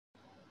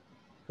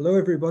Hello,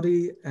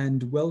 everybody,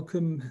 and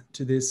welcome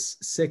to this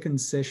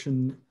second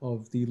session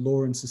of the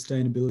Law and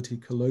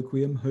Sustainability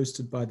Colloquium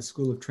hosted by the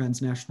School of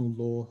Transnational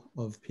Law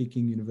of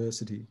Peking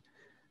University.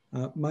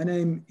 My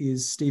name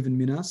is Stephen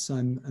Minas.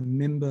 I'm a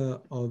member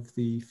of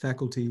the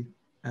faculty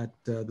at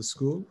the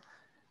school,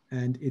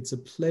 and it's a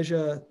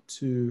pleasure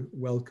to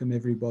welcome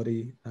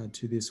everybody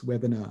to this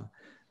webinar,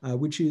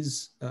 which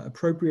is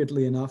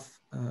appropriately enough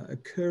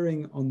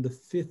occurring on the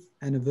 5th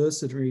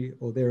anniversary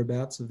or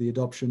thereabouts of the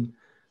adoption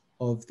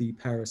of the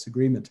Paris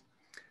Agreement.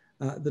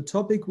 The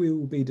topic we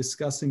will be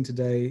discussing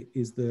today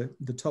is the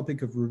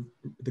topic of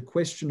the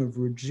question of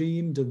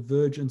regime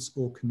divergence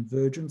or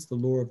convergence, the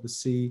law of the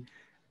sea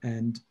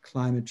and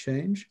climate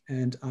change.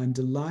 And I'm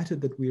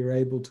delighted that we are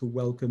able to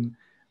welcome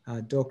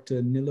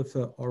Dr.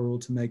 Nilofer Oral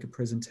to make a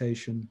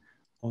presentation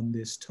on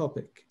this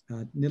topic.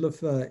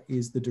 Nilofer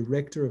is the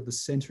director of the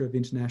Center of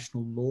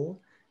International Law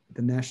at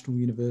the National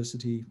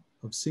University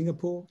of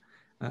Singapore,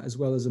 as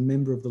well as a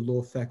member of the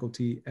law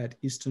faculty at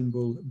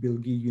Istanbul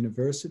Bilgi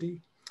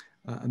University,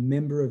 a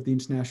member of the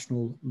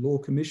International Law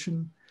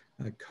Commission,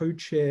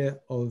 co-chair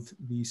of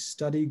the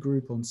study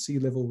group on sea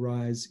level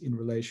rise in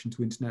relation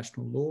to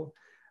international law.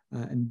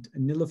 And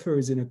Nilofer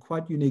is in a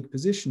quite unique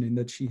position in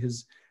that she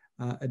has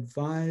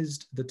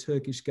advised the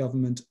Turkish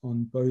government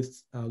on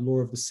both law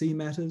of the sea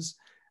matters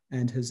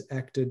and has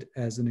acted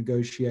as a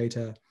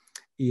negotiator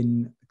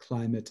in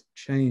climate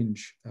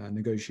change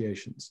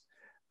negotiations.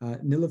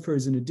 Nilofer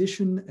is in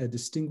addition a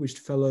distinguished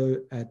fellow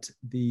at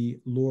the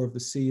Law of the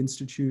Sea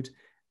Institute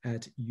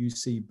at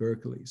UC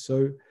Berkeley.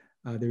 So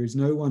there is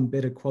no one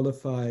better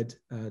qualified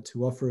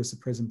to offer us a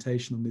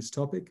presentation on this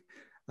topic.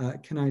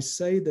 Can I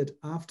say that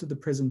after the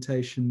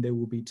presentation, there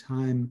will be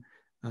time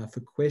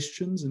for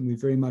questions, and we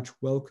very much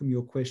welcome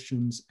your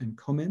questions and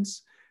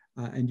comments.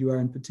 And you are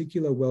in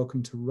particular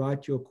welcome to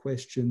write your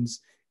questions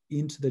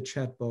into the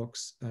chat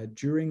box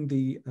during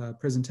the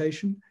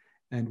presentation,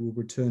 and we'll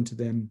return to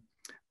them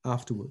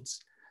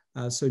afterwards.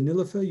 So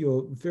Nilofer,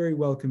 you're very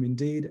welcome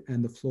indeed,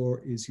 and the floor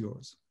is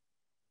yours.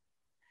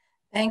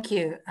 Thank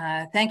you.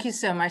 Thank you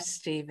so much,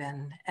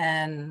 Stephen,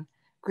 and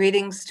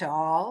greetings to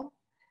all.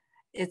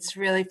 It's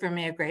really for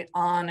me a great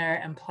honor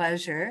and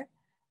pleasure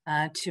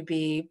to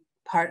be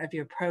part of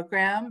your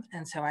program.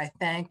 And so I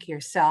thank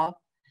yourself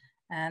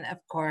and of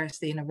course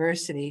the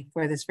university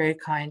for this very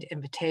kind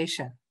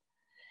invitation.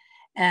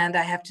 And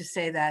I have to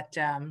say that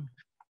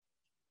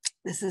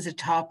this is a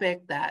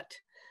topic that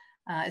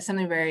is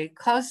something very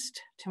close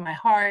to my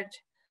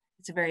heart.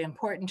 It's a very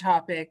important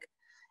topic,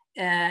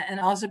 and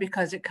also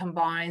because it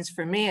combines,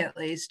 for me at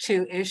least,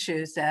 two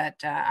issues that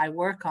I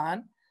work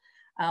on.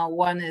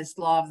 One is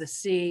law of the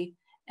sea,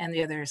 and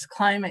the other is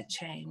climate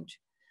change.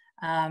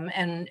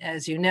 And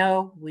as you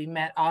know, we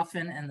met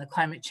often in the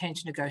climate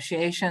change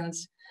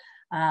negotiations.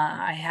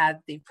 I had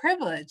the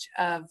privilege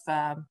of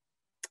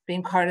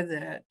being part of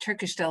the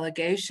Turkish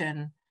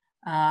delegation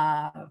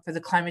for the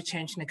climate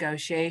change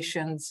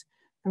negotiations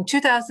from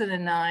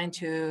 2009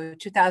 to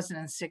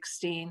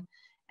 2016,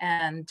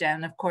 and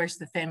of course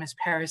the famous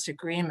Paris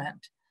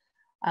Agreement.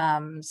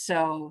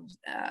 So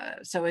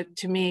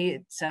to me,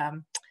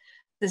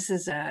 this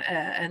is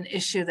an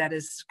issue that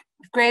is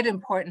of great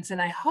importance,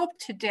 and I hope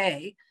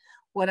today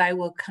what I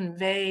will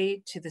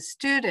convey to the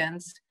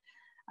students,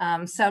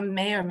 some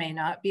may or may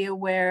not be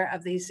aware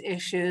of these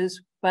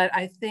issues, but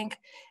I think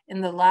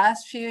in the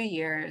last few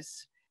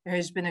years there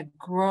has been a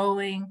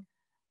growing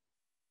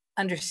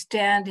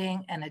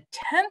understanding and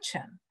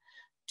attention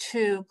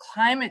to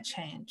climate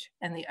change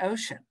and the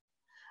ocean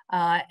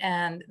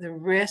and the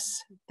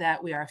risks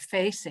that we are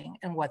facing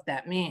and what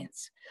that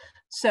means.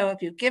 So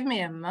if you give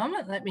me a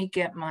moment, let me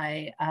get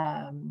my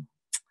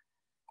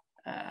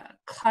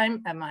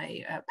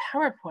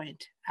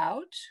PowerPoint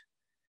out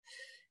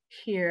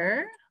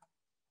here.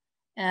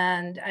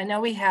 And I know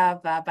we have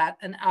about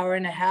an hour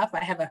and a half.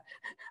 I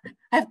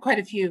have quite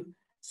a few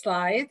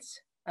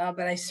slides.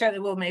 But I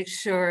certainly will make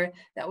sure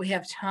that we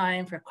have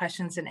time for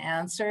questions and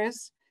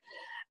answers.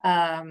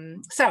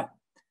 So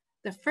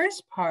the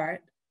first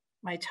part,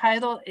 my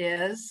title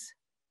is,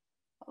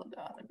 hold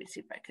on, let me see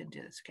if I can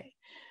do this, okay.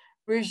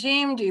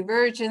 Regime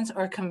divergence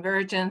or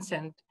convergence,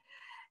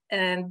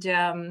 and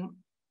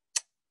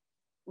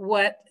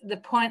what the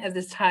point of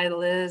this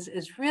title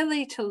is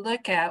really to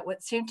look at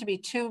what seem to be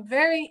two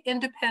very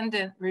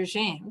independent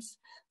regimes,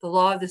 the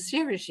law of the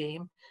sea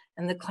regime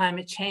and the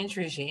climate change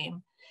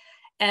regime.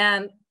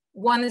 And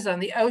one is on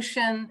the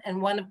ocean,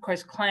 and one, of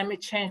course, climate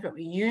change, but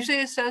we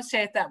usually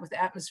associate that with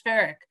the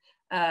atmospheric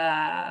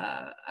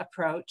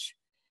approach.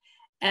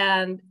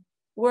 And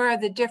where are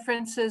the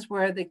differences,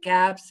 where are the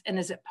gaps, and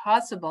is it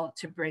possible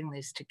to bring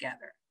these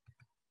together?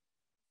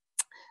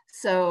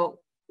 So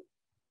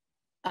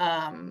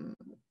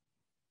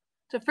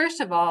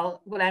first of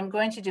all, what I'm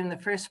going to do in the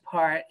first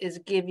part is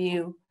give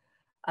you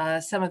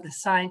some of the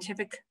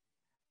scientific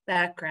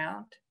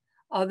background,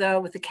 although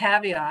with the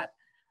caveat,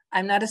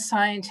 I'm not a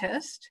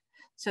scientist,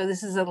 so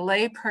this is a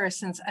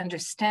layperson's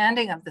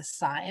understanding of the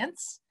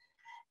science.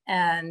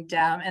 And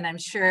I'm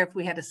sure if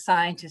we had a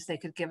scientist, they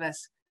could give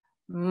us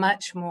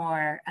much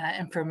more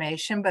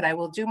information, but I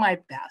will do my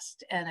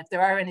best. And if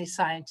there are any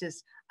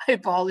scientists, I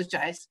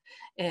apologize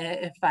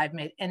if I've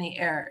made any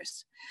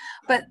errors.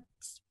 But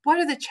what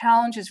are the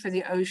challenges for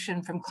the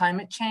ocean from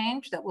climate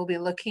change that we'll be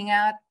looking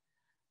at?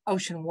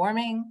 Ocean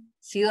warming,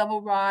 sea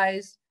level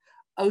rise,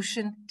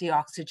 ocean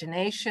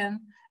deoxygenation,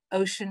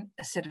 ocean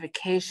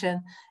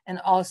acidification, and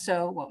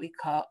also what we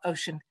call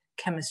ocean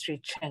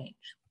chemistry change.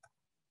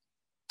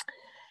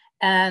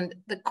 And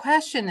the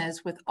question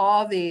is, with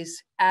all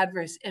these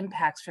adverse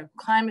impacts from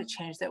climate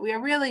change that we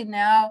are really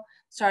now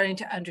starting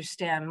to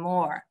understand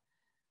more,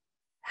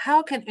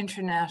 how can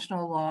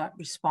international law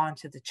respond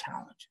to the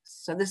challenges?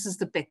 So this is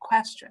the big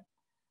question.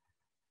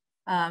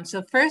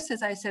 So first,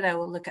 as I said, I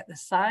will look at the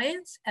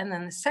science, and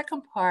then the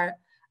second part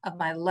of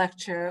my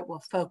lecture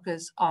will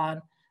focus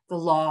on the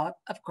law,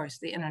 of course,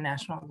 the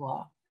international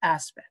law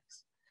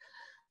aspects.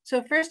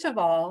 So first of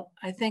all,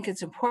 I think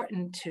it's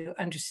important to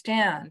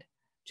understand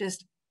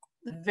just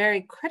the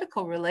very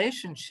critical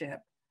relationship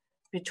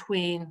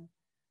between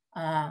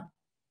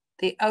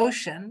the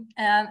ocean,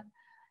 and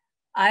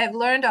I have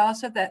learned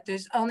also that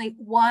there's only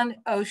one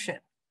ocean.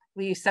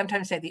 We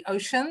sometimes say the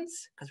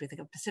oceans because we think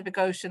of Pacific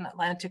Ocean,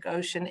 Atlantic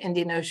Ocean,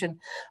 Indian Ocean,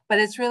 but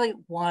it's really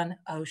one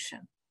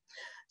ocean.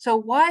 So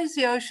why is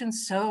the ocean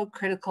so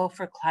critical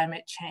for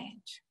climate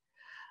change?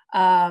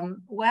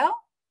 Well,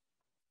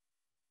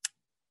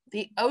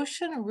 the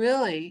ocean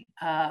really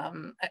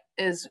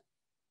is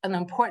an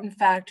important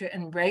factor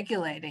in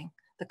regulating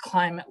the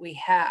climate we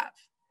have.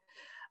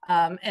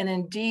 And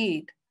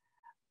indeed,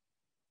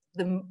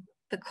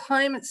 the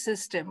climate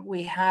system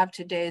we have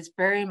today is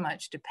very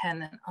much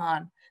dependent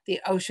on the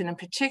ocean. In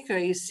particular,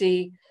 you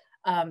see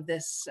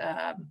it's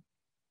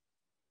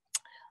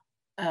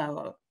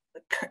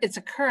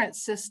a current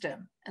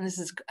system, and this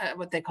is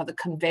what they call the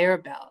conveyor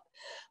belt,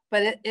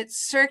 but it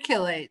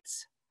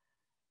circulates.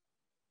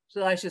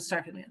 So I should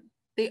start from the end.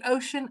 The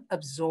ocean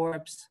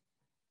absorbs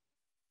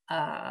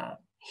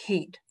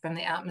heat from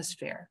the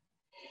atmosphere.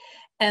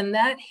 And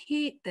that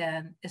heat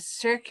then is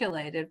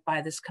circulated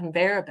by this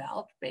conveyor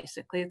belt.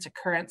 Basically, it's a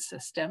current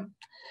system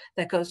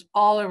that goes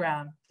all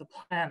around the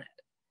planet.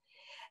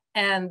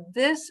 And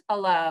this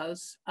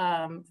allows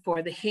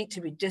for the heat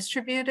to be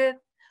distributed,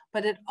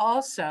 but it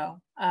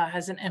also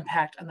has an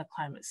impact on the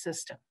climate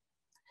system.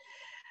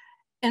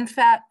 In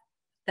fact,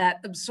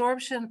 that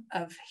absorption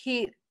of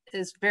heat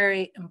is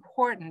very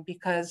important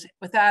because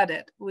without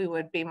it, we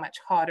would be much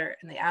hotter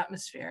in the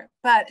atmosphere,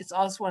 but it's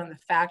also one of the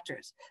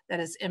factors that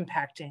is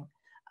impacting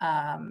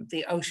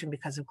the ocean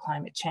because of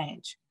climate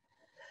change.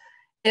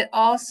 It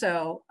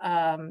also,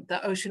 the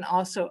ocean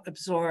also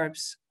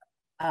absorbs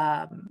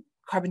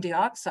carbon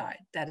dioxide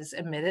that is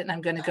emitted, and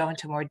I'm going to go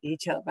into more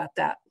detail about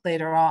that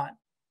later on.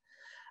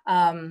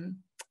 And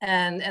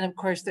of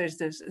course, there's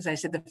this, as I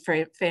said,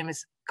 the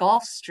famous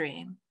Gulf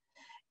Stream,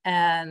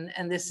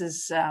 and this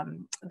is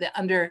the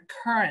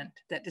undercurrent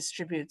that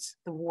distributes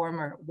the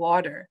warmer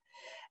water.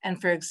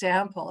 And for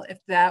example, if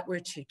that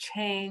were to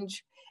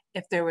change,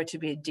 if there were to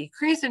be a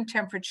decrease in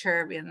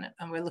temperature,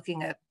 and we're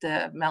looking at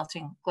the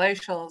melting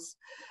glacials,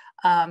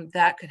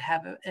 that could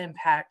have an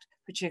impact,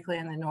 particularly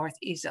in the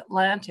Northeast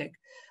Atlantic,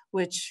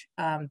 which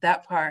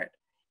that part,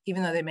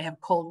 even though they may have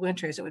cold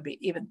winters, it would be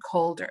even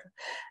colder.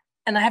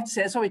 And I have to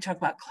say, that's why we talk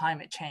about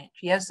climate change.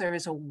 Yes, there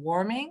is a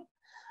warming,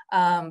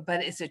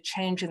 but it's a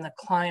change in the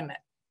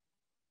climate.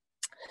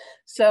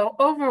 So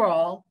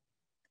overall,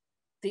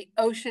 the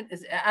ocean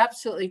is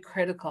absolutely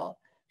critical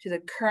to the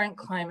current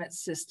climate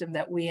system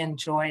that we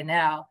enjoy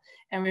now.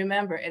 And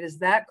remember, it is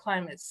that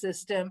climate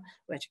system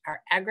which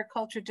our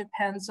agriculture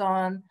depends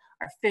on,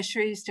 our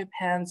fisheries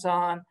depends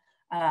on,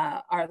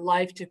 our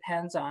life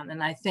depends on.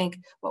 And I think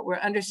what we're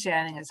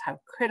understanding is how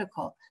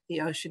critical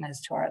the ocean is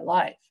to our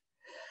life.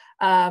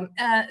 And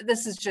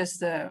this is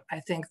just I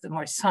think the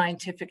more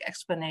scientific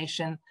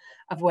explanation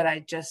of what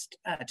I just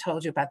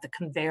told you about the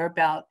conveyor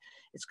belt.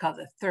 It's called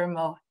the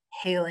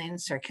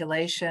thermohaline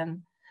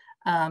circulation.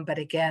 But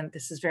again,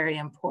 this is very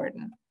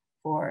important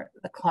for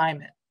the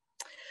climate.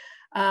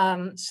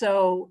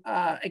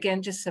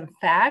 Again, just some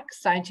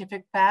facts,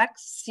 scientific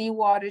facts.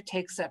 Seawater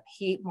takes up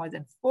heat more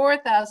than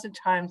 4,000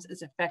 times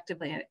as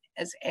effectively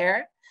as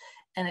air,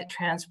 and it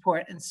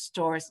transports and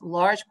stores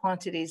large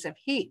quantities of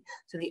heat.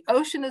 So the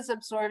ocean is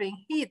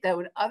absorbing heat that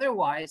would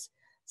otherwise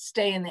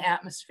stay in the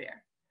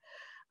atmosphere.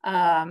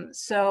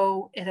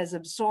 So it has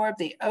absorbed,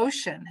 the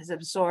ocean has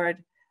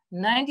absorbed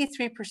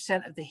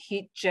 93% of the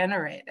heat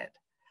generated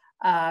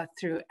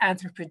through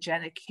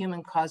anthropogenic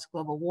human-caused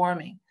global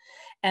warming.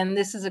 And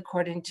this is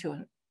according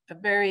to a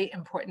very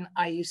important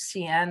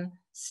IUCN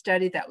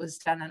study that was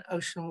done on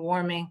ocean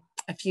warming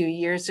a few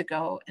years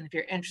ago. And if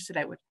you're interested,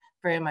 I would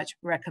very much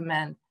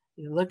recommend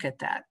you look at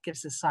that. It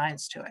gives the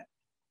science to it.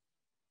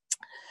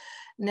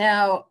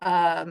 Now,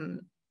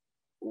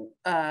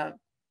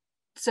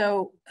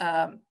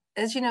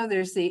 as you know,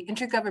 there's the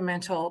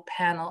Intergovernmental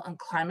Panel on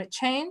Climate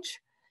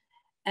Change,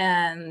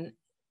 and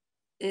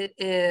it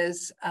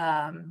is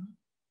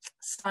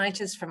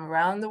scientists from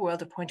around the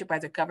world appointed by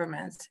the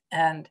governments,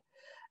 and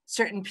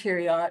certain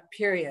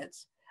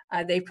periods,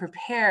 they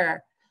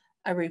prepare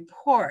a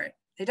report.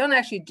 They don't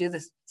actually do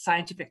the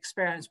scientific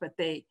experiments, but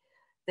they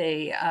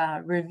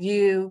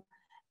review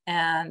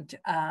and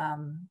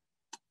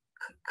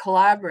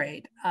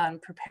collaborate on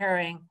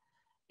preparing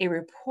a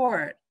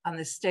report on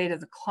the state of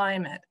the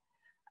climate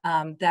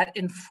that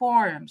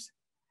informs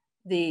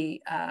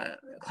the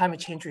climate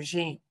change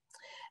regime.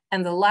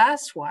 And the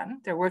last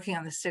one, they're working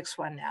on the sixth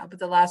one now, but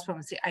the last one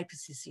was the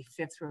IPCC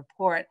fifth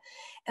report.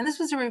 And this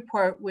was a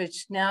report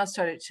which now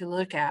started to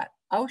look at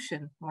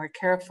ocean more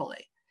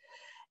carefully.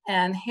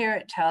 And here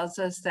it tells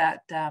us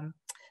that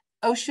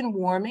ocean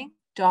warming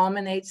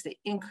dominates the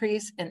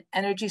increase in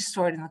energy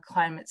stored in the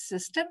climate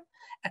system,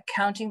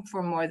 accounting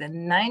for more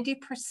than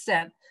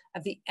 90%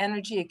 of the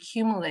energy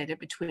accumulated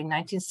between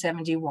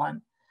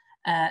 1971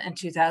 and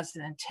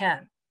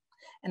 2010.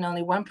 And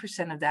only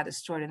 1% of that is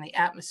stored in the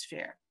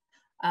atmosphere.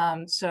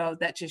 So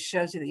that just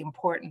shows you the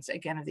importance,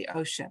 again, of the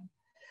ocean.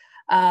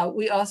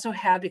 We also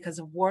have, because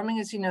of warming,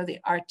 as you know, the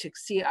Arctic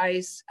sea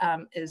ice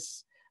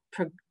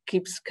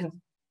keeps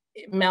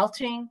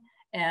melting.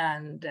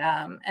 And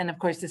of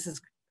course, this is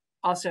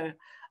also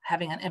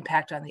having an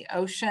impact on the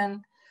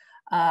ocean.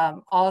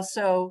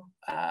 Also,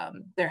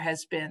 there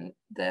has been,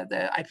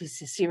 the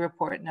IPCC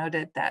report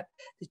noted that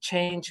the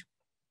change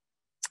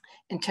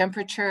in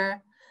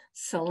temperature,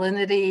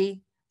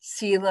 salinity,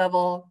 sea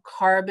level,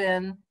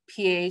 carbon,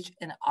 pH,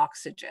 and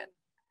oxygen.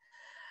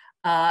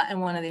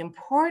 And one of the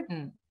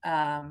important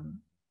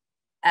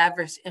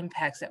adverse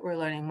impacts that we're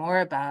learning more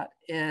about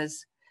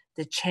is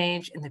the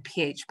change in the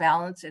pH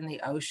balance in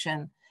the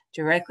ocean,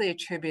 directly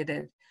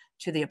attributed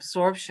to the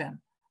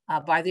absorption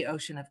by the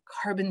ocean of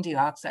carbon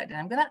dioxide. And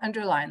I'm going to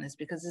underline this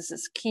because this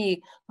is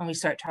key when we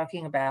start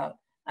talking about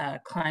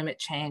climate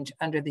change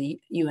under the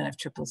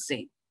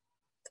UNFCCC.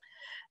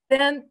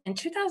 Then in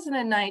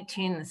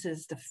 2019, this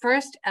is the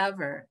first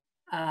ever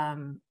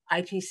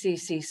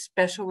IPCC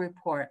special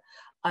report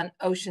on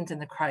oceans in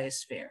the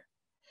cryosphere.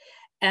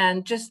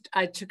 And just,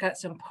 I took out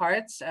some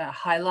parts,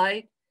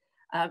 highlight.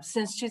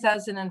 Since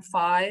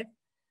 2005,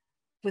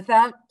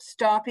 without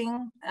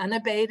stopping,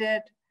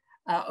 unabated,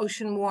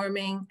 ocean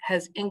warming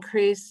has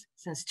increased.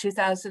 Since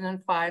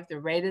 2005, the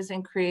rate has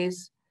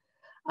increased.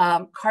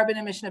 Carbon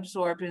emission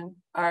absorption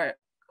are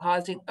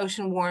causing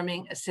ocean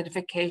warming,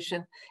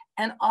 acidification,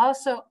 and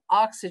also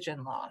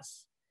oxygen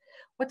loss.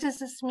 What does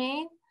this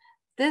mean?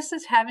 This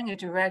is having a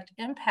direct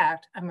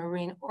impact on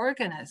marine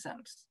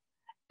organisms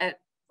at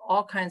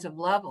all kinds of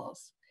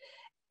levels.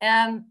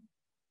 And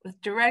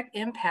with direct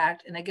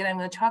impact, and again, I'm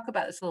going to talk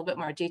about this a little bit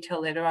more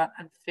detail later on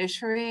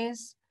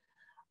fisheries,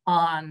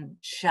 on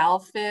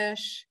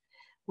shellfish,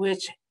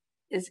 which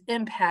is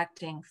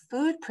impacting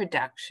food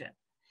production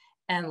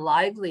and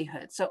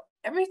livelihood. So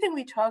everything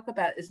we talk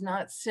about is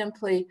not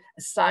simply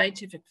a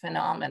scientific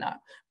phenomenon.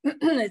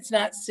 It's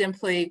not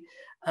simply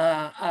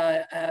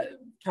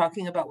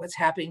talking about what's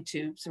happening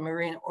to some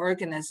marine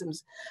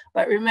organisms.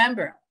 But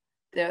remember,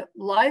 the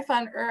life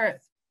on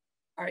Earth,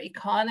 our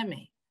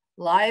economy,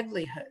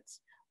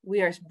 livelihoods,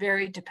 we are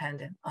very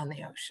dependent on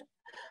the ocean.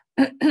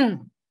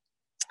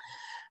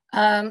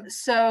 I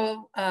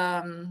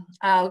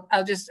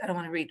don't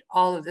want to read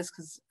all of this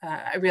because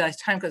I realize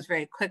time goes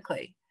very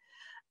quickly.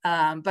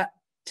 But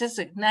just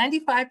like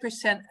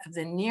 95% of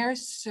the near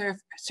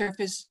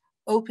surface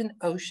open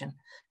ocean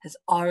has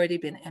already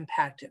been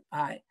impacted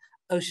by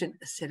ocean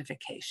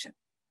acidification.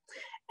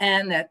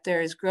 And that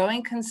there is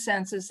growing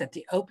consensus that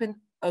the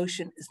open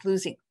ocean is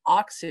losing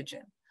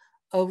oxygen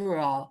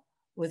overall,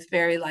 with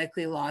very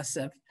likely loss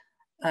of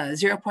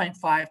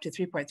 0.5 to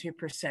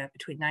 3.3%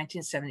 between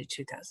 1970 and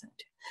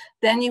 2002.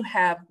 Then you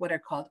have what are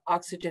called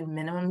oxygen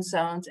minimum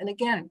zones. And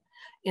again,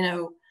 you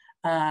know,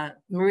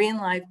 marine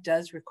life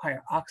does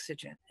require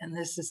oxygen, and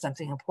this is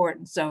something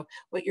important. So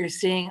what you're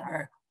seeing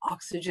are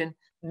oxygen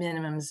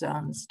minimum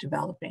zones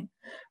developing.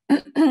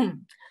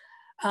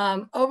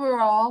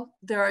 Overall,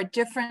 there are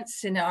different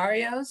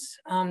scenarios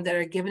that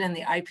are given in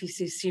the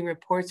IPCC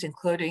reports,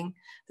 including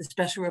the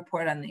special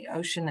report on the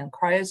ocean and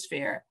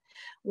cryosphere.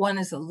 One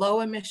is a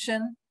low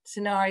emission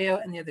scenario,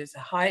 and the other is a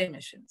high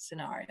emission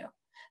scenario.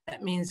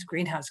 That means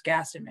greenhouse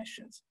gas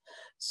emissions.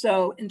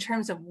 So in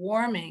terms of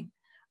warming,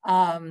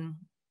 in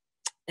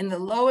the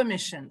low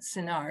emission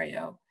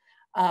scenario,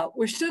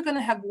 we're still going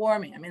to have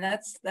warming. I mean,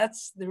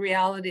 that's the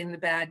reality and the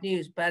bad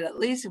news. But at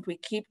least if we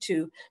keep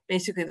to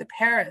basically the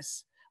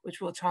Paris, which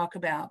we'll talk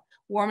about,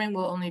 warming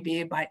will only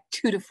be by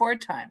 2 to 4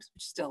 times,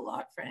 which is still a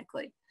lot,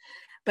 frankly.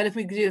 But if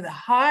we do the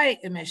high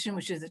emission,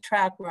 which is the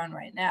track we're on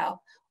right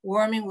now,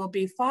 warming will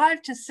be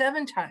 5 to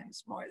 7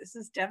 times more. This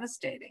is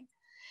devastating.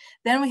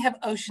 Then we have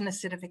ocean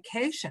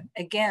acidification.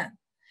 Again,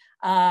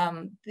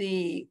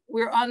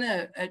 we're on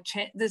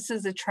this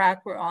is a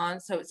track we're on,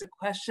 so it's a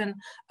question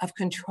of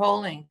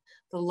controlling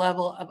the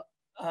level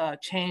of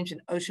change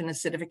in ocean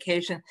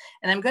acidification.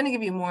 And I'm going to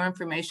give you more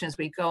information as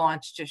we go on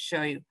to just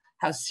show you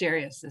how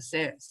serious this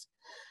is.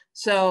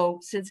 So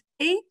since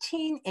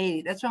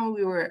 1880, that's when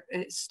we were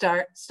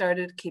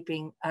started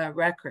keeping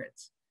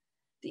records.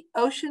 The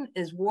ocean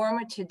is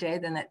warmer today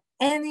than at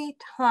any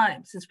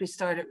time since we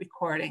started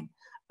recording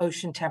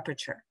ocean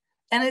temperature.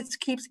 And it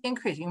keeps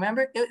increasing.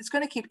 Remember, it's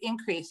going to keep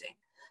increasing.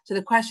 So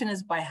the question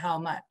is, by how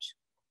much?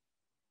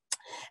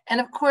 And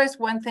of course,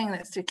 one thing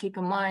that's to keep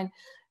in mind,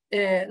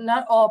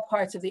 not all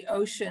parts of the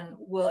ocean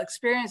will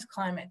experience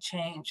climate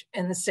change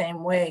in the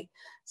same way.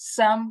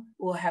 Some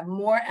will have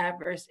more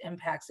adverse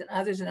impacts than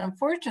others. And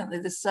unfortunately,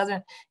 the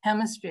southern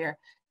hemisphere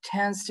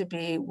tends to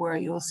be where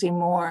you'll see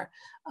more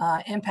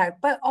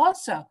impact, but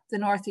also the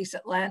Northeast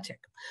Atlantic.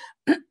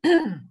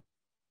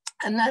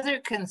 Another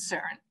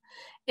concern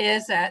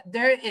is that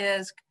there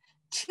is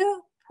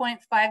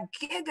 2.5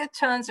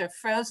 gigatons of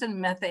frozen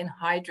methane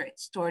hydrate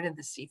stored in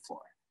the seafloor.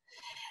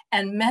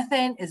 And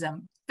methane is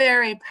a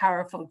very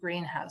powerful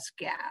greenhouse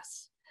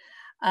gas.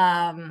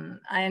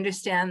 I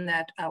understand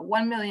that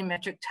 1 million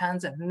metric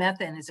tons of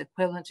methane is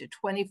equivalent to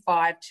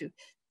 25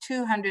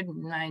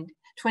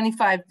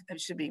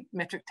 should be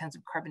metric tons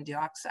of carbon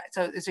dioxide.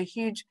 So there's a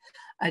huge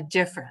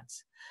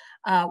difference.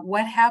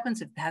 What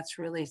happens if that's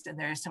released? And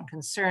there is some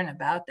concern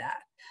about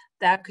that.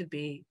 That could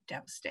be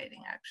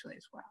devastating actually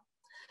as well.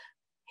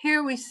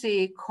 Here we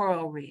see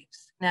coral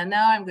reefs.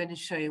 Now I'm going to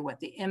show you what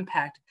the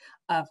impact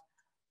of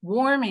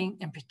warming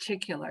in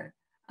particular,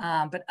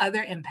 but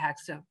other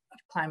impacts of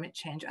climate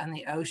change on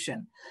the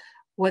ocean.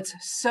 What's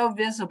so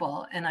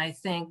visible and I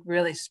think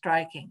really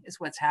striking is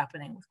what's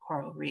happening with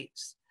coral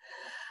reefs.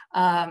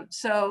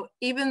 So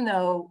even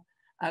though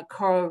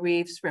coral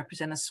reefs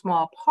represent a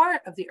small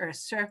part of the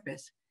Earth's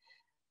surface,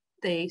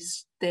 they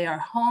are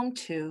home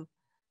to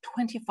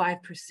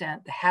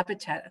 25%, the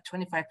habitat of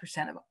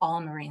 25% of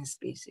all marine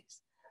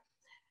species.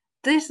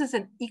 This is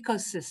an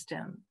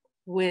ecosystem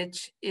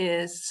which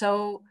is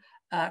so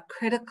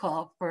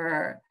critical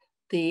for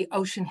the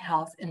ocean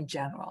health in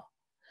general.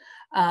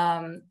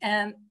 And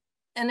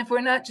if we're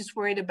not just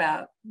worried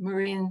about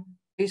marine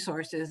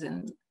resources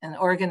and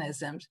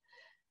organisms,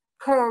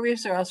 coral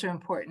reefs are also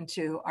important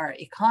to our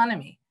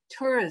economy,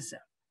 tourism,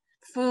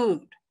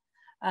 food.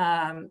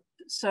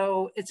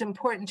 So it's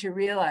important to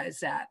realize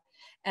that.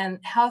 And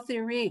healthy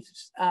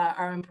reefs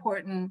are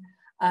important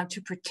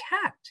to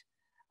protect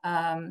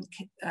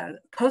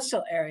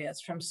coastal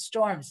areas from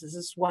storms. This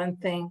is one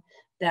thing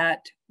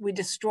that we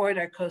destroyed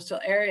our coastal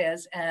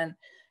areas. And,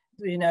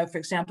 you know, for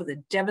example,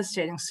 the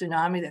devastating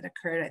tsunami that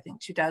occurred, I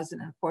think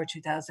 2004,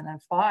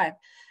 2005,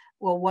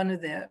 well, one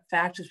of the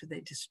factors where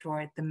they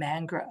destroyed the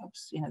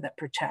mangroves, you know, that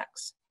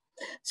protects.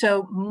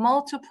 So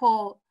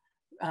multiple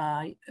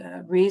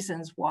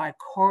reasons why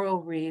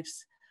coral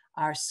reefs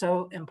are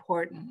so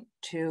important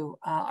to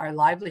our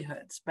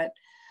livelihoods, but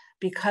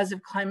because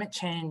of climate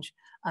change,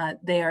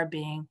 they are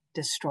being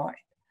destroyed.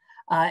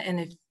 And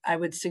if I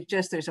would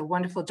suggest, there's a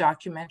wonderful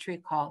documentary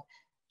called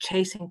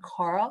Chasing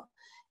Coral,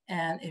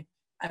 and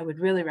I would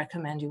really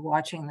recommend you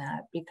watching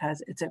that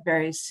because it's a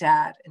very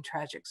sad and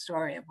tragic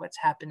story of what's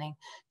happening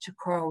to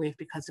coral reef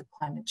because of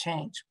climate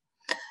change.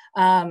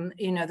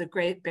 You know, the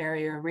Great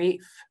Barrier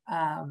Reef,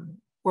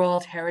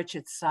 World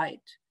Heritage Site,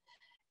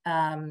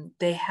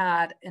 they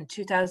had in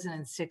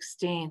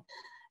 2016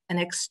 an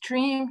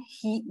extreme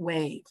heat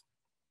wave,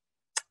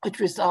 which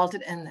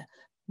resulted in the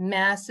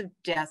massive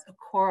death of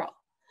coral.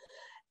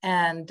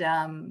 And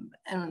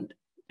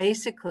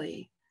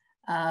basically,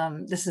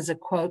 this is a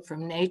quote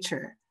from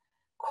Nature,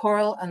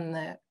 coral on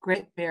the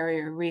Great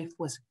Barrier Reef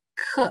was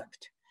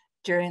cooked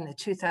during the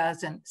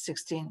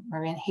 2016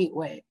 marine heat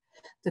wave.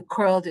 The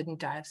coral didn't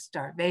die of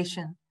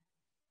starvation.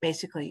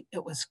 Basically,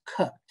 it was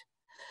cooked.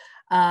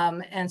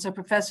 And so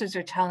professors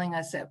are telling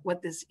us that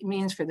what this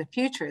means for the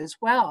future as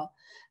well,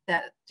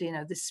 that, you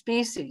know, the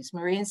species,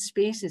 marine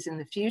species in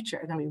the future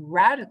are going to be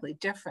radically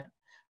different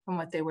from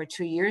what they were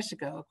 2 years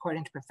ago,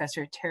 according to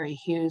Professor Terry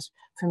Hughes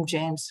from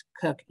James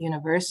Cook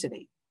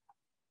University.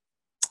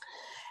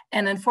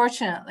 And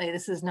unfortunately,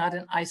 this is not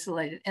an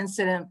isolated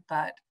incident,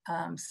 but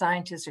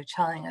scientists are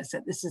telling us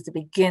that this is the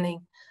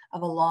beginning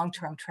of a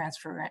long-term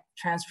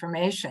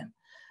transformation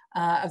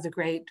of the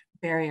Great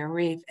Barrier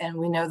Reef, and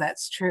we know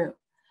that's true.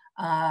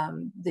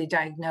 The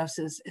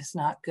diagnosis is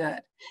not good.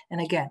 And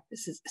again,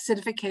 this is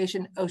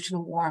acidification,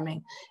 ocean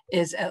warming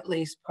is at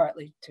least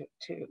partly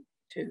to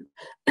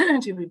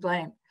be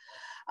blamed.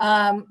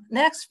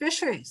 Next,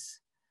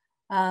 fisheries.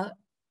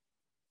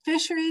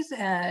 Fisheries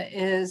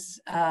is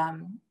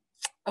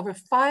over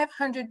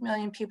 500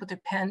 million people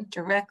depend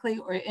directly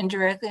or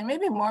indirectly, and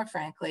maybe more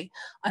frankly,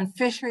 on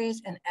fisheries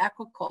and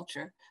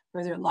aquaculture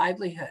for their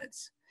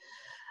livelihoods.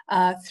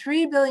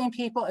 3 billion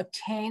people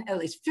obtain at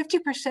least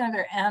 50% of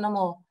their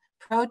animal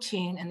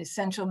protein and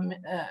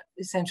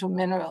essential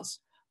minerals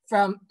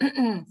from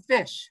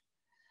fish.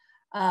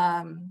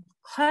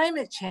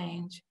 Climate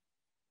change,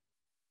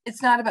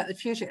 it's not about the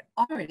future, it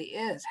already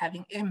is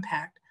having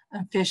impact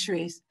on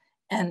fisheries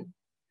and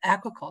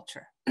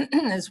aquaculture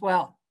as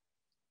well.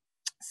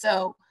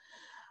 So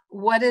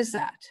what is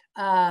that?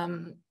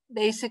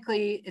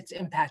 Basically, it's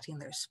impacting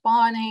their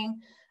spawning,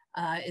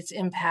 it's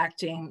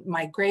impacting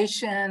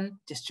migration,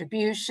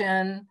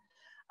 distribution,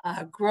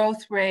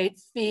 growth rate,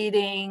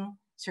 feeding,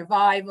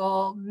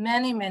 survival,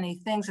 many, many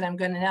things. And I'm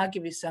going to now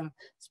give you some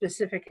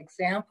specific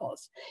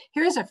examples.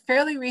 Here's a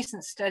fairly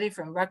recent study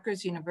from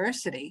Rutgers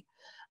University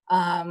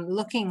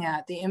looking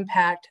at the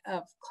impact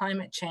of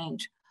climate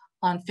change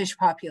on fish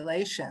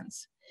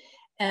populations.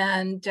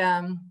 And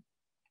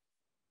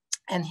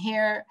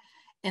here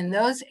in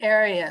those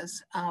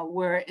areas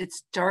where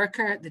it's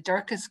darker, the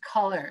darkest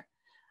color,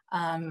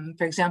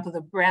 for example,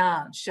 the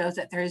brown shows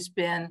that there has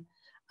been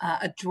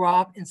a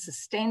drop in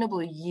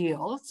sustainable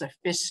yields of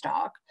fish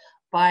stock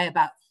by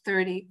about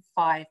 35%.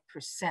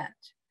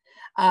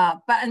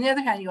 But on the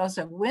other hand, you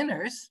also have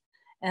winners.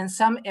 In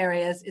some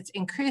areas, it's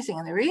increasing.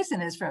 And the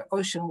reason is for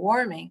ocean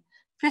warming,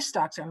 fish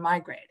stocks are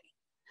migrating.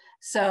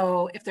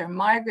 So if they're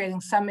migrating,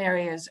 some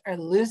areas are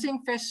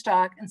losing fish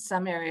stock and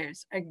some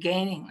areas are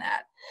gaining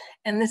that.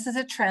 And this is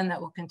a trend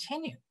that will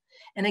continue.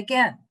 And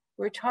again,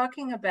 we're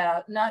talking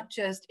about not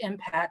just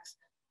impacts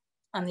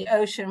on the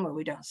ocean where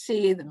we don't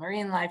see the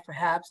marine life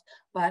perhaps,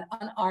 but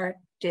on our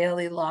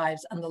daily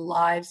lives, on the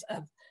lives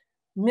of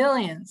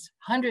millions,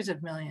 hundreds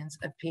of millions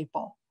of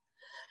people.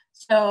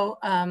 So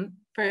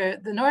for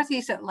the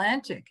Northeast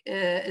Atlantic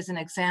is an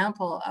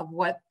example of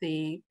what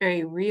the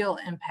very real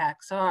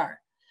impacts are.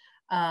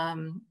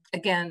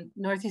 Again,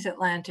 Northeast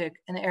Atlantic,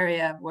 an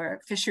area where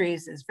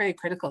fisheries is very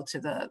critical to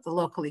the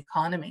local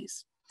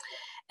economies.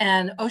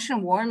 And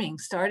ocean warming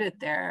started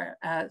there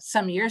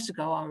some years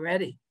ago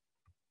already.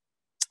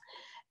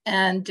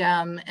 And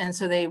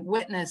so they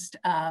witnessed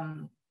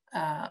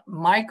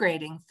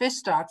migrating fish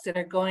stocks that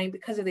are going,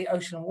 because of the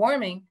ocean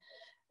warming,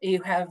 you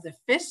have the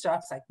fish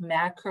stocks like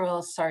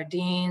mackerel,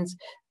 sardines,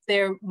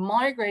 they're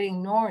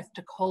migrating north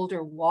to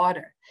colder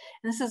water.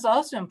 And this is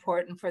also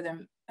important for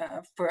them,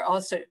 for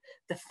also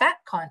the fat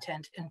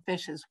content in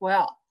fish as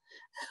well.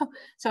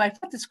 So I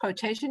put this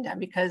quotation down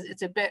because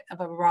it's a bit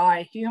of a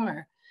wry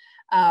humor.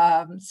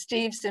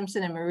 Steve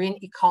Simpson, a marine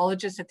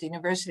ecologist at the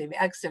University of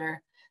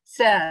Exeter,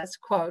 says,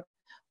 quote,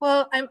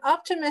 "Well, I'm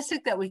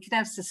optimistic that we can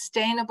have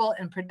sustainable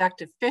and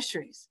productive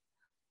fisheries,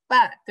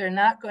 but they're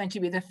not going to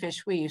be the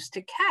fish we used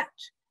to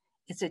catch.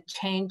 It's a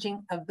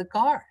changing of the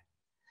guard."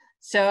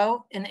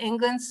 So in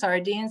England,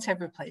 sardines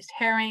have replaced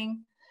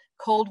herring,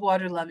 cold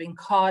water loving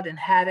cod and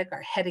haddock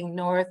are heading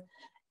north,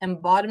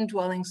 and bottom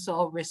dwelling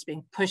sole risks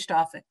being pushed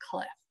off a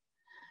cliff.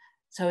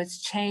 So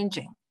it's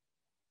changing.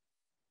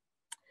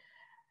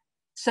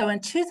 So in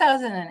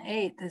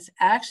 2008, this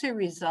actually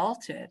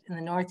resulted in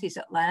the Northeast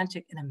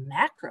Atlantic in a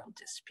mackerel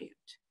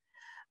dispute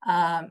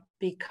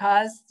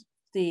because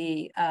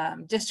the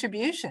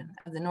distribution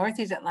of the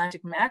Northeast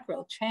Atlantic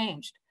mackerel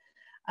changed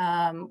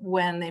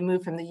when they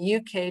moved from the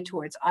UK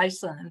towards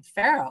Iceland and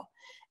Faroe.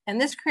 And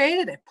this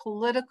created a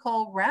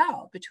political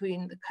row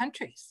between the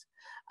countries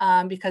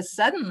because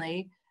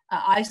suddenly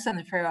Iceland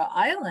and Faroe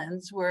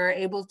Islands were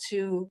able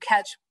to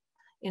catch,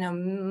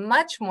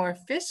 much more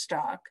fish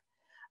stock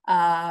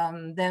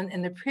than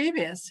in the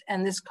previous,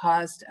 and this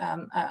caused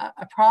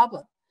a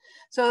problem.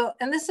 So,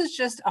 and this is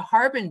just a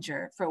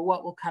harbinger for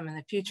what will come in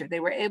the future. They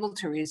were able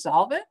to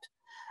resolve it,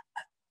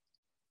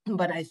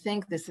 but I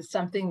think this is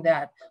something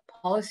that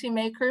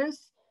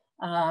policymakers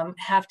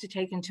have to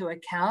take into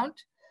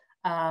account.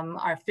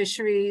 Our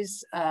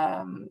fisheries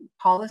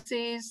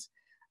policies,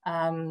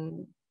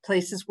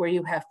 places where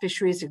you have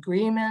fisheries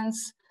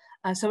agreements.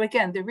 So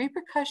again, the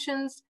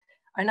repercussions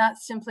are not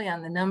simply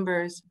on the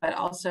numbers, but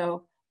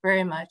also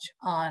very much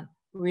on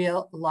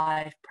real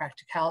life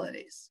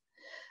practicalities.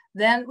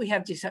 Then we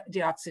have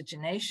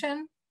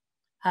deoxygenation.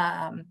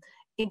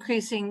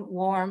 Increasing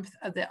warmth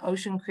of the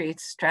ocean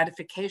creates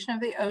stratification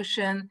of the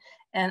ocean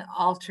and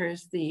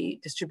alters the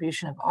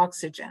distribution of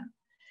oxygen.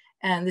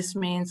 And this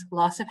means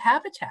loss of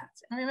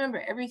habitats. And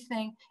remember,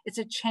 everything, it's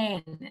a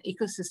chain, an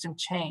ecosystem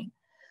chain.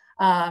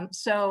 And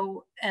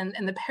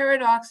the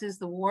paradox is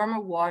the warmer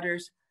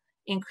waters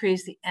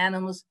increase the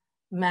animals'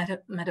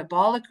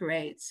 metabolic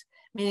rates,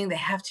 meaning they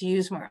have to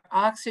use more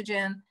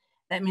oxygen.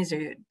 That means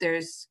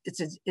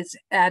it's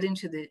adding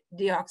to the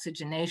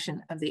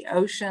deoxygenation of the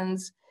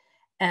oceans.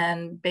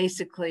 And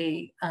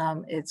basically,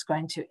 it's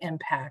going to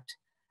impact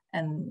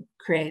and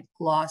create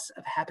loss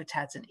of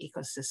habitats and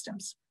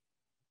ecosystems.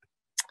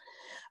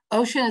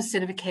 Ocean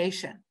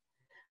acidification.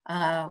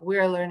 We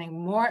are learning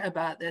more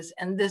about this.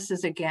 And this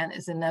is, again,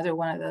 is another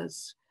one of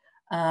those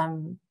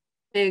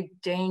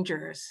big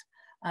dangers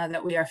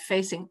that we are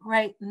facing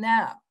right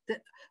now.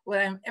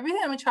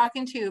 Everything I'm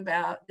talking to you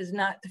about is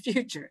not the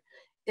future.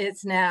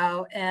 It's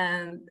now,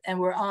 and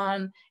we're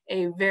on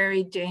a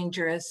very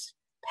dangerous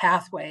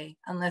pathway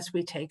unless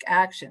we take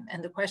action.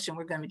 And the question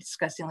we're going to be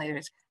discussing later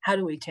is, how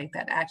do we take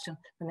that action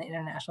from the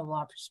international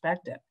law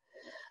perspective?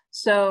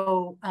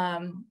 So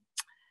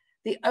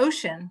the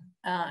ocean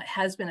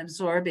has been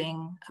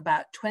absorbing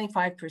about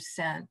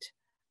 25%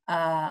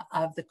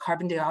 of the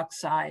carbon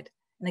dioxide.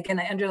 And again,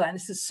 I underline,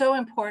 this is so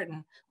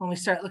important when we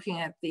start looking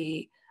at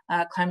the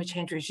climate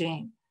change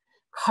regime.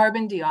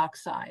 Carbon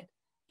dioxide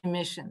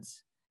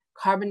emissions.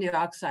 Carbon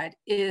dioxide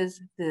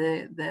is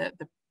the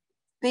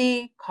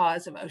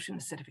cause of ocean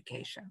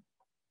acidification.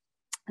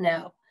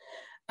 Now,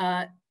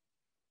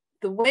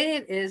 the way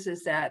it is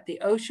that the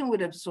ocean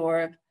would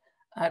absorb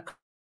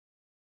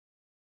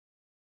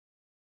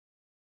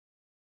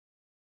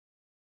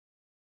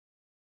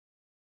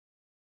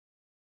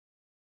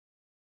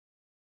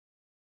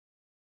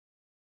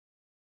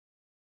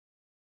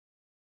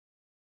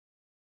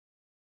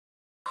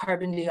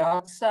carbon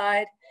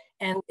dioxide.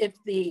 And if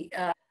the,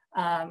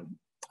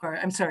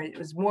 it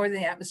was more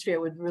than the atmosphere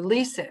would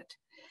release it.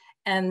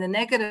 And the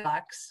negative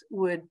box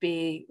would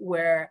be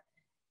where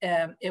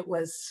it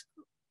was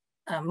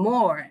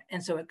more,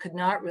 and so it could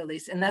not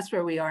release. And that's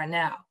where we are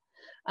now.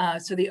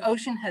 So the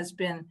ocean has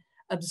been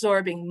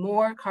absorbing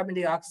more carbon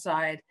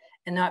dioxide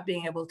and not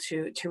being able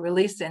to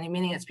release any,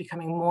 meaning it's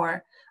becoming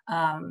more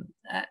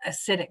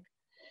acidic.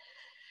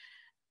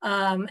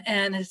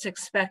 And it's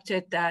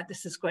expected that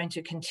this is going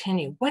to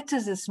continue. What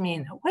does this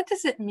mean? What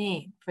does it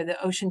mean for the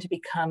ocean to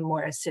become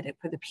more acidic,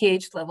 for the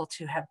pH level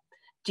to have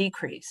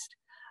decreased?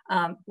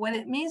 What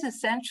it means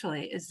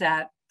essentially is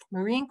that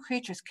marine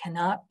creatures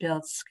cannot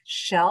build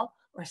shell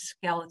or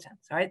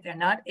skeletons, right? They're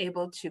not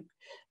able to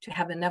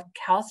have enough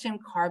calcium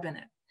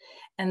carbonate.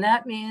 And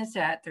that means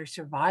that their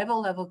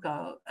survival level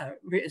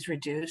is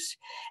reduced,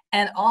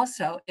 and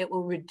also it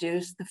will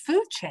reduce the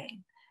food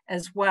chain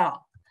as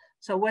well.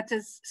 So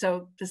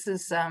this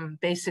is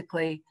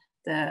basically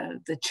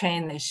the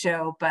chain they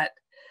show, but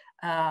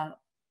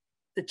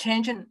the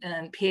change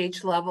in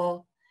pH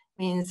level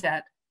means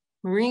that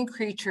marine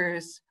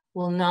creatures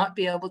will not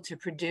be able to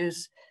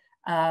produce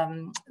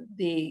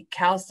the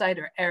calcite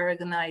or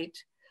aragonite,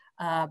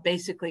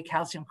 basically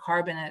calcium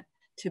carbonate,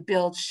 to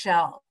build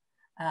shell,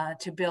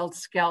 to build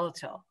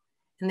skeletal,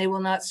 and they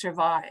will not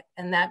survive.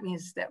 And that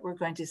means that we're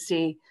going to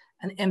see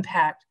an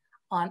impact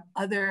on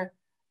other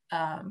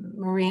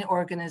marine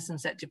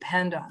organisms that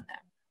depend on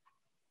them.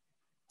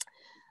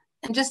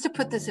 And just to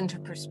put this into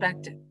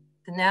perspective,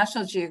 the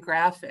National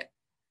Geographic,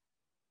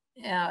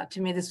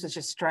 to me, this was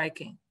just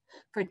striking.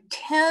 For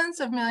tens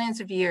of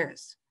millions of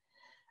years,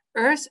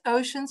 Earth's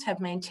oceans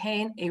have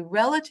maintained a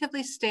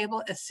relatively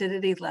stable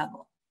acidity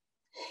level.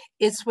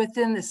 It's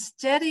within the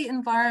steady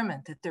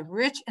environment that the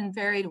rich and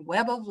varied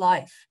web of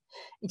life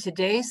in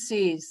today's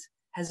seas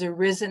has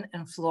arisen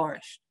and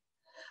flourished.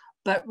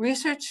 But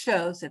research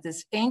shows that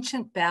this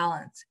ancient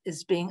balance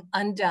is being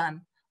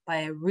undone by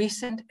a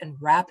recent and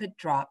rapid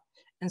drop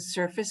in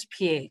surface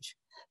pH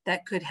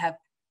that could have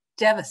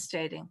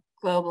devastating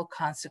global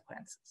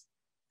consequences.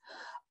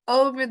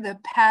 Over the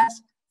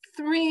past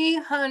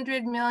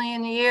 300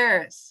 million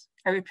years,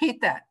 I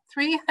repeat that,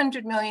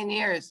 300 million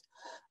years,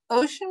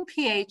 ocean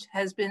pH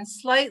has been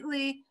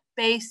slightly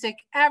basic,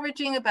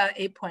 averaging about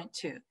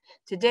 8.2.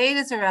 Today it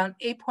is around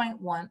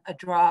 8.1, a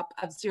drop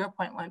of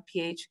 0.1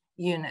 pH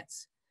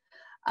units.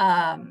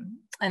 And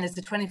it's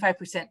a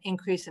 25%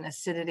 increase in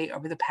acidity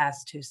over the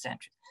past 2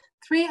 centuries.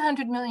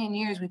 300 million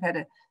years we've had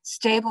a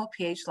stable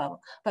pH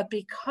level, but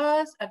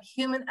because of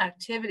human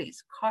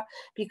activities,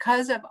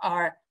 because of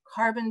our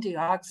carbon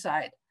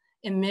dioxide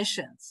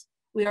emissions,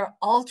 we are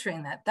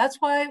altering that. That's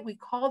why we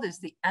call this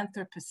the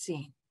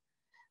Anthropocene.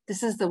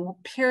 This is the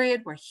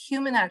period where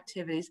human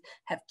activities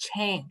have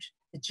changed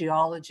the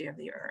geology of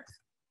the Earth.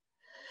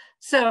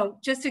 So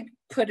just to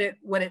put it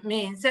what it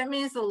means, that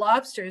means the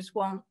lobsters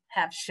won't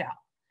have shell.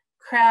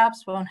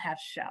 Crabs won't have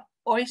shell.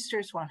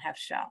 Oysters won't have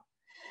shell.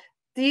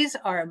 These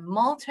are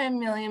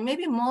multi-million,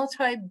 maybe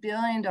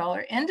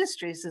multi-billion-dollar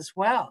industries as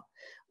well.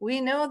 We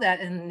know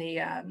that in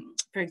the,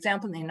 for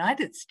example, in the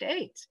United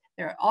States,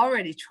 they're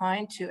already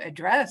trying to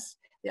address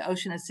the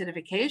ocean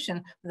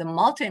acidification with a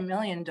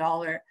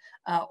multi-million-dollar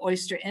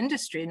oyster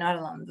industry, not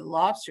alone the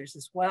lobsters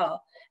as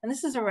well. And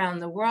this is around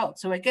the world.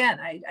 So again,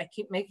 I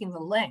keep making the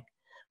link.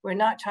 We're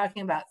not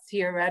talking about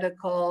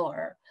theoretical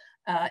or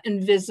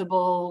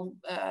invisible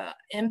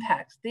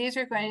impacts. These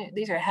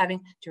are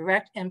having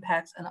direct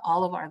impacts on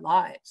all of our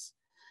lives.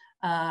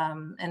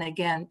 And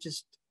again,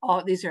 just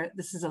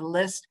this is a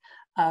list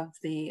of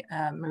the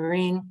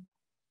marine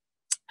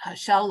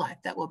shell life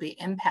that will be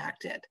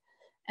impacted.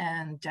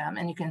 And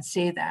you can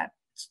see that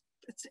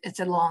it's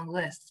a long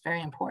list, it's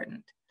very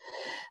important.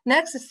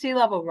 Next is sea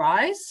level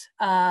rise.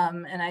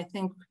 And I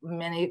think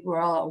we're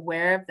all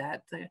aware of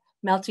that, the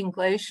melting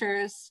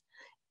glaciers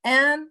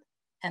and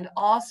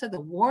also the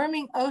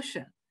warming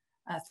ocean.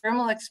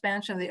 Thermal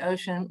expansion of the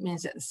ocean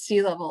means that the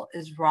sea level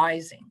is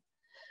rising.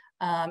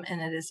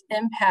 And it is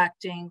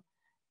impacting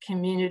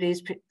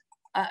communities,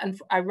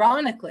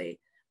 ironically,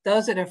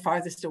 those that are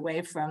farthest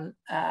away from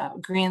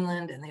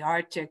Greenland and the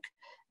Arctic,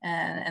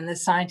 and the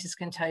scientists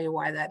can tell you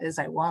why that is,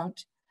 I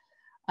won't.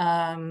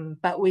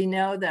 But we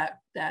know that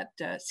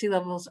sea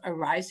levels are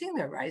rising.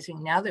 They're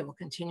rising now, they will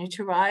continue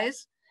to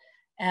rise.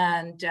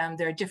 And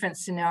there are different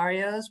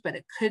scenarios, but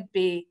it could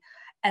be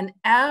an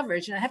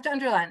average, and I have to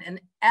underline, an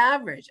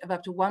average of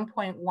up to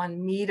 1.1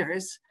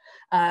 meters.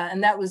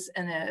 And that was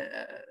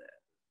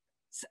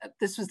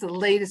this was the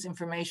latest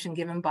information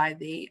given by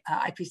the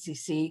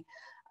IPCC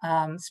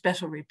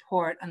special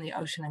report on the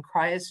ocean and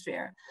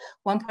cryosphere,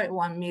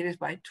 1.1 meters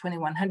by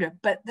 2100,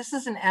 but this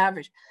is an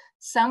average.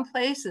 Some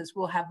places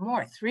will have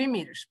more, 3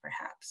 meters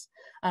perhaps.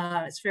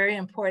 It's very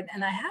important.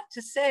 And I have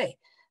to say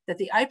that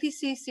the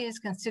IPCC is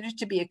considered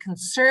to be a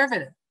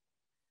conservative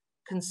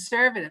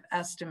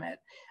estimate.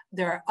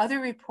 There are other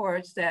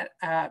reports that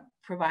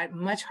provide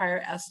much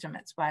higher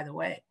estimates, by the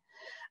way.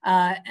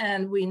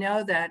 And we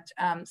know that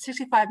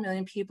 65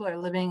 million people are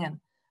living in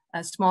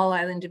small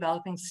island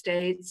developing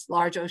states,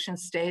 large ocean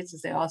states,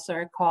 as they also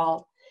are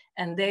called,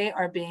 and they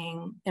are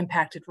being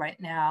impacted right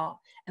now.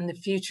 And the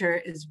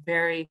future is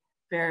very,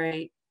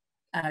 very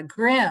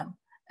grim,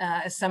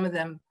 as some of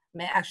them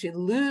may actually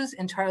lose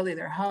entirely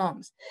their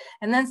homes.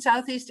 And then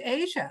Southeast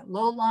Asia,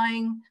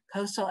 low-lying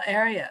coastal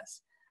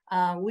areas.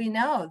 We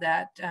know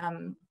that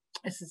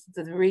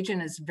the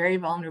region is a very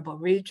vulnerable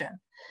region.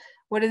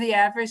 What are the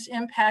adverse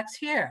impacts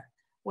here?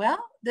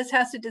 Well, this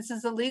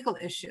is a legal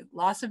issue.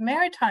 Loss of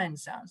maritime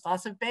zones,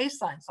 loss of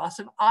baselines, loss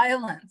of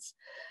islands.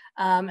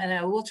 And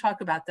I will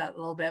talk about that a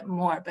little bit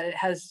more, but it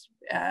has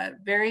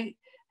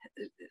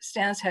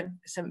stands have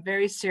some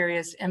very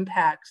serious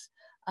impacts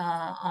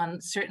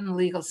on certain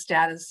legal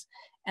status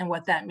and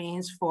what that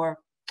means for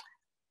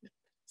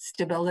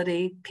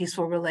stability,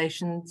 peaceful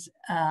relations,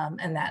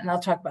 and that. And I'll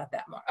talk about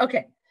that more.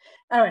 Okay.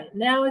 All right.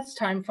 Now it's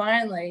time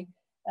finally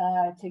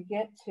to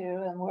get to,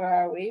 and where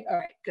are we? All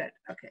right, good.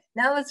 Okay.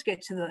 Now let's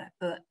get to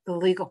the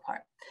legal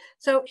part.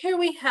 So here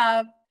we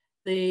have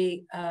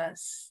the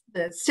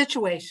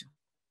situation.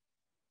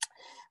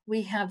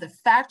 We have the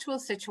factual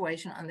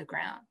situation on the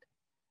ground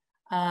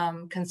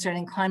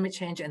concerning climate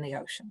change and the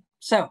ocean.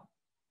 So, of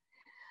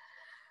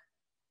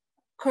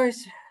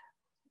course,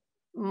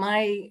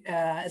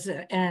 as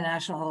an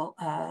international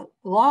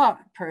law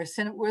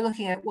person, we're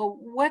looking at, well,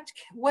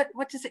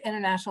 what does the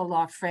international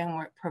law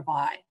framework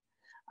provide?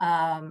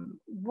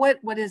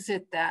 What is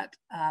it that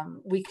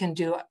we can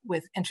do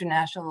with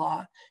international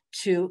law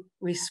to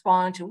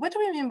respond to? What do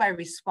we mean by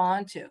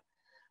respond to?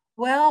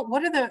 Well,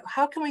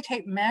 how can we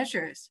take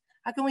measures?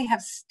 How can we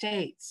have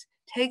states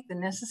take the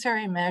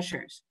necessary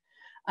measures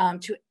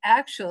to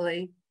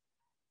actually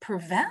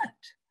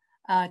prevent,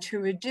 to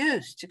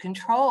reduce, to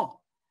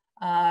control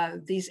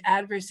these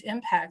adverse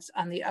impacts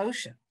on the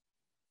ocean?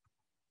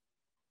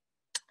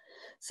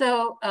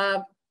 So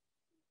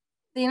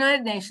the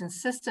United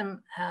Nations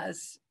system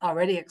has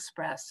already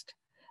expressed,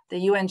 the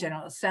UN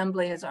General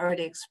Assembly has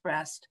already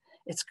expressed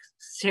its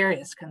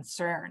serious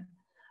concern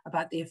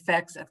about the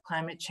effects of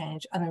climate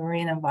change on the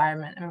marine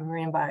environment and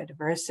marine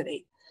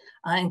biodiversity,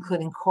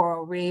 including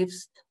coral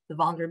reefs, the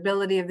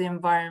vulnerability of the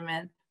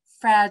environment,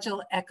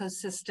 fragile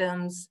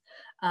ecosystems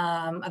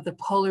of the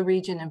polar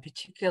region in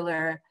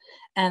particular,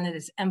 and it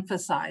has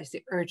emphasized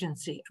the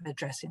urgency of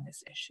addressing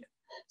this issue.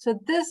 So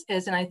this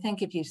is, and I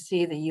think if you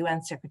see the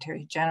UN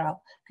Secretary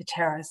General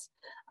Guterres,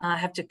 I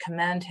have to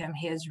commend him.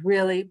 He has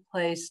really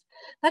placed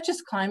not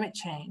just climate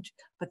change,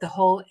 but the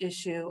whole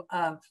issue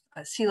of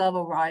sea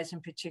level rise,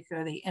 in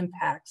particular, the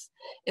impacts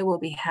it will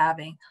be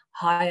having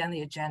high on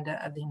the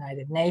agenda of the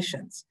United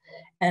Nations.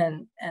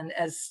 And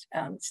as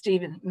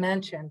Stephen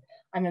mentioned,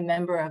 I'm a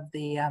member of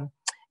the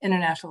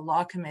International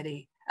Law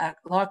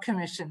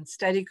Commission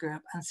Study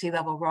Group on Sea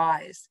Level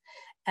Rise.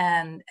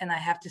 And I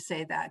have to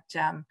say that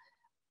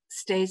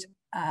states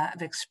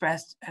have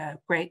expressed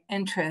great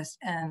interest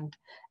and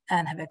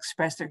have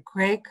expressed their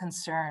great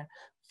concern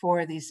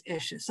for these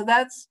issues. So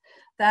that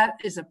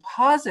is a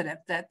positive,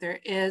 that there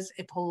is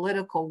a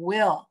political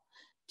will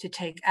to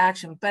take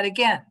action. But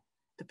again,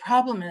 the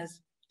problem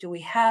is, do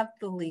we have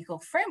the legal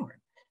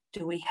framework?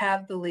 Do we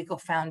have the legal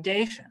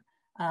foundation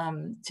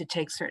to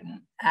take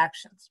certain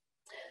actions?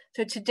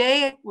 So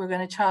today we're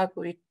going to talk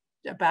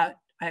about,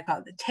 I call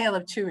it the tale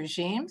of two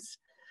regimes.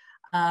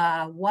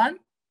 One,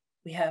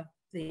 we have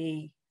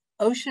the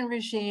ocean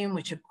regime,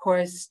 which of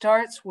course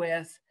starts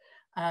with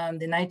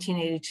the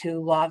 1982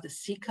 Law of the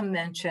Sea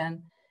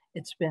Convention.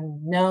 It's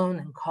been known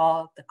and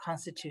called the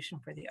Constitution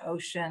for the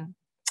Ocean.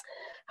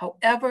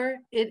 However,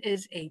 it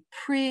is a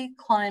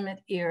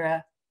pre-climate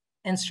era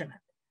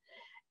instrument.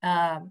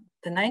 The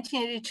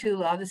 1982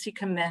 Law of the Sea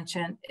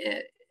Convention,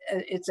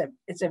 it's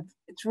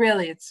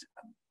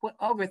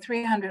over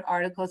 300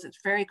 articles. It's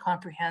very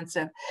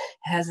comprehensive. It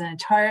has an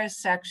entire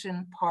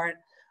section part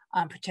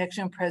on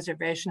protection and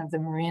preservation of the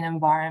marine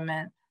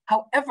environment.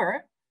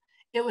 However,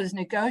 it was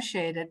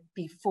negotiated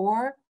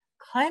before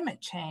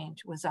climate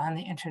change was on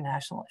the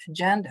international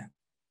agenda.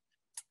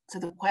 So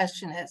the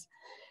question is,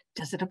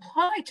 does it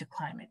apply to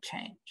climate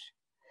change?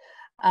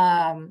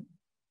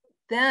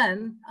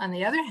 Then, on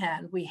the other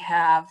hand, we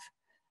have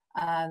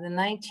the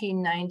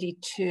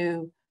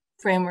 1992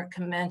 Framework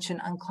Convention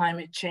on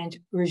Climate Change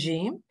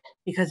regime,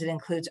 because it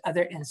includes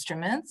other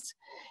instruments.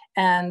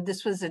 And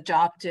this was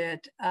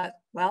adopted,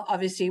 well,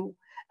 obviously,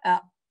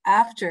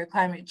 after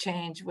climate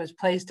change was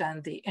placed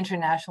on the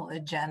international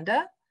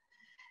agenda.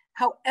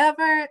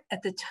 However,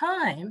 at the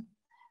time,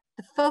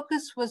 the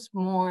focus was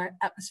more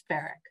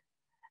atmospheric.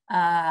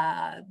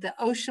 The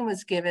ocean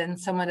was given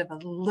somewhat of a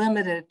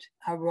limited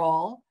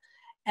role,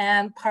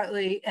 and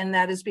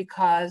that is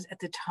because at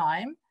the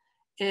time,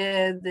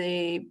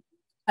 the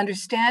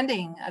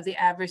understanding of the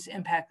adverse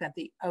impact of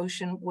the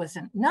ocean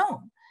wasn't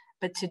known.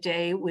 But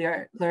today we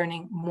are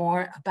learning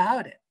more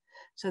about it.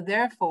 So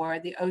therefore,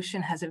 the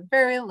ocean has a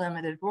very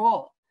limited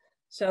role.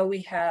 So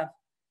we have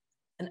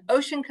an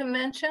ocean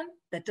convention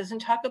that doesn't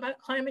talk about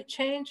climate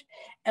change,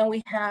 and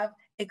we have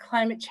a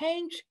climate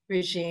change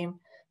regime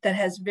that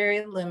has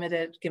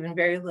given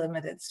very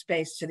limited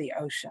space to the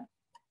ocean.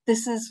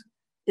 This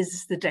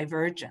is the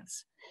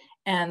divergence.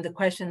 And the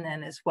question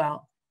then is,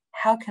 well,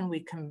 how can we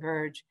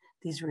converge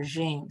these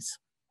regimes?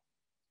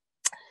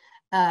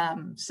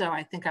 So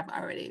I think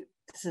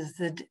this is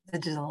the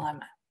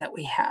dilemma that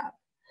we have.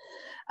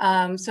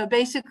 So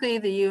basically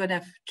the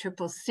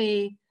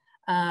UNFCCC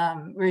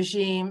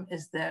regime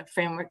is the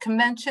Framework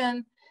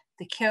Convention,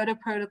 the Kyoto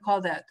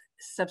Protocol that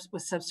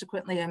was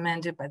subsequently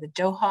amended by the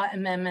Doha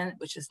Amendment,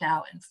 which is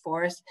now in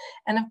force,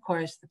 and of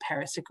course the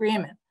Paris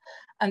Agreement.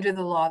 Under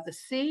the Law of the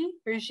Sea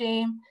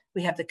regime,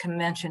 we have the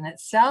convention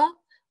itself.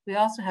 We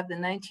also have the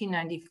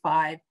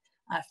 1995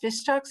 Fish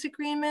Stocks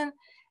Agreement.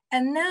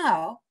 And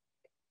now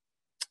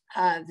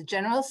the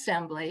General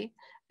Assembly,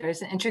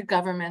 there's an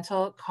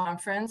intergovernmental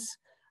conference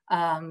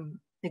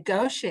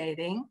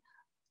negotiating,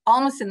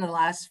 almost in the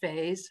last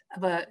phase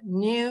of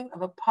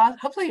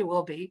hopefully it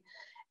will be,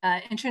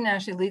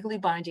 internationally legally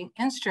binding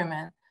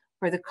instrument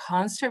for the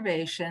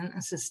conservation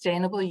and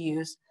sustainable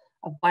use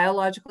of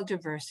biological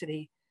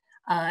diversity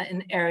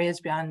in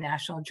areas beyond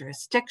national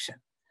jurisdiction.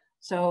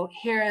 So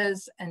here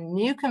is a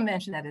new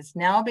convention that is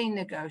now being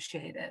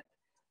negotiated.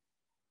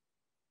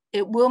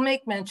 It will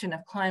make mention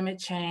of climate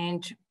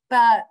change,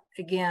 but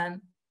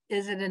again,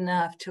 is it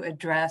enough to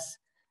address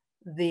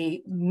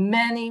the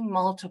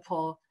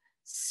multiple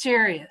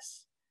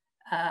serious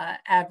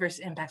adverse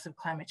impacts of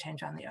climate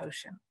change on the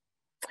ocean?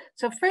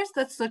 So first,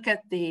 let's look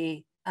at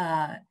the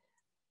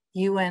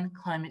UN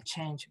climate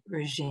change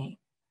regime.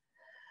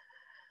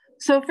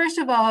 So first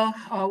of all,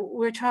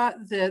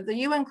 the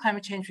UN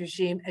climate change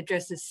regime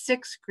addresses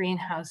 6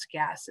 greenhouse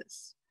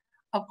gases.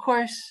 Of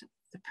course,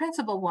 the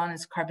principal one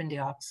is carbon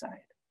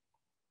dioxide.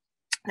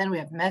 Then we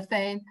have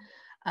methane,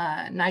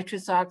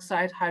 nitrous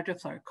oxide,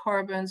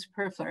 hydrofluorocarbons,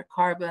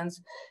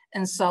 perfluorocarbons,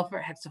 and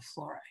sulfur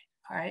hexafluoride,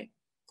 all right?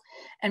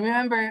 And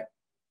remember,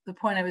 the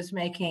point I was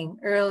making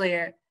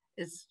earlier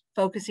is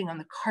focusing on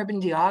the carbon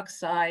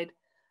dioxide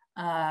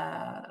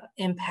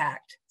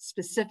impact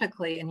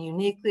specifically and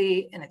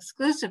uniquely and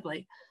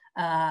exclusively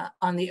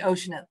on the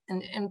ocean,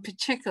 in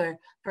particular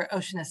for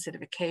ocean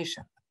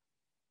acidification.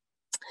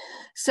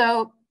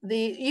 So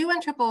the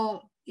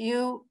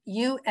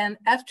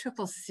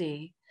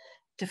UNFCCC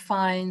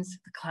defines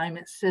the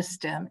climate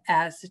system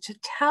as the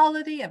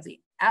totality of the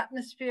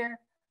atmosphere,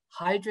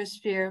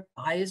 hydrosphere,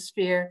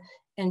 biosphere,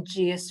 and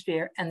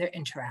geosphere and their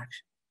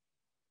interaction.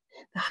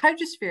 The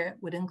hydrosphere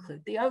would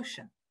include the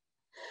ocean.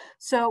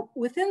 So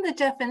within the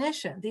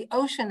definition, the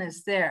ocean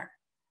is there.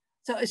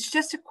 So it's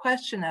just a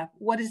question of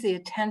what is the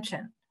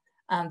attention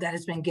that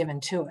has been given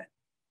to it.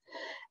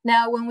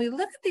 Now, when we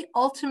look at the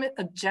ultimate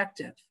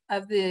objective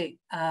of the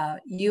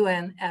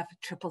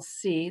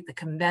UNFCCC, the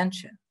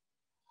convention,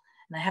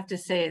 and I have to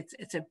say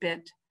it's an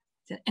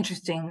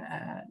interesting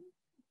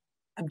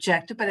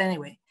objective, but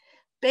anyway,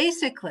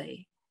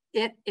 basically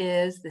it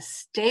is the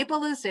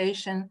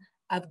stabilization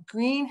of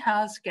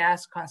greenhouse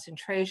gas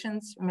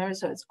concentrations. Remember,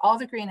 so it's all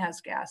the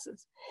greenhouse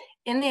gases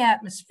in the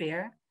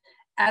atmosphere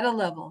at a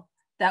level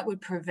that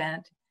would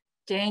prevent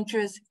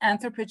dangerous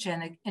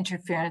anthropogenic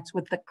interference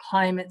with the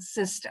climate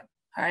system,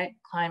 all right,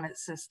 climate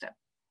system.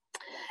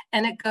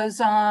 And it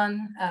goes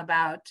on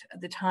about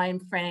the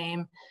time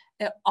frame.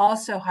 It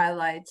also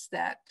highlights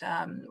that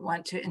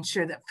want to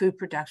ensure that food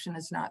production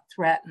is not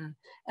threatened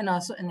and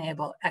also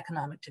enable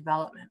economic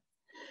development.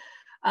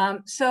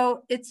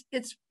 So it's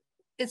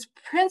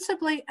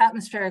principally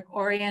atmospheric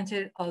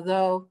oriented,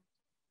 although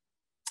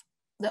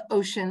the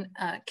ocean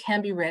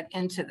can be read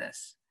into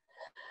this.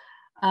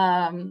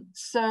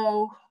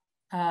 So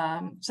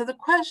the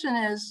question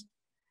is,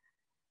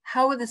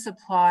 how would this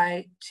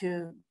apply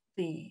to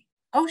the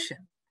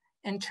ocean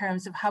in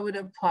terms of how would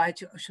it apply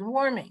to ocean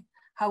warming?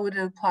 How would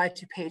it apply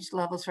to pH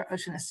levels for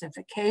ocean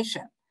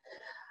acidification?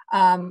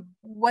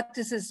 What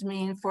does this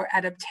mean for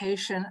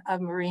adaptation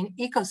of marine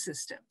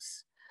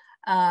ecosystems?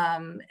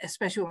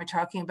 Especially when we're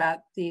talking about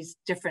these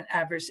different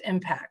adverse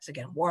impacts,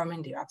 again,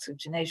 warming,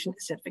 deoxygenation,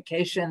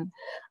 acidification,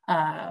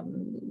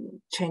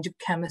 change of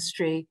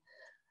chemistry,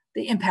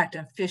 the impact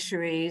on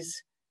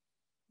fisheries,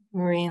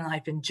 marine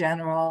life in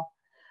general.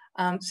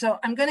 So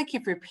I'm going to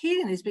keep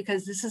repeating these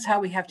because this is how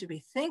we have to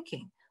be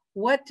thinking.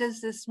 What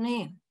does this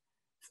mean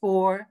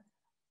for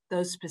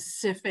those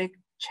specific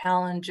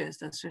challenges,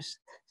 those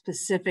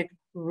specific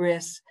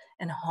risks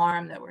and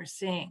harm that we're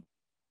seeing?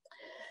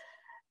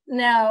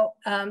 Now,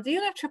 the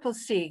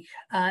UNFCCC,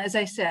 as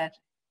I said,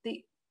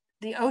 the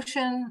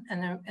ocean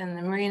and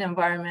the marine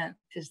environment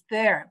is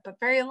there, but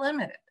very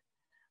limited.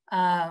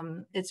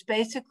 It's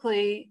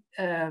basically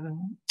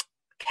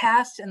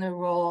cast in the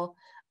role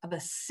of a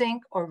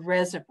sink or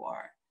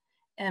reservoir.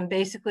 And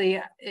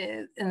basically,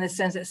 in the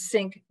sense that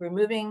sink,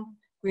 removing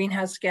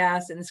greenhouse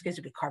gas, in this case, it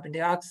would be carbon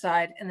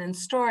dioxide, and then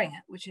storing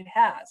it, which it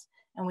has.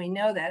 And we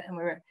know that,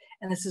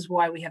 and this is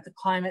why we have the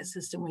climate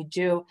system we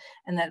do,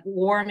 and that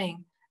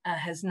warming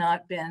has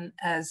not been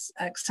as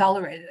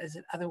accelerated as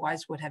it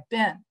otherwise would have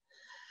been.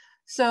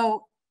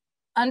 So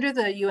under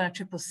the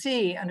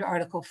UNFCCC, under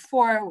Article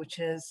 4, which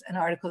is an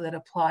article that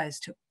applies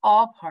to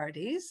all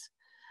parties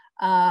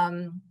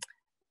are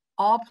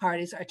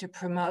to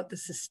promote the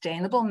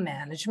sustainable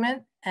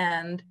management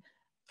and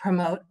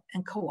promote,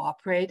 and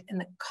cooperate in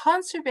the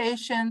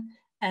conservation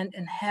and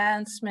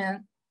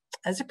enhancement,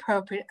 as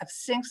appropriate, of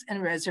sinks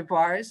and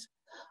reservoirs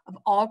of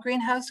all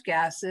greenhouse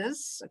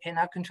gases, okay,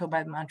 not controlled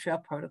by the Montreal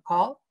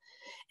Protocol,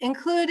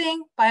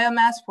 including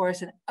biomass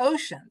forests and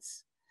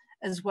oceans,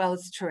 as well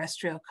as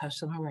terrestrial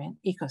coastal marine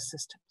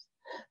ecosystems.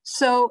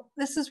 So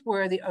this is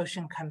where the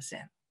ocean comes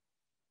in.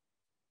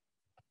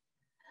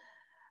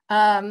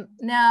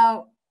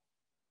 Now,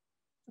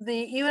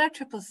 the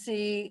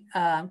UNFCCC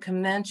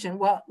Convention,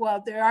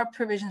 while there are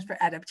provisions for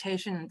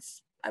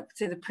adaptations, I would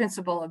say the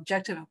principal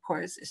objective, of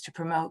course, is to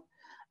promote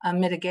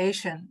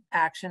mitigation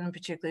action,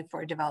 particularly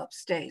for developed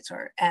states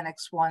or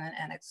Annex 1 and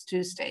Annex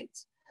 2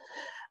 states.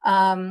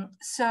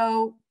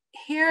 So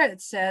here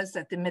it says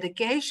that the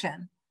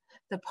mitigation,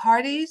 the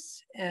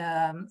parties,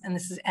 and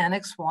this is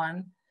Annex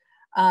 1,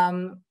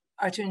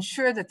 are to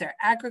ensure that their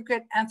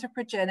aggregate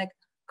anthropogenic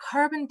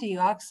carbon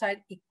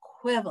dioxide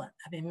equivalent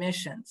of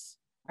emissions,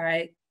 all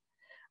right,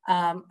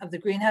 of the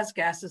greenhouse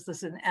gases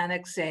listed in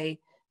Annex A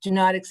do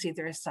not exceed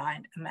their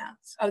assigned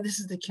amounts. Oh, this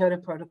is the Kyoto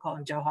Protocol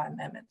and Doha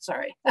Amendment,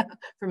 sorry,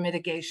 for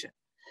mitigation.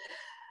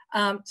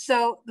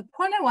 So the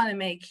point I want to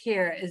make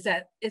here is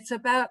that it's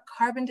about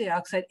carbon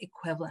dioxide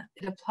equivalent.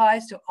 It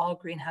applies to all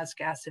greenhouse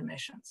gas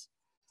emissions.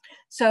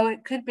 So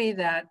it could be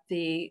that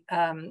the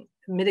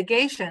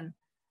mitigation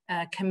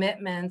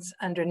commitments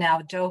under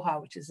now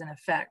Doha, which is in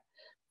effect,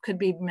 could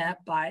be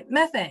met by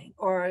methane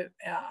or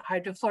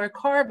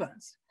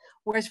hydrofluorocarbons.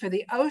 Whereas for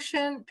the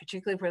ocean,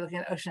 particularly if we're looking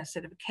at ocean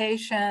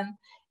acidification,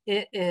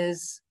 it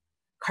is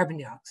carbon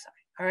dioxide,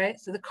 all right?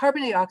 So the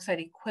carbon dioxide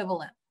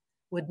equivalent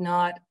would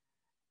not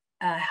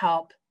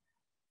help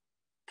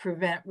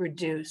prevent,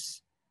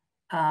 reduce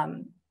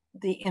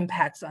the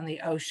impacts on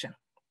the ocean.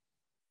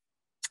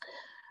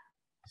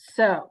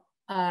 So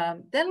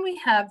then we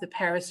have the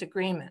Paris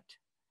Agreement.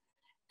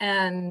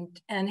 And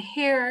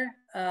here,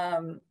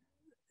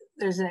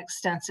 there's an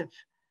extensive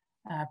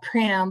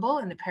preamble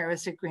in the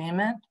Paris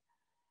Agreement.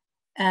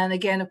 And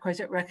again, of course,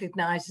 it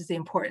recognizes the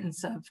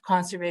importance of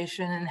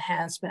conservation and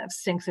enhancement of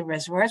sinks and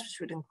reservoirs, which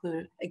would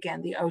include,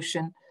 again, the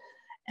ocean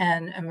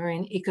and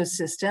marine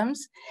ecosystems.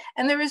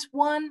 And there is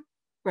one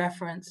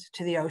reference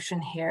to the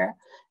ocean here,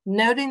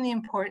 noting the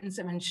importance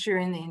of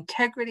ensuring the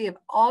integrity of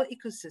all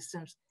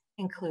ecosystems,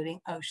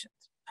 including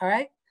oceans, all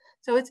right?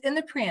 So it's in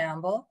the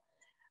preamble.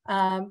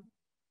 Now,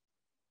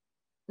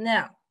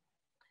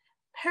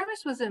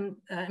 Paris was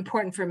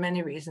important for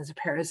many reasons, the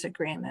Paris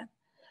Agreement,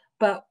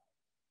 but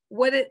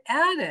what it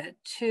added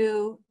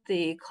to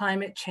the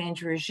climate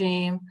change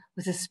regime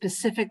was a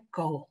specific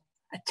goal,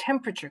 a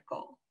temperature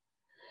goal.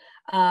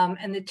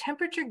 And the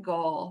temperature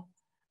goal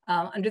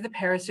under the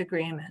Paris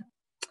Agreement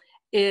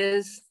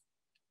is,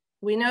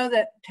 we know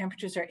that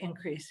temperatures are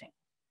increasing.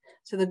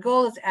 So the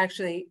goal is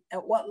actually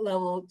at what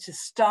level to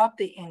stop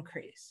the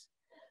increase.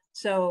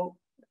 So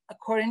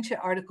according to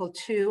Article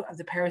 2 of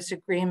the Paris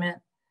Agreement,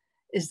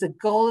 the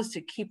goal is to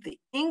keep the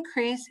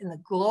increase in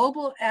the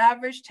global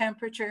average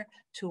temperature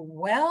to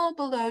well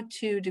below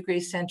 2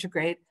 degrees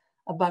centigrade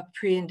above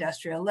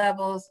pre-industrial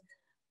levels,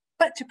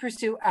 but to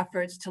pursue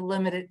efforts to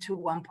limit it to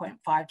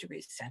 1.5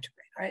 degrees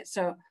centigrade, right?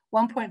 So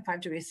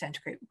 1.5 degrees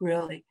centigrade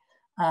really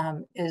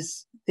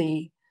is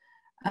the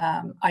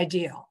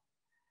ideal.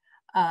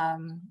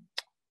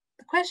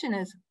 The question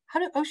is, how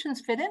do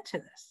oceans fit into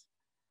this?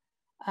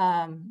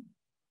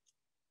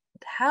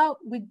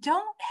 We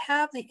don't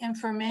have the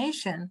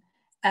information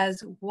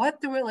as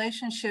what the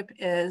relationship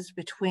is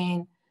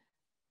between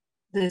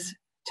this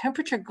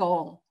temperature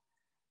goal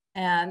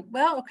and,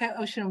 well, okay,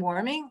 ocean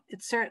warming,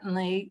 it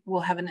certainly will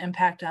have an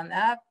impact on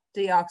that.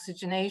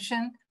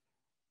 Deoxygenation,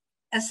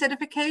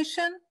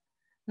 acidification,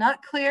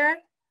 not clear.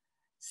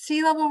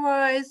 Sea level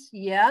rise,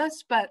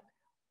 yes, but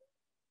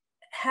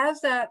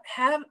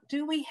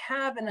do we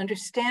have an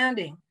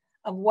understanding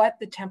of what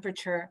the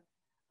temperature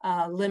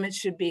limits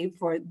should be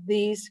for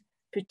these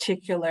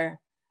particular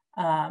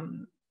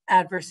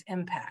adverse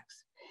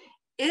impacts?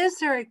 Is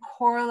there a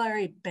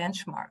corollary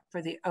benchmark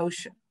for the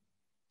ocean,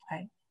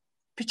 right?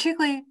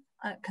 Particularly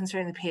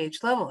concerning the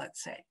pH level,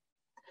 let's say.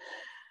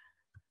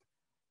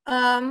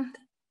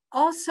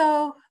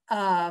 Also,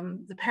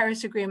 the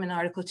Paris Agreement,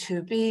 Article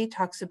 2B,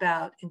 talks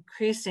about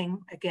increasing,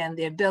 again,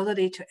 the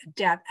ability to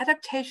adapt.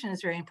 Adaptation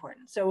is very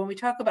important. So when we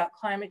talk about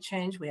climate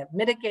change, we have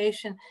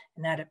mitigation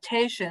and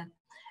adaptation.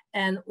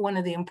 And one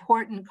of the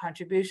important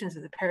contributions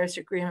of the Paris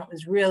Agreement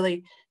was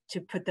really to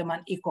put them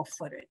on equal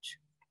footage.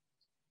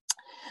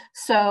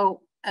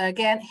 So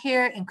again,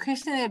 here,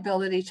 increasing the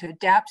ability to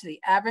adapt to the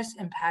adverse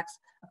impacts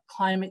of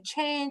climate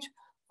change,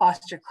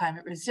 foster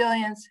climate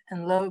resilience,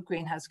 and low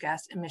greenhouse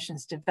gas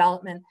emissions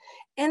development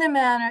in a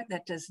manner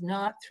that does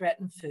not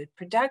threaten food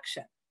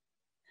production.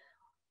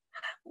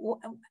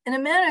 In a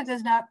manner that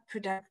does not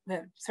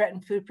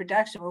threaten food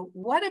production, well,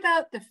 what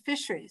about the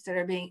fisheries that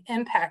are being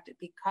impacted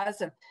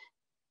because of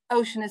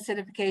ocean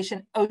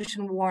acidification,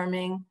 ocean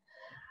warming?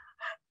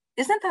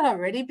 Isn't that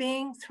already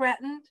being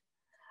threatened?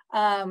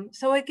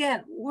 So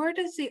again, where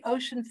does the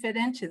ocean fit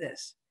into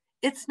this?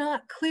 It's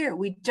not clear.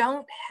 We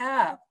don't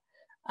have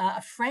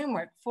a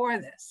framework for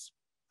this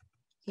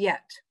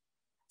yet.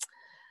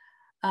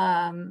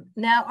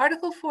 Now,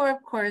 Article 4,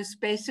 of course,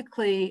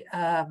 basically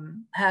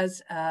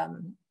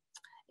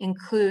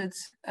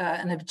includes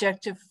an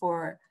objective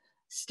for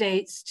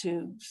states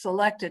to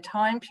select a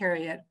time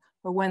period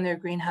for when their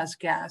greenhouse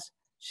gas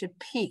should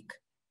peak.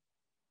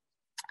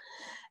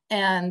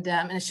 And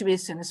it should be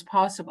as soon as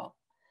possible.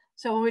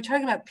 So when we're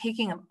talking about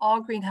peaking of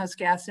all greenhouse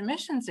gas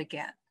emissions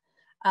again,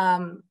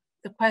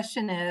 the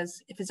question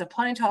is, if it's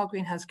applying to all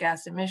greenhouse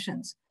gas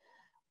emissions,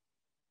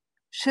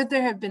 should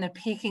there have been a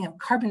peaking of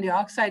carbon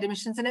dioxide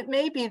emissions? And it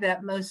may be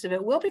that most of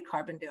it will be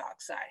carbon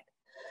dioxide,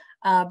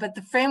 but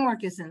the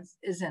framework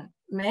isn't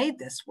made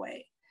this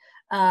way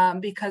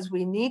because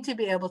we need to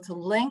be able to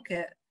link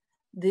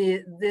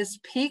this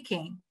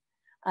peaking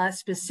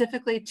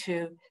specifically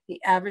to the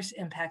adverse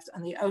impacts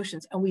on the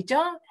oceans. And we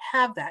don't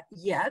have that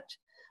yet.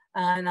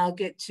 And I'll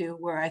get to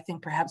where I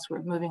think perhaps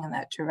we're moving in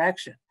that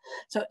direction.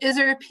 So is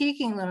there a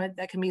peaking limit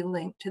that can be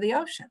linked to the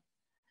ocean?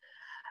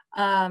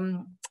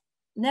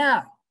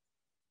 Now,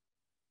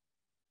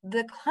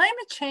 the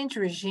climate change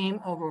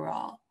regime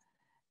overall,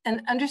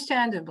 and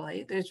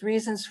understandably, there's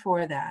reasons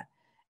for that,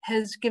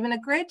 has given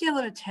a great deal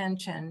of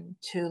attention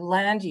to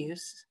land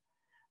use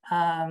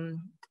and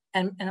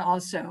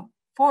also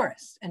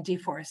forests and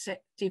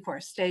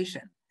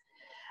deforestation.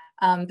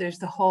 There's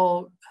the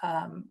whole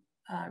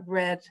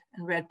RED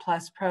and RED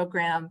Plus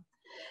program.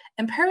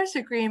 And Paris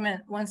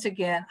Agreement, once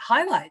again,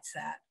 highlights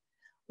that,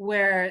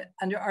 where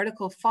under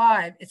Article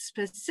 5, it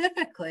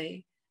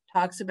specifically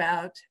talks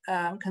about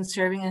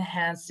conserving and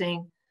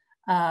enhancing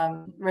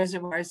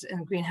reservoirs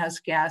and greenhouse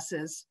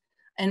gases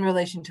in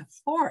relation to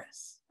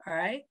forests, all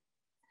right?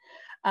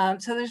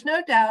 So there's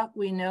no doubt,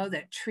 we know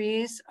that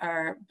trees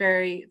are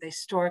they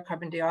store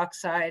carbon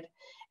dioxide,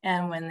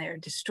 and when they're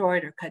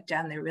destroyed or cut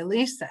down, they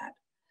release that.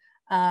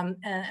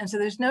 And so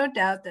there's no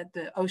doubt that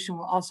the ocean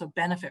will also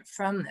benefit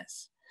from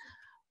this.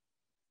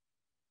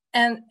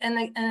 And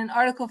in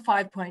Article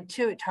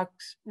 5.2, it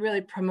talks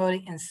really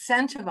promoting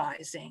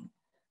incentivizing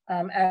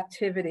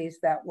activities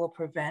that will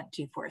prevent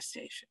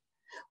deforestation.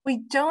 We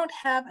don't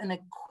have an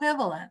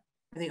equivalent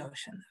for the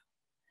ocean, though.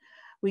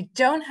 We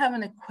don't have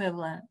an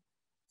equivalent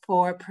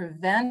for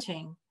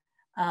preventing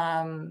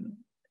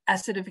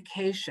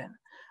acidification,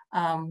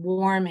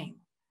 warming,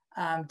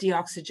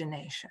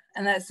 deoxygenation.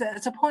 And that's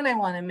a point I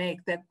want to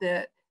make,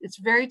 that it's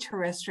very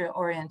terrestrial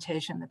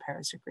orientation, the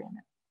Paris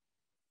Agreement.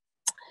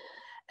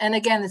 And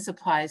again, this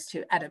applies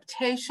to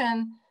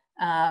adaptation.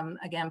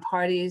 Again,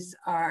 parties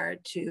are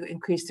to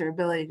increase their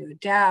ability to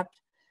adapt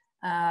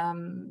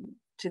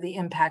to the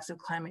impacts of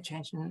climate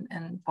change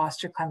and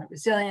foster climate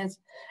resilience.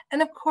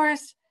 And of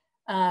course,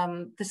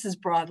 this is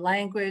broad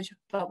language,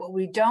 but what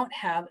we don't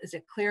have is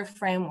a clear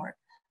framework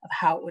of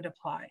how it would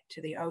apply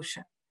to the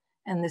ocean.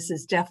 And this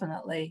is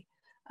definitely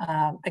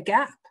a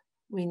gap.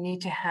 We need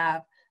to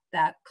have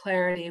that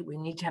clarity, we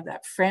need to have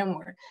that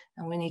framework,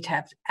 and we need to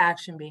have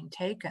action being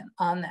taken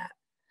on that.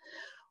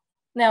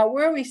 Now,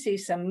 where we see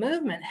some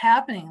movement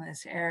happening in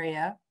this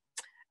area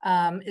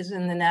is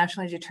in the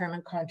nationally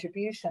determined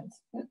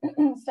contributions.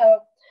 So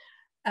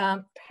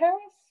Paris,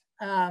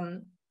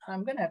 I'm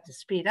going to have to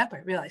speed up. I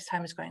realize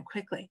time is going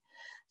quickly.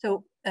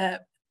 So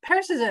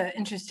Paris is an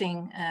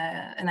interesting,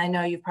 and I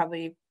know you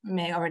probably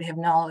may already have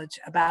knowledge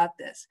about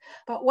this,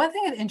 but one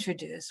thing it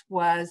introduced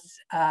was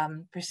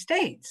for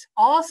states,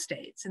 all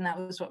states, and that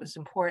was what was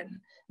important,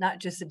 not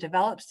just the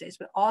developed states,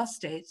 but all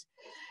states,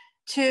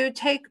 to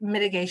take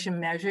mitigation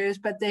measures,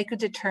 but they could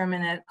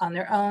determine it on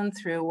their own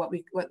through what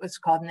was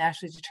called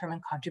nationally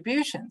determined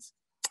contributions.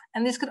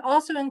 And this could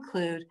also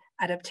include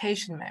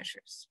adaptation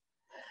measures.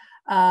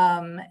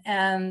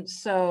 And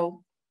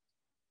so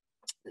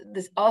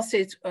all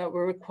states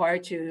were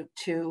required to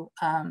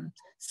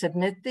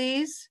submit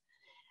these.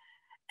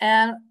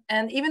 And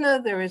even though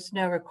there was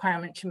no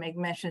requirement to make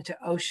mention to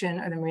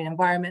ocean or the marine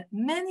environment,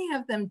 many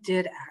of them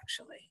did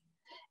actually.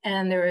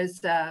 And there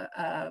is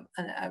a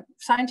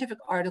scientific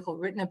article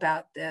written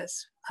about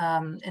this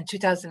in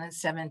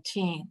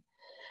 2017.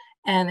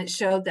 And it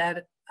showed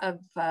that of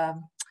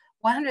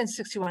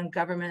 161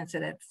 governments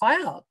that had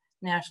filed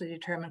nationally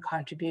determined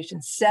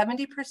contributions,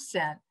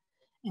 70%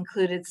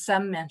 included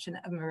some mention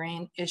of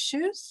marine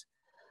issues.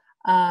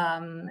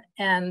 And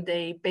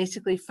they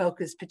basically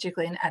focused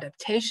particularly on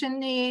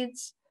adaptation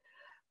needs,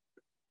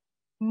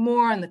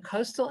 more on the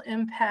coastal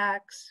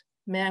impacts,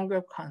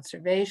 mangrove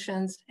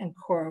conservations, and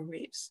coral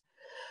reefs.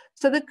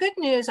 So the good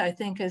news, I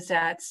think, is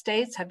that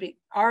states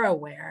are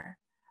aware,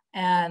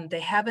 and they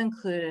have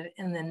included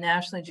in the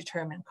nationally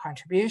determined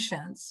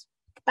contributions.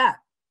 But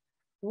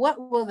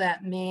what will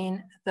that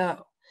mean,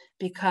 though?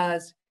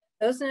 Because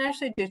those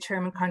nationally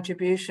determined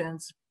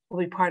contributions will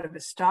be part of a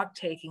stock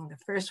taking. The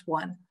first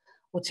one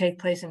will take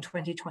place in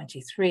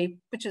 2023,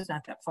 which is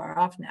not that far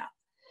off now.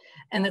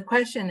 And the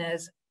question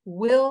is,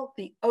 will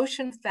the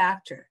ocean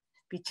factor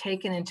be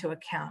taken into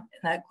account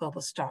in that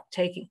global stock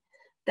taking?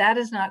 That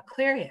is not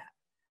clear yet.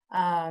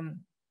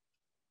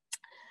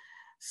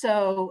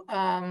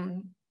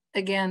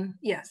 Again,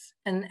 yes,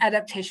 and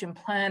adaptation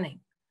planning.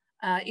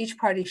 Each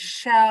party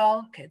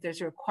shall,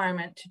 there's a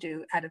requirement to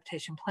do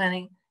adaptation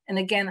planning. And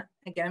again,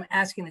 I'm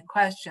asking the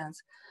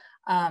questions.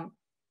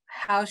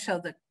 how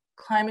shall the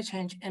climate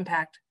change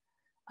impact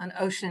on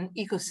ocean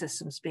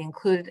ecosystems be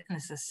included in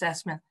this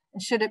assessment,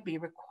 and should it be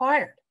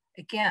required?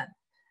 Again,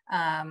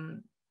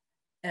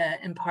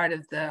 in part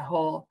of the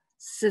whole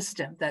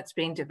system that's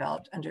being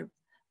developed under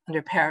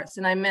Paris.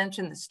 And I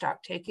mentioned the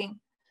stock taking.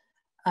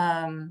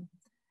 And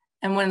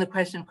one of the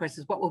questions, of course,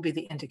 is what will be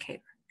the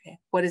indicator? Okay,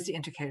 what is the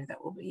indicator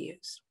that will be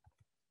used?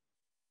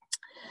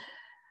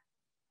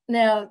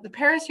 Now, the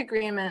Paris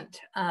Agreement,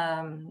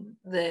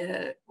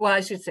 the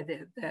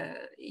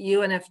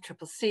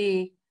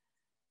UNFCCC,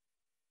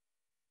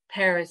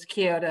 Paris,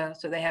 Kyoto,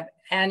 so they have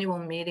annual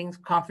meetings,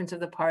 conference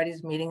of the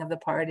parties, meeting of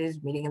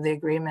the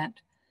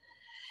agreement.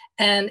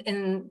 And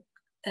in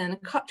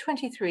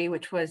COP23,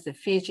 which was the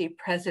Fiji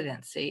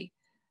presidency,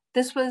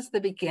 this was the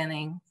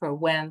beginning for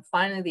when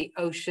finally the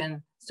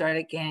ocean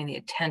started gaining the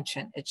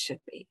attention it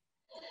should be.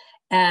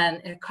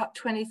 And at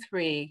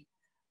COP23,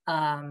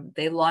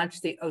 they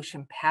launched the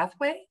Ocean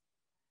Pathway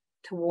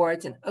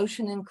towards an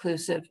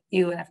ocean-inclusive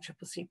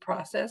UNFCCC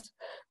process,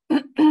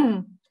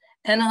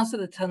 and also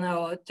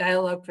the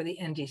dialogue for the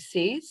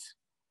NDCs.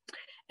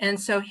 And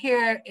so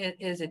here it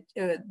is,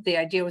 the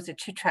idea was a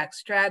two-track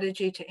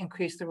strategy to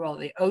increase the role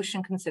of the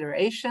ocean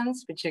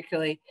considerations,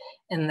 particularly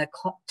in the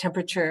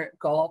temperature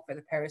goal for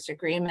the Paris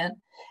Agreement,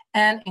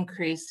 and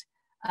increase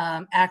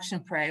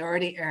action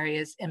priority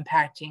areas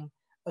impacting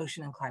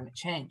ocean and climate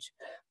change.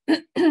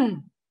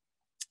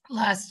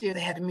 Last year,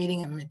 they had a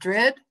meeting in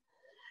Madrid,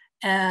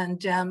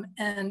 and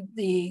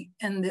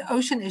the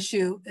ocean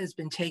issue has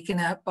been taken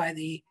up by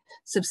the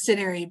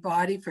subsidiary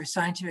body for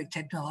scientific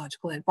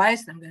technological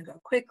advice. And I'm going to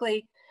go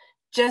quickly.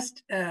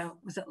 Just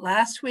was it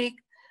last week,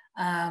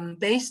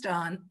 based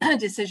on a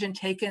decision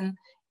taken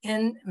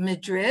in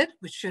Madrid,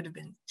 which should have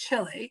been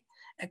Chile,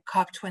 at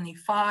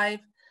COP25.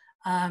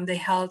 They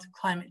held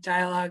climate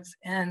dialogues,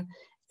 and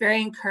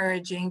very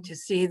encouraging to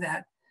see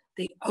that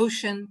the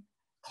ocean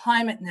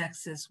climate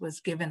nexus was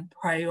given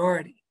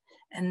priority.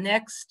 And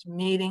next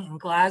meeting in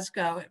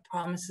Glasgow, it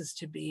promises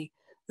to be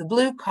the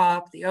blue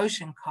COP, the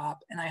ocean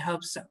COP, and I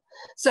hope so.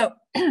 So,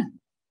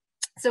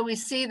 so we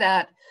see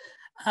that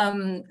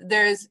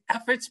there's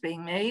efforts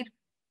being made.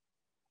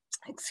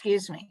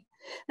 Excuse me.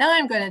 Now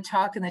I'm going to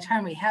talk in the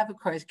time we have, of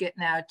course, get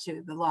now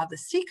to the Law of the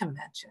Sea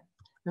Convention.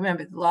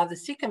 Remember, the Law of the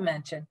Sea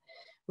Convention,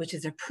 which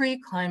is a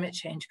pre-climate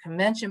change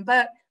convention,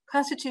 but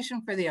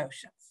Constitution for the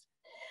Oceans.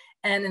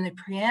 And in the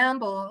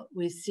preamble,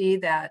 we see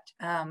that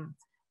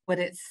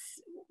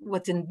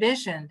what's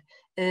envisioned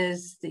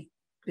is the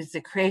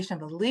creation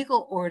of a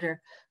legal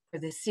order for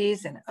the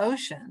seas and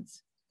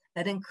oceans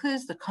that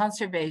includes the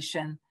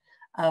conservation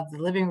of the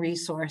living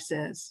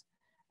resources,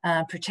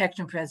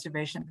 protection and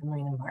preservation of the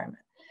marine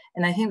environment.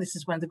 And I think this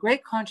is one of the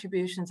great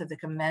contributions of the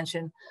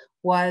convention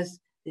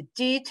was the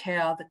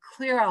detail, the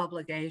clear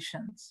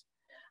obligations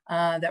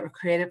that were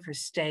created for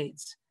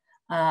states,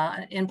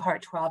 in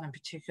Part 12 in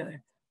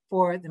particular,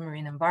 for the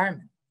marine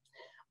environment.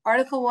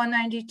 Article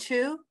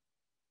 192,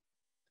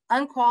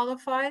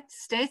 unqualified,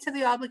 states have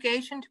the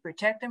obligation to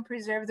protect and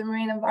preserve the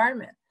marine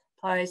environment,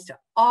 applies to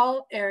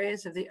all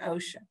areas of the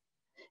ocean.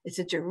 It's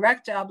a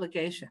direct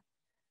obligation.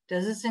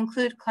 Does this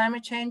include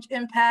climate change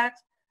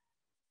impacts?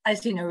 I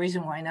see no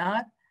reason why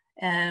not,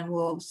 and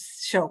we'll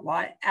show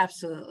why,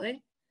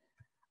 absolutely.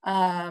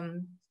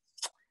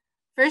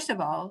 First of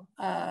all,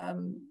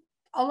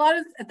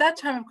 at that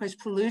time, of course,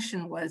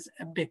 pollution was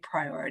a big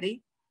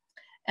priority.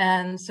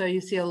 And so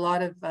you see a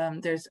lot of,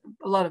 there's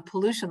a lot of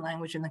pollution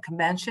language in the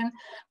convention.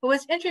 But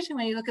what's interesting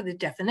when you look at the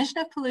definition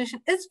of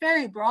pollution, it's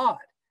very broad.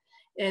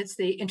 It's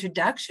the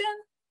introduction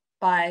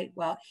by,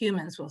 well,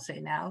 humans will say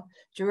now,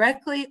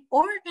 directly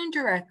or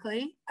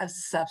indirectly of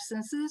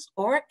substances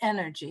or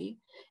energy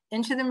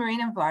into the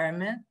marine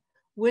environment,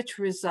 which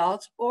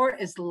results or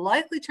is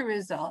likely to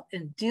result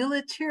in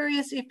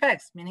deleterious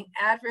effects, meaning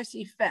adverse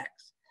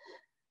effects,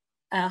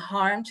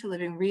 harm to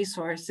living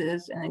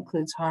resources, and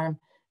includes harm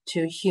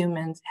to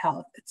humans'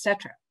 health,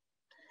 etc.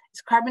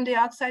 Is carbon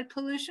dioxide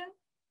pollution?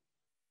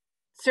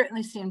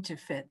 Certainly seem to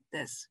fit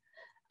this,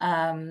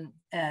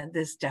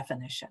 this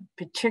definition,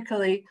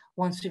 particularly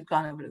once we've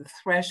gone over the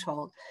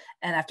threshold.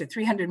 And after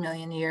 300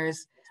 million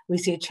years, we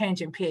see a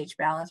change in pH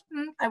balance.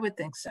 I would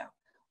think so.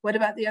 What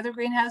about the other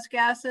greenhouse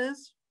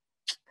gases?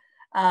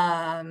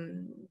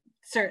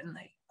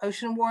 Certainly.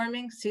 Ocean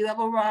warming, sea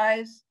level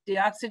rise,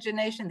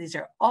 deoxygenation, these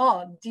are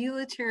all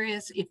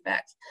deleterious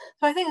effects.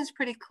 So I think it's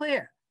pretty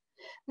clear.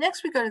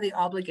 Next, we go to the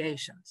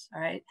obligations,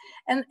 all right?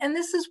 And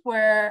this is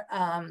where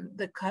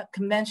the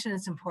convention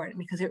is important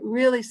because it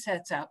really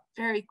sets out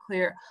very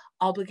clear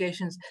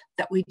obligations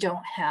that we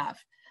don't have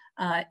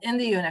in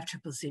the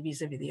UNFCCC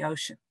vis-a-vis the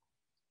ocean.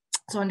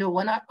 So under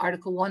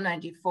Article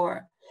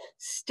 194,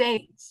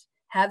 states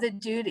have the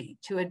duty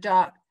to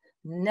adopt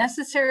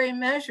necessary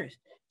measures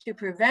to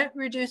prevent,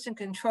 reduce, and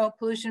control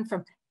pollution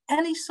from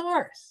any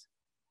source.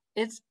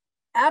 It's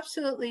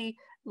absolutely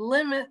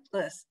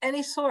limitless,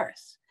 any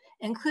source,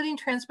 including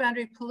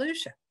transboundary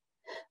pollution.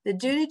 The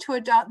duty to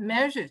adopt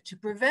measures to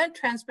prevent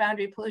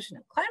transboundary pollution,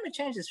 and climate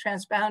change is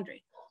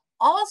transboundary,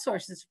 all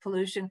sources of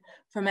pollution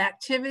from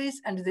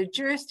activities under the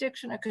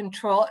jurisdiction or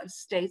control of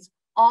states,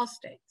 all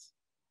states.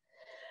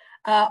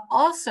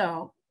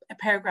 Also,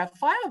 paragraph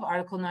 5 of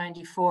Article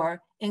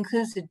 94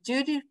 includes the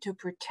duty to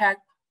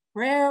protect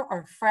rare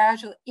or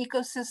fragile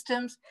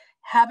ecosystems,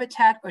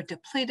 habitat, or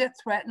depleted,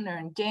 threatened, or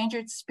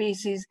endangered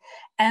species,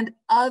 and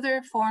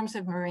other forms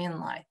of marine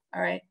life,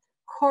 all right?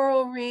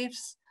 Coral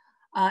reefs,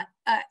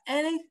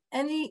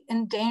 any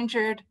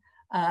endangered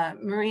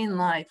marine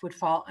life would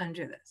fall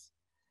under this.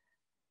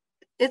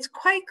 It's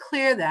quite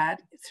clear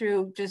that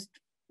through just,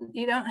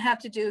 you don't have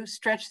to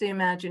stretch the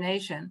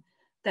imagination,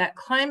 that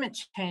climate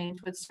change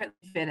would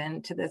certainly fit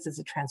into this as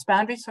a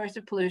transboundary source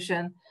of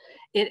pollution.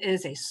 It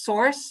is a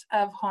source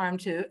of harm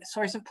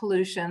source of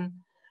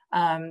pollution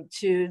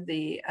to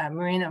the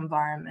marine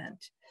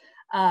environment.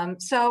 And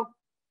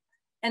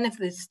if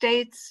the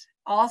states,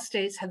 all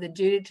states have the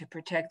duty to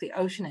protect the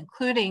ocean,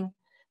 including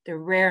the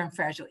rare and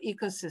fragile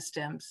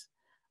ecosystems,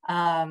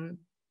 how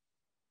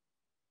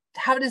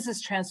does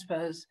this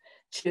transpose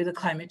to the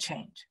climate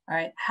change, all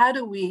right? How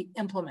do we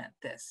implement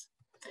this?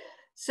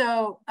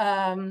 So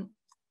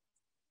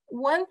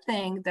one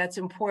thing that's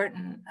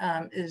important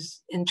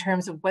is in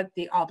terms of what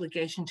the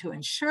obligation to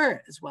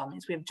ensure as well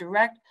means. We have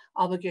direct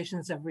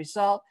obligations of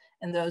result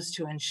and those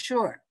to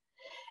ensure.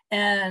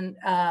 And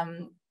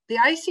the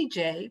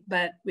ICJ,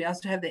 but we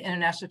also have the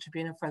International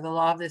Tribunal for the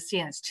Law of the Sea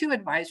and its 2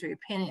 advisory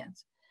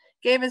opinions,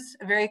 gave us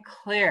a very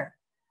clear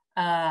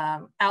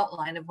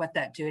outline of what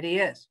that duty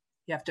is.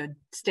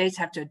 States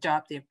have to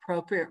adopt the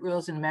appropriate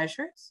rules and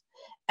measures,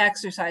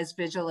 exercise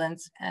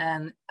vigilance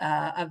and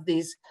of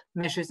these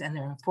measures and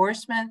their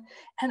enforcement,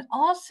 and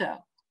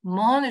also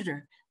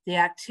monitor the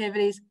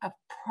activities of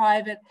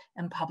private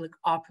and public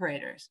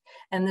operators.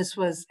 And this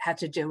had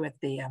to do with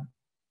the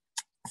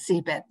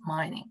seabed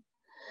mining.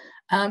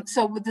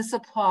 So would this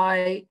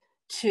apply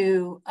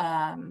to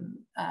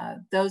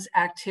those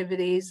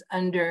activities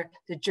under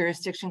the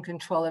jurisdiction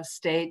control of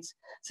states,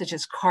 such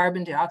as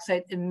carbon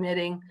dioxide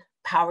emitting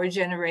power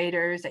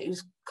generators that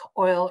use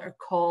oil or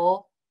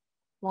coal?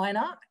 Why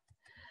not?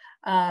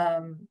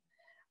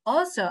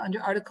 Also, under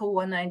Article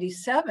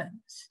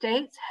 197,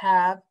 states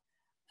have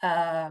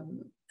a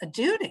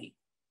duty.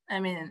 I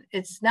mean,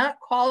 it's not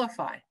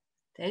qualified.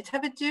 States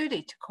have a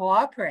duty to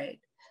cooperate.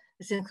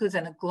 This includes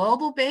on a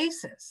global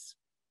basis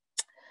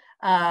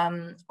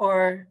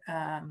or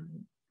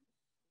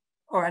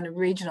on a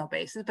regional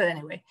basis, but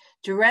anyway,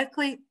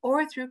 directly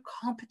or through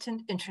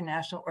competent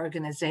international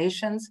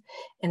organizations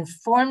in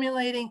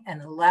formulating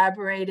and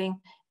elaborating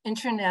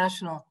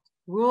international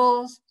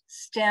rules,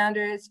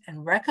 standards,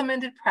 and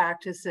recommended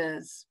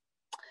practices,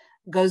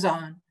 goes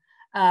on,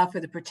 for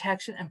the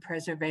protection and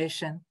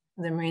preservation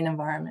of the marine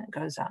environment,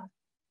 goes on.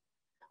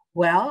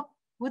 Well,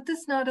 would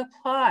this not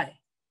apply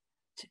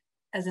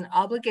as an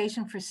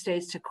obligation for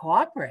states to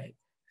cooperate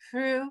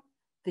through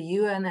the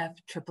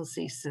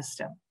UNFCCC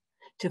system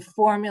to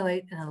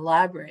formulate and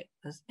elaborate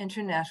those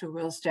international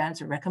rules, standards,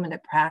 and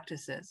recommended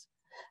practices,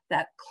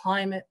 that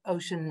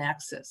climate-ocean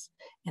nexus,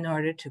 in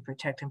order to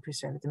protect and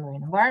preserve the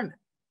marine environment?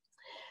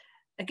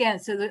 Again,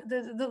 so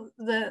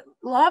the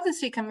Law of the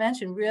Sea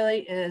Convention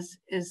really is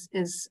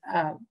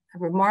a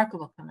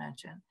remarkable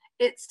convention.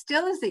 It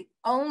still is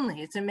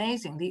it's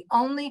amazing, the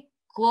only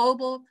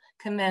global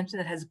convention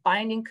that has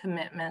binding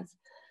commitments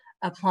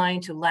applying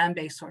to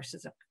land-based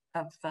sources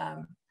of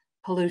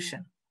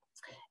pollution.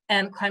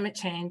 And climate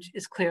change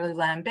is clearly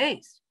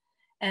land-based.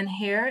 And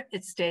here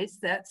it states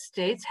that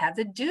states have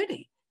the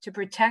duty to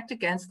protect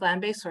against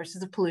land-based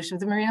sources of pollution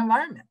of the marine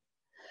environment.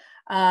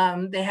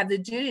 They have the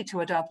duty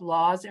to adopt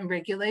laws and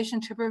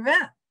regulation to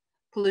prevent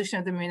pollution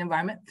of the marine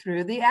environment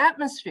through the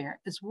atmosphere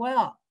as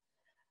well.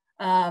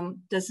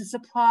 Does this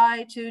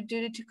apply to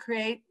duty to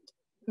create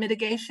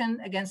mitigation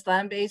against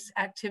land-based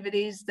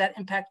activities that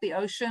impact the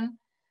ocean?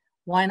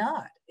 Why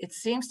not? It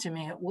seems to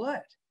me it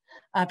would,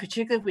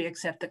 particularly if we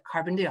accept that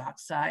carbon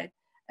dioxide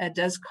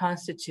does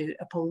constitute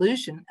a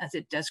pollution, as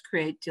it does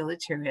create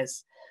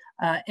deleterious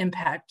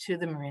impact to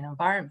the marine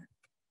environment.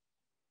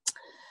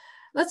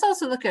 Let's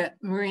also look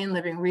at marine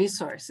living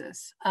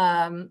resources.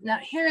 Now,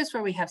 here's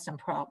where we have some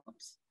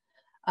problems.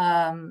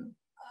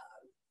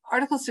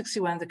 Article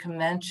 61 of the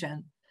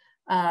Convention,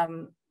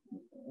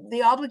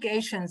 the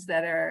obligations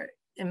that are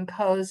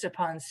imposed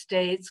upon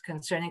states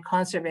concerning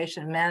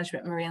conservation and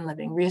management of marine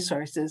living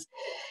resources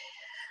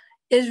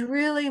is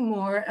really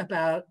more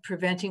about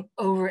preventing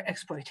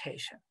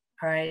overexploitation,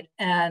 all right?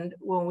 And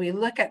when we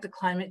look at the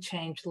climate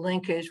change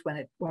linkage,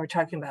 when we're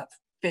talking about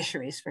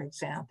fisheries, for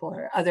example,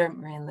 or other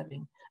marine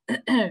living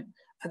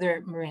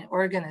other marine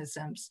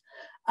organisms,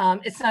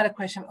 it's not a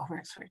question of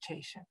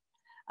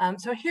overexploitation.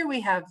 So here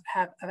we have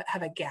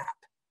a gap.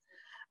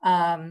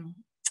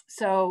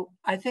 So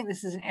I think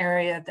this is an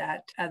area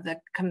that the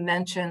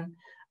convention,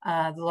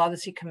 the Law of the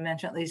Sea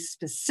Convention, at least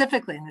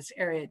specifically in this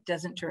area,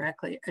 doesn't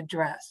directly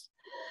address.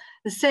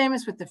 The same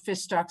is with the fish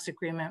stocks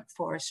agreement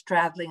for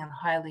straddling and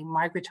highly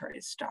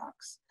migratory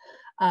stocks.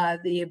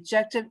 The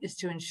objective is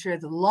to ensure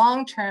the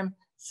long-term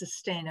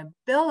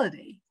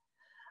sustainability.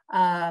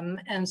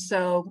 And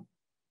so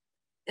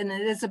and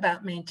it is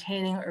about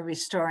maintaining or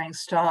restoring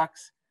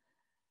stocks.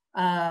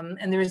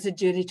 And there is a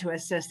duty to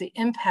assess the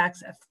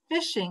impacts of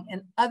fishing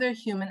and other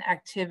human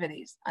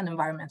activities on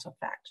environmental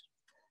factors.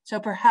 So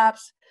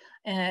perhaps,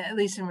 at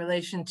least in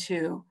relation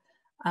to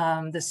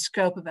the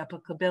scope of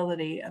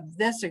applicability of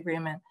this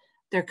agreement,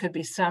 there could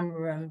be some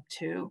room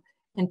to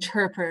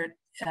interpret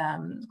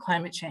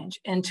climate change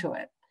into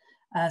it,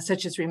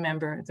 such as,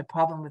 remember, the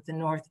problem with the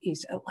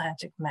Northeast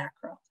Atlantic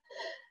mackerel.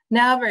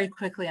 Now, very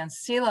quickly on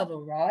sea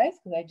level rise,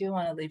 because I do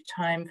want to leave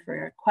time for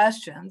your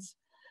questions.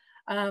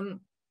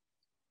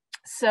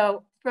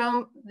 So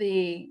there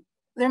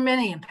are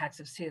many impacts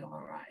of sea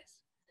level rise,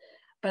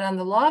 but on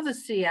the law of the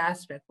sea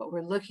aspect, what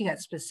we're looking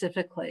at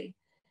specifically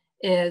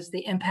is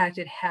the impact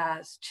it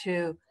has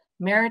to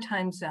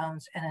maritime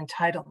zones and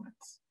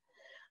entitlements.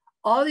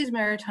 All these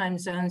maritime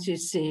zones you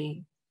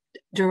see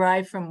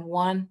derive from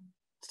one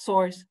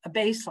source, a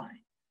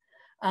baseline.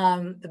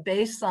 The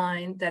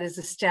baseline that is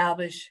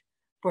established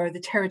for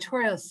the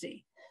territorial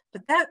sea,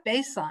 but that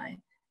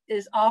baseline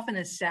is often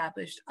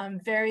established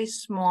on very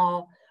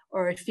small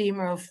or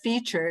ephemeral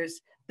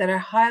features that are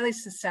highly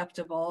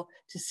susceptible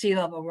to sea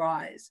level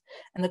rise.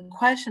 And the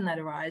question that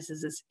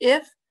arises is,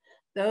 if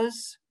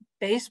those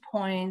base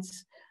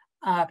points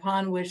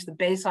upon which the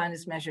baseline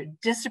is measured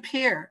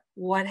disappear,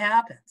 what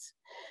happens?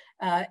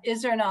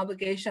 Is there an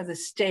obligation of the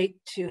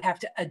state to have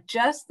to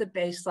adjust the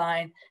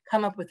baseline,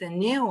 come up with a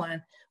new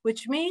one,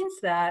 which means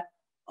that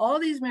all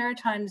these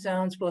maritime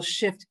zones will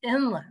shift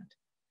inland?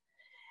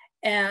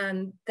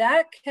 And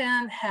that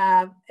can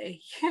have a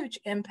huge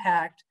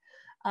impact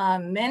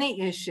on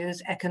many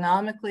issues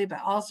economically,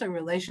 but also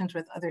relations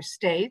with other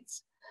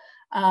states.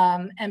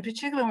 And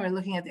particularly when we're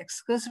looking at the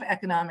exclusive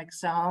economic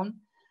zone,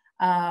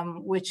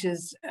 which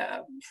is,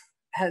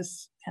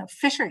 has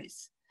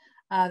fisheries.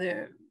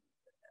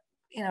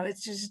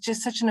 It's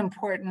just such an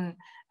important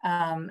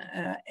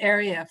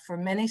area for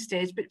many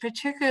states, but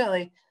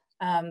particularly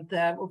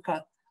the what we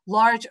call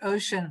large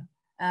ocean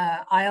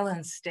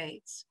island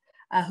states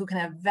who can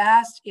have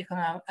vast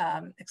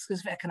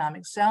exclusive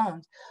economic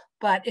zones.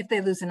 But if they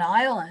lose an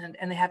island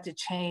and they have to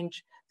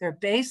change their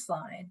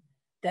baseline,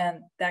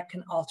 then that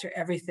can alter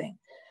everything.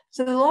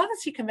 So the Law of the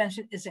Sea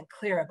Convention isn't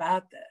clear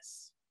about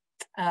this.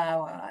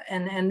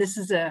 And this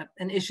is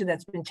an issue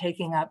that's been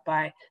taken up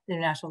by the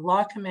International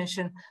Law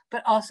Commission,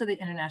 but also the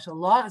International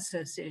Law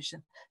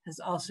Association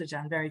has also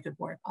done very good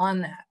work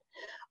on that.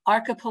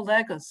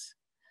 Archipelagos.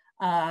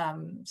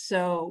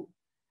 So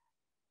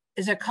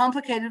is a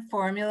complicated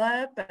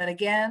formula, but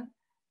again,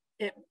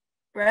 it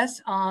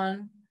rests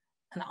on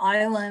an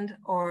island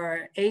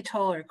or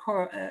atoll or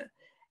coral.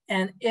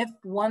 And if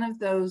one of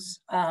those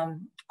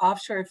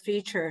offshore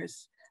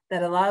features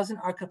that allows an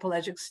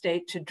archipelagic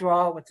state to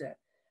draw with it,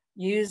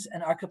 use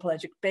an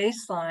archipelagic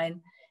baseline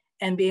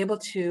and be able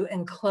to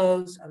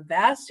enclose a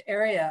vast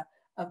area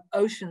of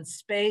ocean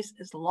space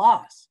is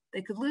lost,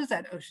 they could lose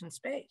that ocean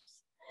space.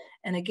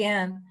 And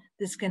again,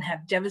 this can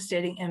have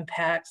devastating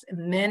impacts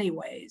in many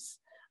ways,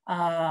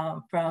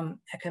 from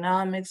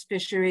economics,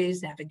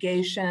 fisheries,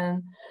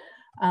 navigation.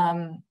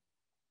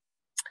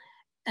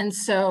 And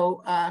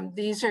so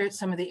these are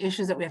some of the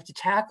issues that we have to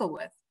tackle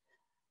with.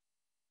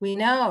 We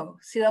know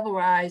sea level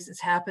rise is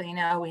happening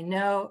now. We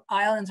know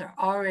islands are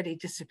already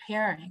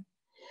disappearing.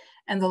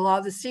 And the Law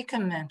of the Sea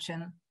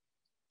Convention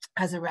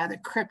has a rather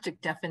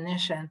cryptic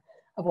definition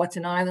of what's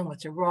an island,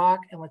 what's a rock,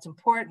 and what's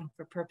important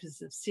for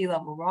purposes of sea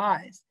level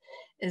rise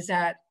is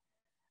that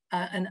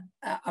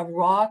a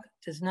rock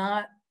is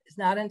not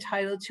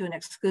entitled to an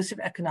exclusive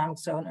economic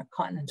zone or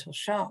continental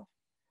shelf.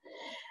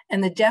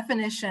 And the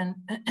definition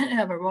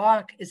of a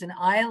rock is an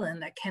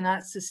island that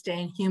cannot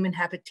sustain human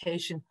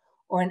habitation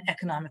or an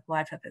economic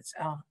life of its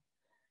own.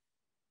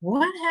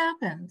 What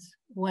happens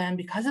when,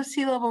 because of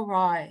sea level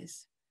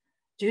rise,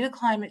 due to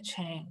climate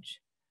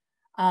change,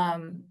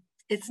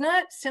 it's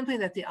not simply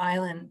that the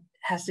island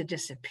has to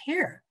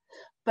disappear,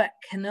 but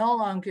can no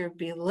longer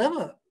be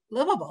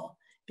livable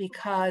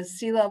because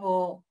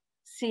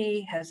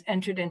sea has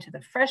entered into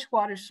the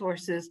freshwater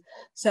sources,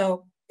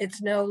 so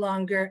it's no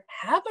longer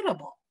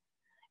habitable.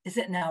 Is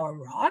it now a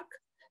rock?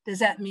 Does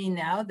that mean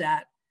now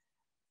that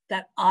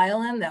that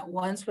island that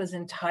once was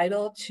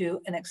entitled to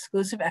an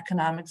exclusive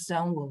economic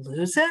zone will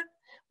lose it?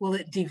 Will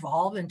it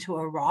devolve into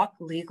a rock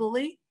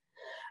legally?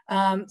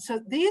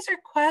 So these are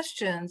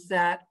questions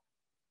that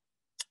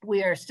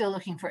we are still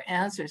looking for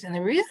answers. And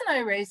the reason I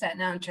raise that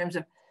now in terms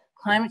of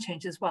climate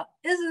change as well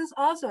is this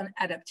also an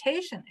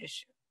adaptation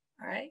issue,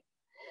 all right?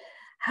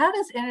 How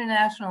does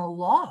international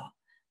law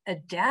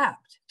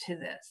adapt to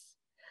this?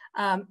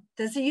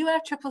 Does the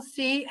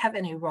UNFCCC have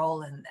any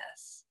role in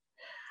this?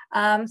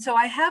 So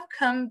I have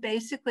come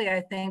basically,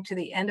 I think, to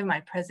the end of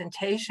my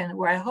presentation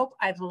where I hope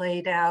I've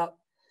laid out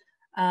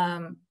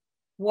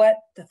what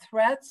the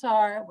threats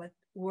are,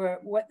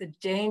 what the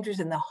dangers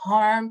and the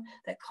harm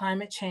that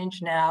climate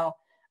change now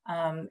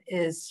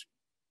is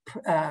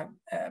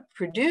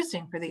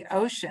producing for the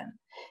ocean,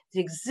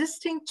 the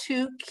existing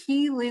two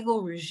key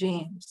legal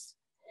regimes.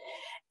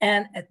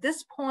 And at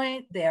this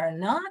point, they are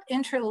not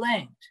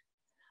interlinked,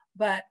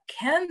 but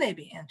can they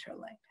be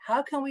interlinked?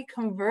 How can we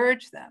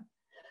converge them?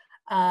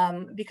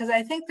 Because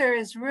I think there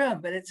is room,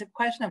 but it's a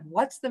question of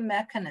what's the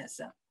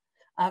mechanism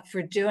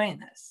for doing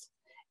this?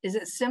 Is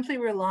it simply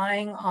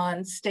relying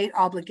on state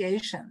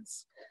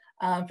obligations?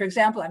 For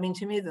example, I mean,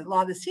 to me, the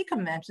Law of the Sea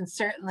Convention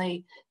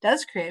certainly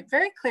does create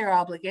very clear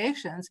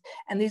obligations,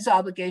 and these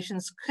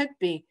obligations could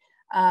be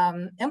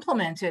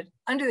implemented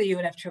under the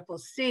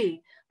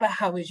UNFCCC, but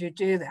how would you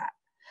do that?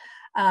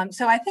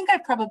 So I think I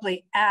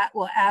probably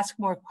will ask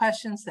more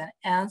questions than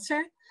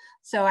answer.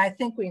 So I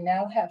think we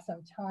now have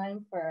some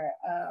time for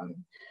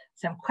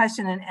some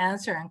question and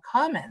answer and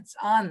comments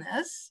on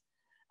this.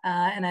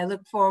 And I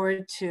look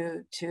forward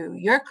to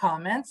your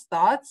comments,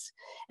 thoughts.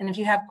 And if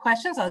you have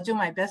questions, I'll do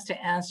my best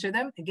to answer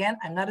them. Again,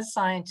 I'm not a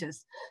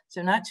scientist,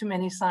 so not too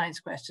many science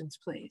questions,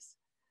 please.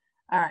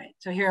 All right,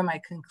 so here are my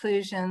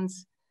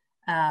conclusions.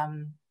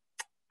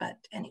 But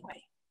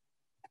anyway,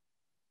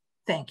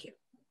 thank you.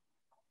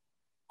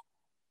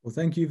 Well,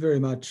 thank you very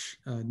much,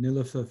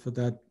 Nilofer, for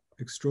that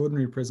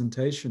extraordinary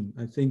presentation.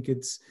 I think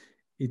it's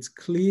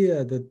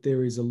clear that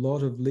there is a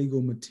lot of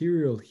legal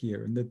material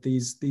here, and that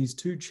these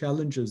two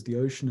challenges, the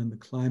ocean and the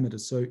climate, are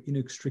so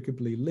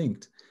inextricably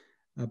linked.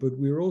 But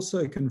we're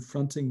also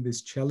confronting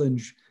this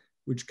challenge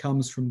which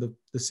comes from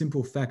the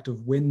simple fact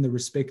of when the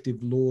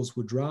respective laws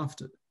were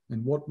drafted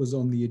and what was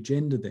on the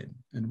agenda then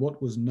and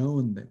what was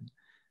known then.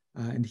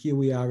 And here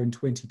we are in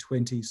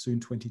 2020, soon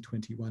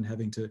 2021,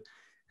 having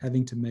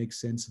to make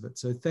sense of it.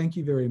 So thank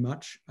you very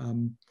much.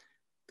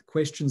 The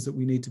questions that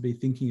we need to be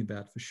thinking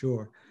about for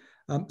sure.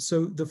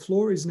 So the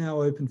floor is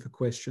now open for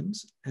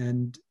questions,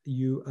 and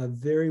you are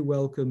very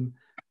welcome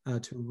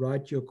to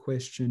write your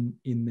question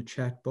in the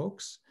chat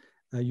box.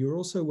 You're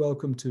also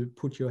welcome to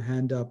put your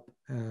hand up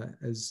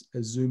as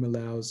Zoom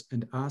allows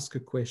and ask a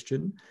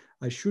question.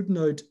 I should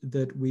note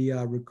that we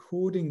are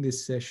recording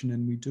this session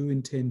and we do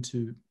intend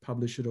to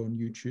publish it on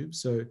YouTube.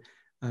 So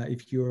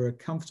if you're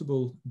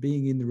comfortable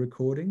being in the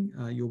recording,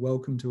 you're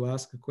welcome to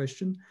ask a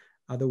question.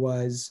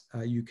 Otherwise,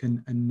 you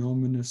can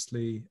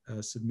anonymously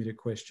submit a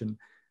question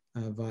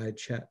via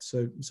chat.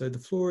 So the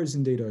floor is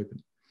indeed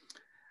open.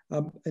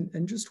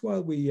 And just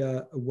while we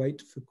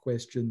wait for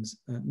questions,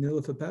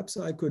 Nilofer, perhaps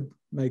I could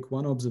make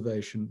one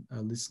observation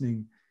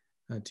listening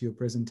to your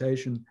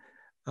presentation.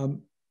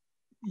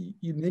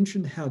 You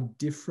mentioned how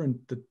different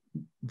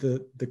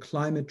the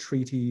climate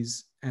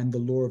treaties and the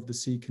Law of the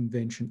Sea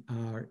Convention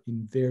are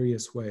in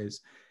various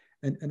ways.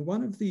 And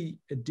one of the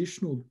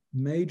additional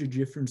major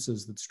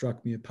differences that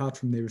struck me, apart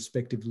from their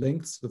respective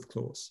lengths, of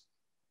course,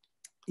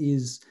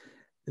 is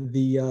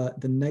the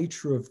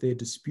nature of their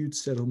dispute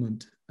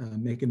settlement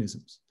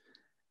mechanisms.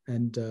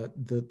 And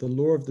the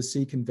Law of the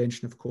Sea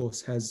Convention, of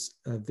course, has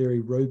a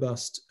very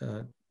robust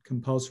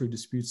compulsory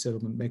dispute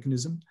settlement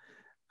mechanism.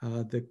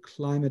 The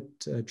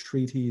climate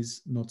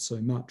treaties, not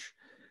so much.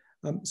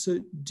 So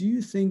do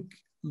you think,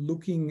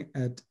 looking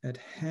at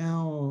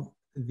how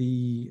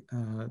the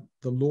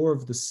law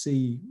of the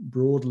sea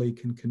broadly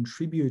can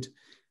contribute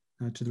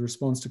to the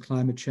response to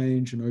climate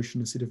change and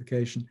ocean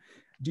acidification,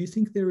 do you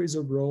think there is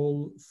a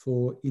role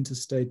for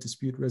interstate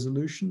dispute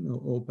resolution,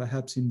 or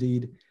perhaps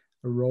indeed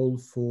a role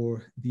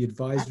for the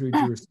advisory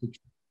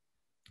jurisdiction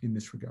in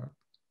this regard?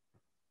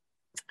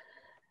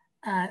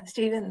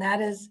 Stephen,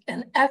 that is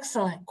an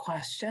excellent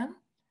question,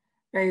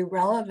 very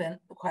relevant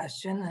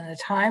question and a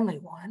timely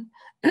one.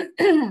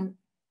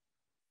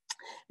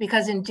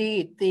 Because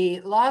indeed,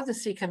 the Law of the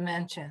Sea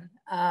Convention,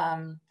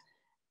 in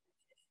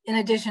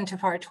addition to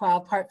Part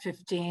 12, Part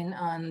 15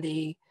 on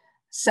the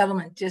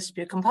settlement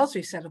dispute,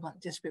 compulsory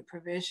settlement dispute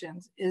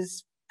provisions,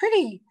 is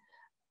pretty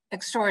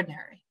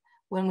extraordinary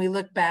when we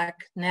look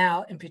back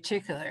now in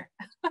particular.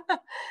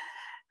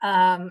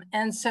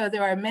 And so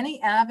there are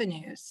many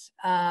avenues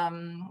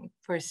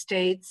for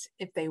states,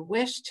 if they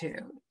wish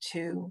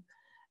to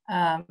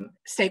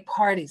state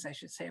parties, I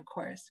should say, of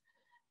course,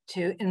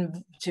 to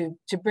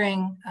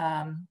bring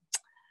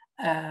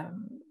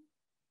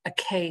a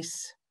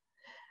case.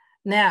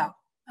 Now,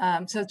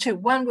 so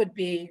one would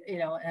be,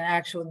 an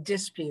actual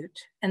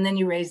dispute, and then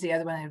you raise the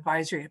other one, an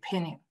advisory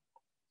opinion.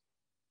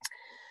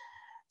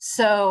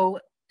 So,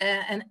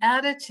 and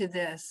added to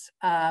this,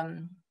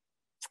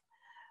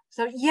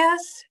 so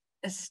yes,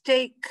 a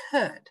state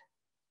could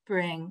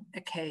bring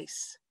a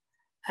case,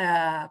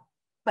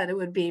 but it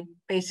would be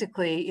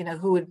basically,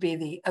 who would be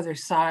the other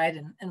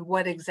side and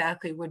what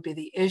exactly would be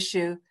the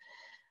issue.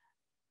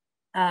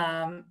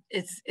 The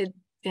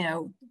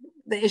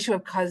issue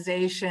of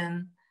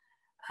causation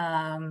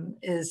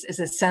is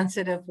a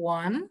sensitive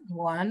one.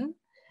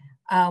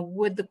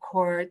 Would the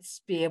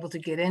courts be able to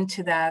get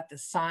into that? The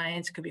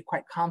science could be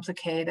quite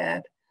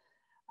complicated.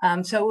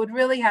 So it would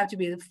really have to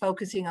be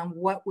focusing on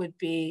what would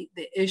be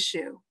the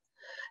issue.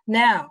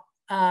 Now,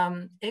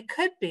 it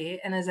could be,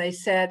 and as I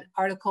said,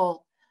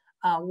 Article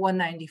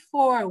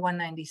 194,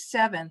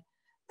 197,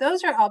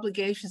 those are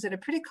obligations that are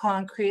pretty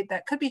concrete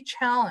that could be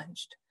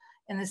challenged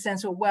in the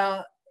sense of,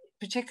 well,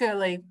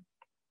 particularly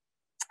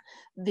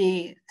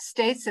the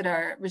states that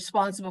are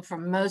responsible for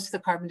most of the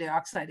carbon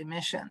dioxide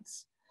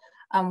emissions,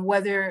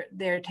 whether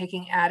they're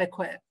taking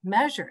adequate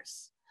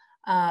measures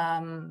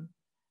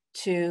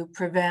to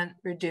prevent,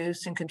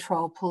 reduce, and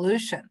control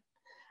pollution.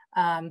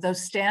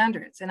 Those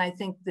standards, and I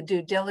think the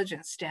due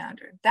diligence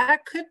standard,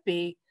 that could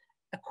be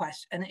a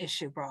question, an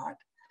issue brought.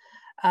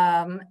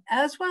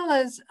 As well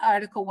as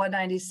Article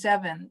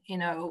 197,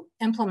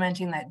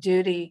 implementing that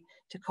duty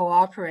to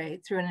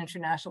cooperate through an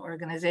international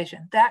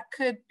organization. That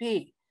could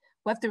be.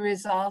 What the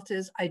result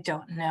is, I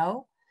don't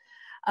know.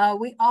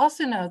 We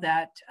also know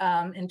that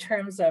in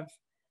terms of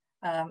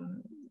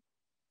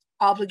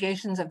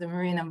obligations of the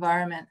marine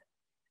environment,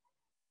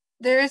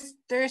 there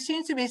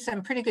seems to be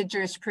some pretty good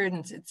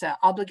jurisprudence. It's an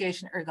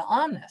obligation erga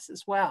omnes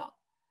as well.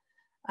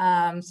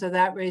 So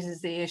that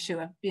raises the issue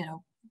of,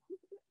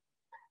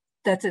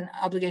 that's an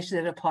obligation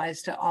that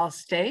applies to all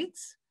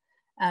states,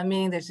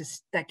 meaning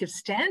that gives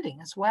standing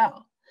as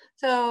well.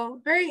 So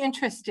very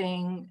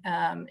interesting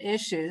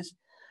issues.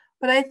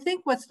 But I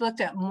think what's looked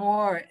at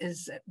more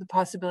is the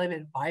possibility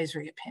of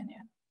advisory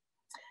opinion.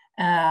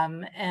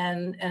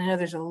 And I know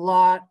there's a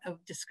lot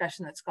of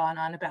discussion that's gone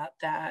on about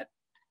that,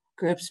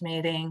 groups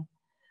meeting,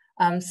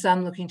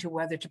 some looking to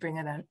whether to bring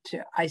it on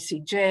to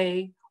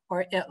ICJ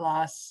or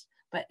ITLOS,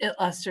 but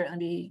ITLOS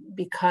certainly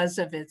because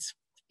of its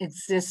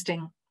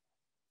existing,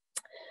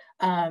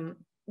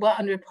 well,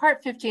 under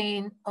Part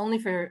 15, only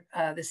for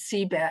the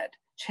seabed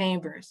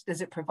chambers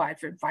does it provide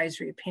for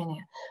advisory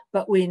opinion.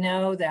 But we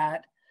know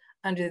that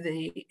under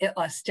the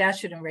ITLOS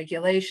statute and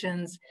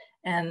regulations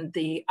and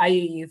the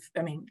IUU,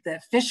 the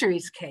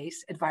fisheries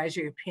case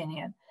advisory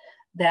opinion,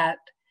 that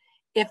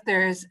if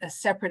there's a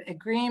separate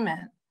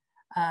agreement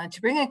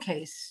to bring a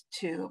case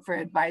for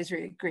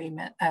advisory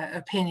agreement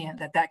opinion,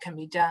 that can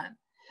be done.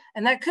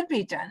 And that could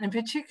be done, and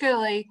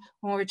particularly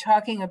when we're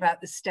talking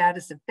about the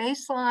status of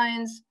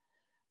baselines,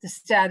 the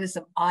status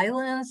of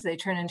islands, they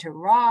turn into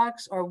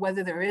rocks, or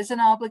whether there is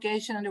an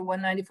obligation under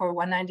 194,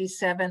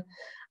 197.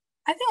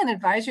 I think an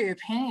advisory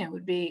opinion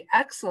would be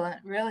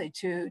excellent, really,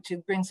 to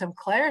bring some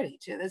clarity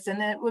to this,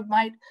 and it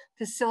might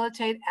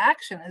facilitate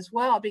action as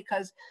well,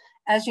 because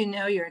as you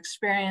know, your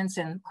experience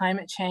in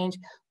climate change,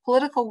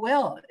 political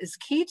will is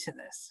key to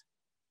this.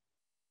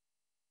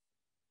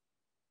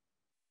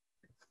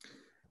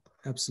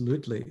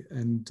 Absolutely,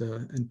 and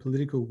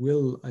political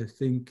will, I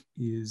think,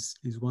 is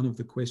one of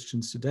the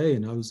questions today.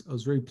 And I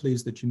was very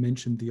pleased that you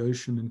mentioned the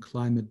Ocean and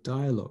Climate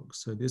Dialogue.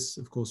 So this,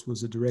 of course,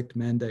 was a direct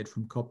mandate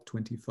from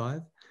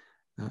COP25,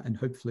 and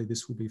hopefully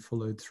this will be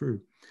followed through.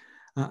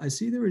 I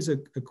see there is a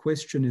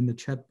question in the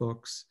chat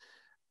box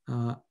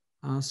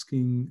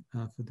asking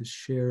for the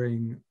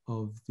sharing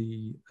of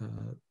the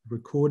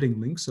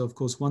recording link. So of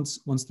course, once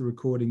the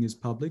recording is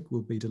public,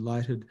 we'll be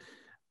delighted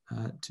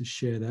to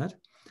share that.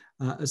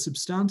 A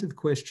substantive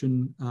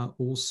question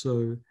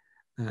also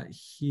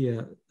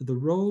here. The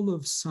role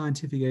of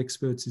scientific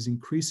experts is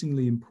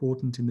increasingly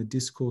important in the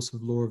discourse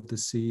of law of the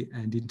sea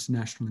and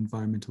international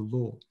environmental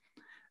law.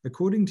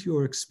 According to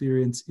your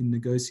experience in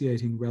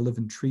negotiating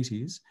relevant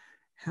treaties,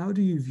 how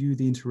do you view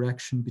the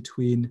interaction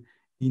between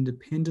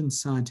independent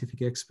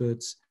scientific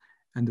experts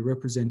and the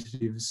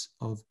representatives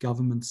of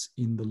governments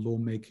in the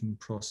lawmaking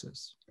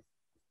process?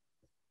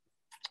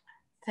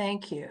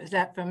 Thank you. Is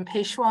that from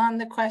Peishwan,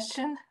 the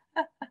question?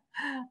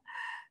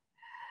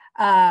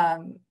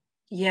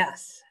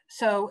 Yes.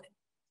 So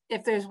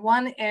if there's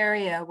one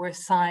area where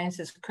science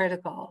is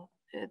critical,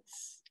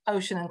 it's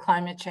ocean and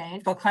climate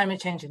change, well, climate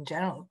change in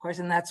general, of course,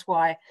 and that's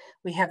why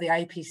we have the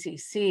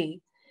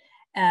IPCC,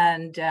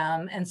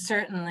 and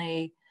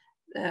certainly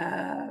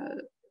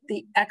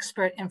the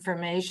expert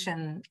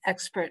information,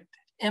 expert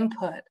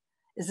input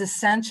is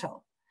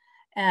essential.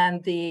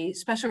 And the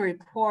special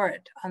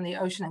report on the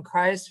ocean and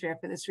cryosphere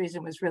for this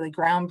reason was really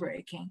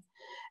groundbreaking.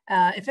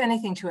 If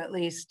anything, to at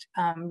least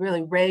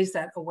really raise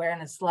that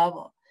awareness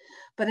level.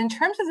 But in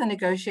terms of the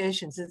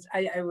negotiations,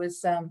 I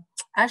was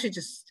actually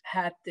just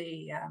had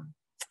the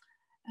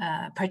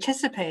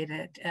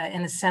participated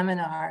in a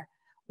seminar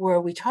where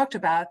we talked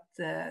about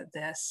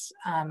this.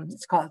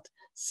 It's called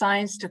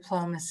science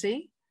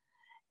diplomacy,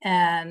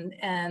 and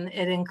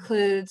it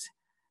includes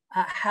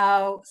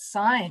how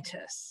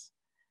scientists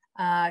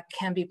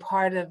can be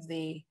part of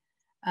the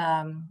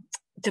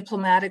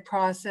diplomatic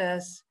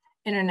process,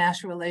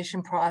 international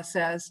relation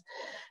process,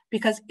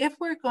 because if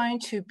we're going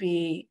to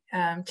be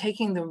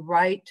taking the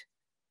right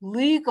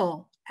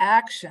legal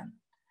action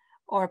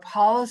or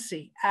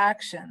policy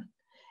action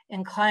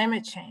in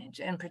climate change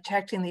and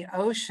protecting the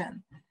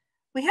ocean,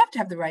 we have to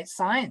have the right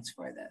science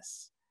for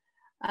this.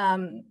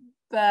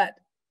 But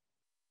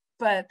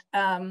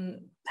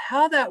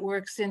how that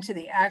works into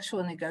the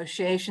actual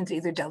negotiations,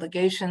 either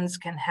delegations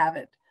can have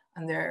it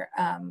on their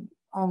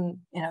own,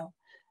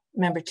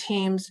 member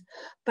teams.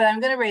 But I'm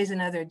going to raise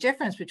another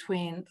difference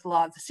between the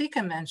Law of the Sea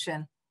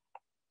Convention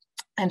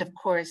and, of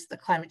course, the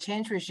climate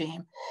change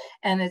regime,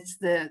 and it's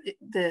the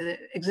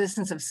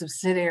existence of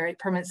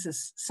permanent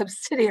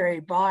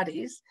subsidiary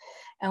bodies.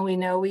 And we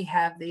know we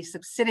have the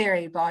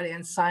subsidiary body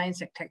on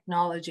science and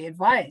technology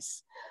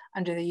advice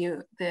under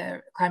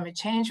the climate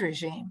change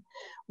regime,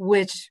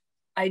 which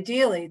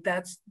ideally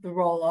that's the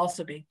role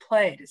also being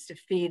played, is to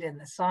feed in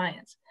the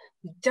science.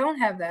 We don't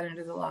have that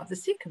under the Law of the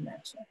Sea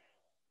Convention.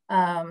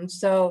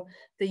 So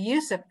the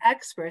use of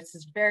experts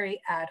is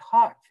very ad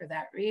hoc for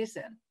that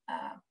reason.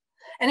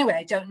 Anyway,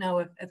 I don't know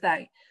if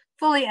I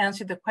fully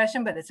answered the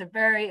question, but it's a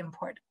very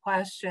important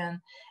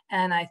question.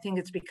 And I think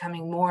it's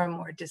becoming more and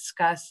more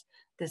discussed,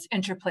 this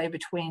interplay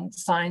between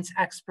science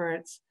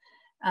experts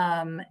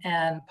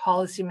and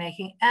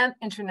policymaking and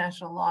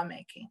international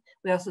lawmaking.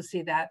 We also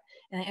see that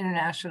in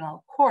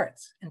international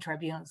courts and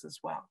tribunals as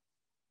well.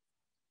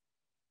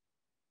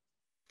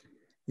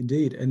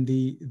 Indeed, and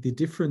the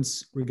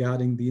difference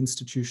regarding the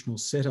institutional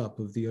setup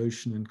of the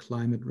ocean and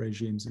climate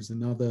regimes is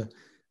another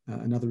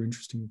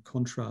interesting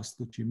contrast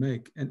that you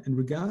make. And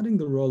regarding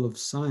the role of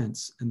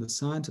science and the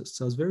scientists,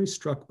 I was very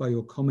struck by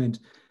your comment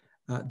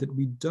that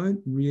we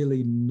don't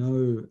really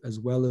know as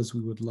well as we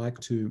would like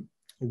to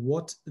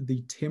what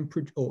the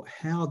temperature or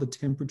how the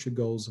temperature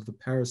goals of the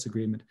Paris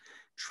Agreement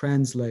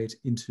translate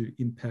into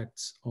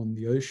impacts on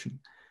the ocean.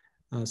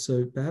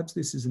 So perhaps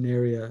this is an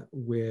area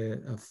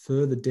where a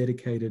further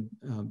dedicated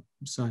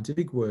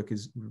scientific work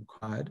is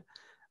required,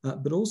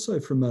 but also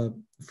from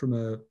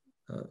a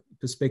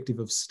perspective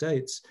of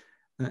states,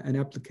 an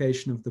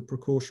application of the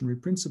precautionary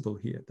principle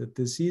here, that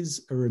this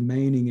is a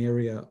remaining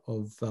area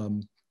of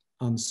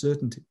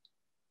uncertainty.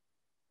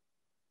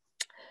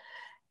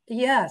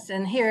 Yes,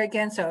 and here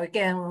again, so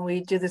again, when we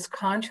do this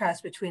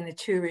contrast between the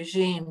two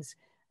regimes,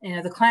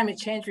 the climate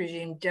change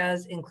regime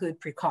does include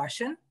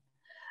precaution.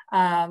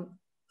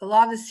 The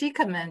Law of the Sea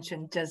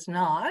Convention does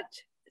not,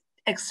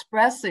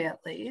 expressly at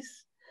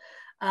least,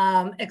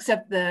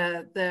 except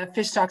the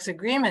fish stocks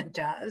agreement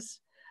does.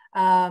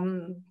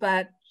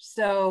 But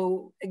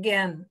so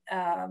again,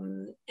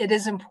 it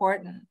is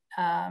important,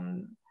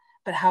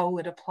 but how it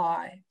would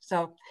apply.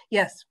 So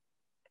yes,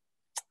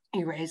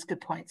 you raise good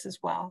points as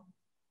well.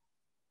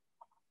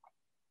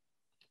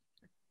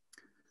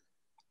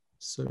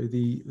 So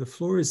the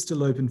floor is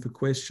still open for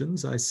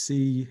questions. I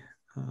see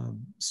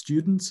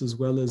students as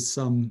well as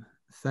some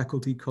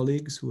faculty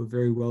colleagues who are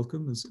very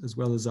welcome, as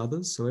well as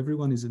others. So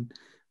everyone is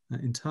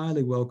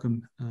entirely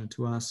welcome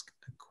to ask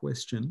a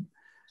question.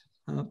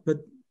 But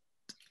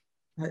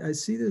I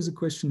see there's a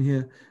question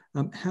here.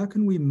 How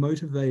can we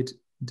motivate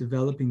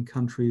developing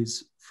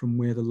countries from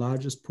where the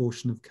largest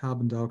portion of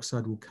carbon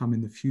dioxide will come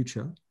in the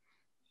future,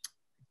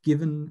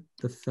 given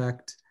the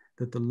fact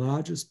that the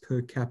largest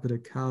per capita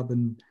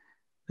carbon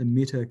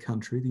emitter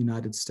country, the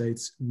United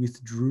States,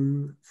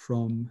 withdrew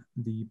from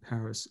the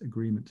Paris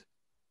Agreement?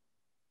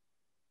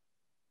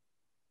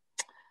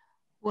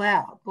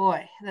 Wow,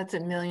 boy, that's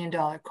 $1 million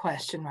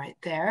question right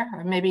there.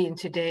 Or maybe in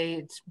today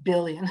it's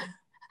billion.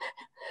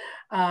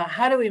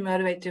 How do we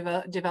motivate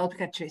developed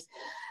countries?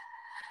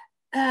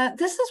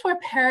 This is where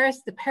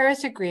the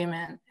Paris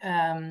Agreement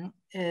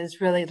is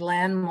really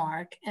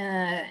landmark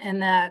in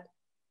that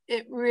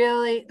it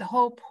really, the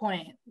whole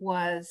point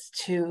was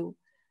to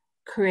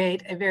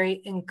create a very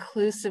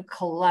inclusive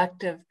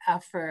collective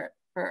effort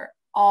for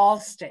all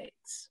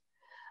states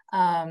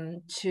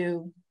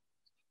to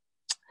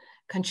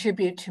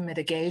contribute to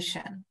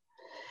mitigation.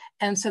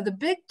 And so the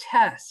big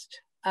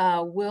test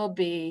will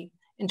be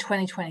in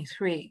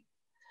 2023,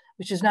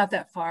 which is not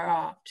that far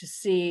off, to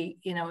see,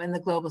 in the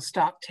global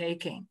stock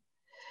taking.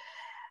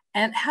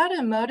 And how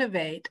to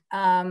motivate,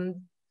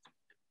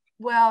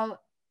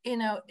 well, in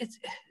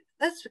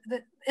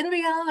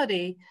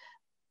reality,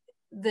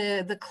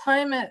 the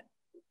climate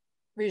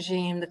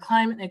regime, the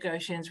climate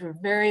negotiations were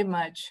very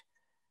much,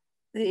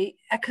 the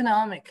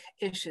economic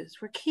issues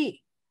were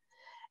key.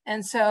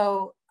 And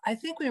so I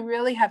think we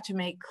really have to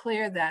make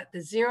clear that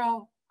the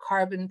zero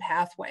carbon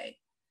pathway,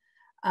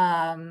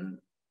 the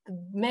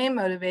main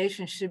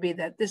motivation should be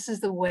that this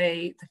is the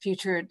way, the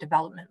future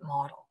development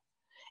model.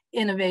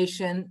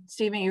 Innovation,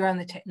 Stephen, you're on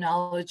the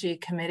technology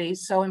committee,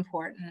 so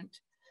important.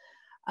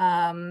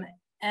 And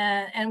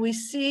we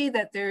see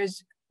that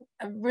there's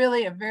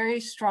really a very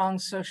strong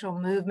social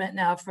movement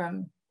now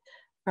from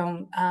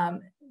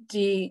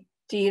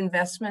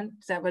de-investment,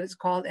 is that what it's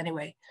called?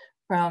 Anyway,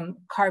 from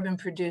carbon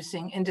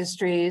producing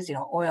industries,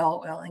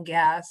 oil and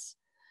gas.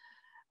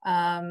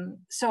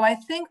 So I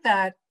think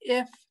that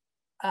if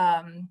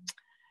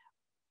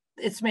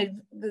it's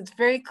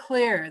very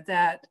clear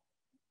that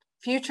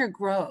future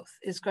growth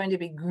is going to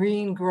be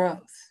green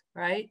growth,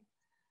 right?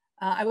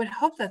 I would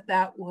hope that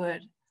that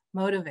would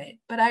motivate.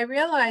 But I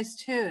realize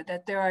too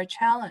that there are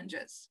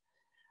challenges.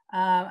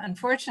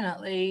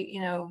 Unfortunately,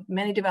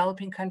 many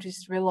developing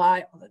countries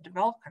rely, well, the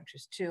developed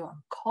countries too,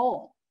 on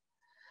coal.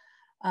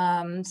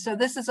 So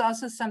this is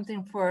also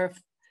something for,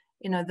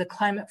 the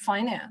climate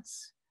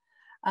finance.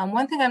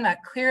 One thing I'm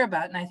not clear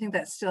about, and I think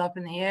that's still up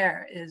in the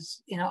air,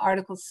 is,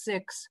 Article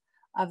 6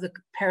 of the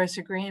Paris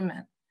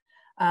Agreement.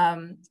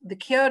 The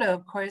Kyoto,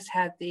 of course,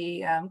 had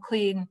the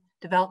clean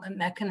development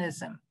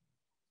mechanism,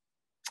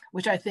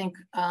 which I think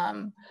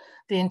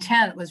the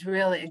intent was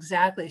really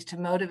exactly to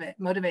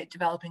motivate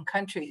developing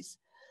countries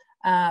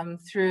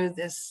through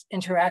this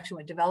interaction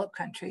with developed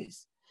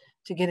countries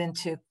to get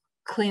into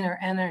cleaner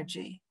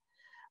energy.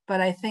 But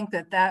I think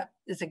that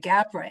is a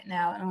gap right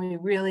now, and we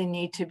really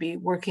need to be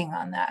working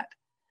on that.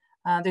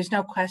 There's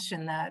no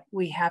question that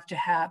we have to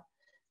have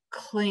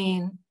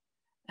clean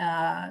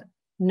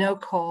no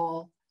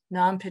coal,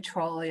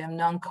 non-petroleum,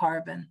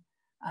 non-carbon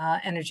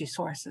energy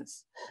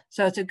sources.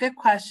 So it's a good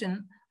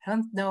question. I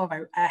don't know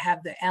if I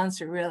have the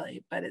answer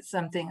really, but it's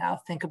something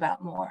I'll think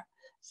about more.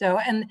 So,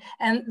 and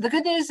the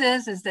good news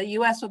is that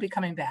US will be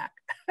coming back.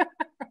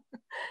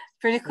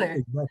 Pretty clear.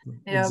 Exactly.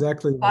 You know,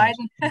 exactly.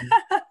 Biden. Right.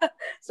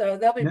 So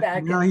they'll be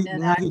back.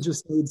 Now he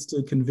just needs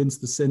to convince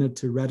the Senate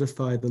to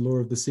ratify the Law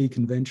of the Sea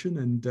Convention,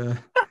 and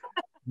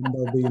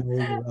they'll be in all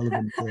the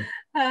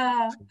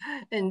relevant.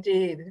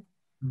 Indeed.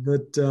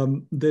 But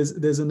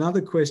there's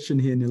another question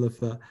here,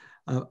 Nilofer.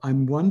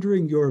 I'm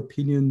wondering your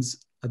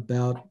opinions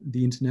about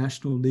the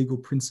international legal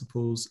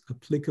principles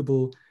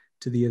applicable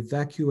to the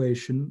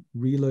evacuation,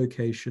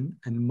 relocation,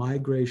 and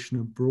migration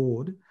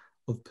abroad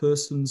of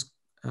persons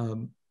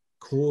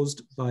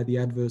caused by the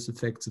adverse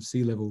effects of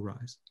sea level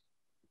rise.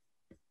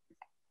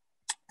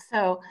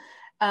 So,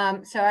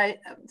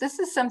 this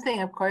is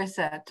something, of course,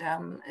 that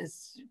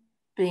is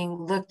being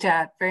looked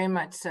at very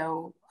much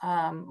so,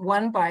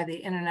 one by the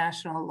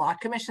International Law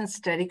Commission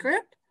Study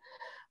Group.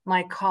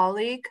 My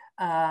colleague,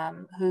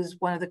 who's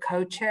one of the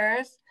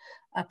co-chairs,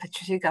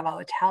 Patricia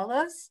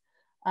Gavalotalos,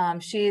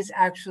 she's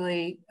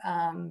actually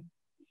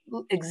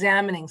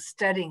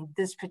studying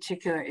this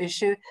particular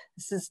issue.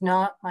 This is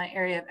not my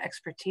area of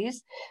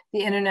expertise.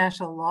 The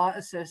International Law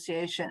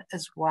Association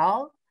as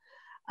well.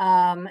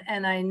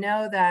 And I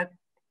know that,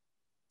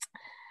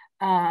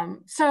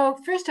 so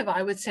first of all,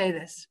 I would say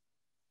this.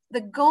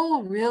 The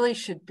goal really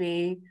should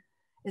be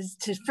is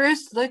to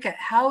first look at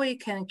how we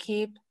can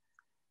keep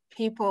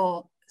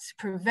people,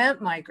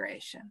 prevent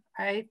migration,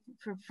 right?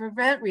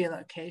 Prevent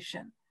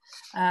relocation,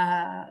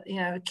 you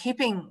know,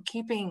 keeping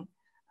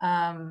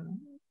them,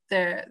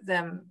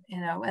 you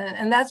know,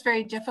 and that's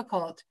very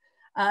difficult.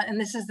 And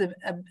this is a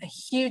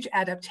huge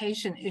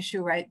adaptation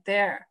issue right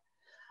there.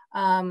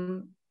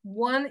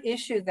 One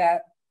issue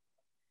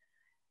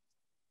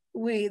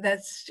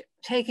that's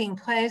taking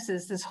place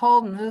is this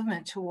whole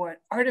movement toward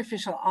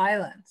artificial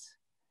islands.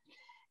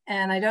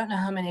 And I don't know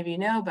how many of you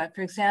know, but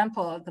for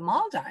example, the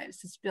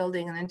Maldives is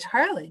building an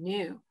entirely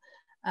new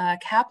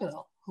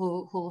capital,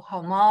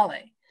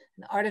 Hulhumale,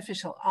 an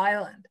artificial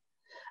island.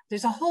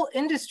 There's a whole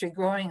industry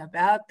growing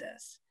about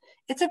this.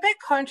 It's a bit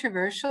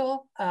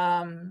controversial,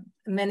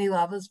 many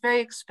levels, very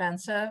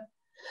expensive.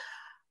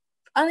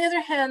 On the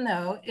other hand,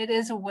 though, it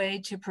is a way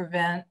to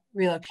prevent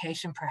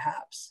relocation,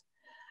 perhaps.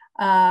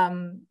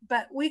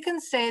 But we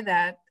can say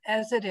that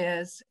as it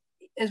is,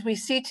 as we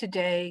see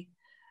today,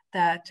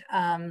 that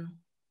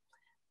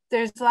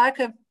there's lack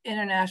of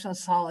international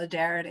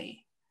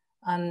solidarity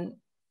on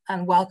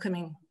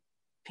welcoming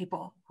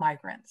people,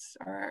 migrants,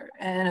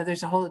 and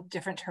there's a whole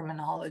different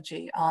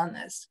terminology on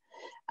this.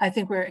 I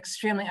think we're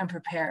extremely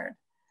unprepared.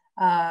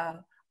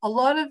 A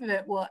lot of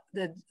it will,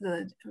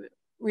 the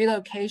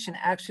relocation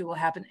actually will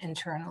happen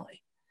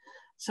internally.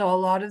 So a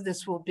lot of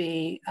this will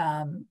be,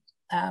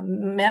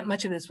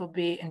 much of this will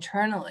be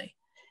internally.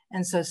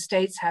 And so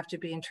states have to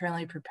be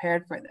internally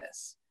prepared for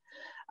this.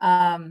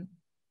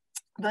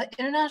 The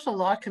International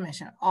Law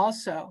Commission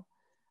also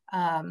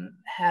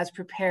has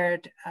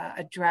prepared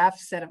a draft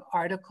set of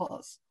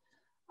articles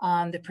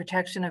on the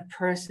protection of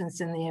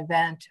persons in the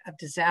event of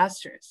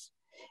disasters.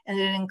 And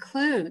it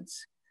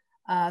includes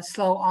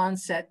slow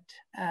onset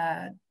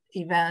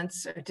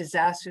events or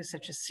disasters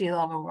such as sea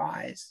level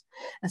rise.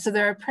 And so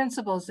there are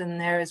principles in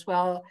there as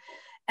well.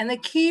 And the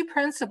key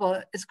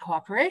principle is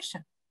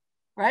cooperation,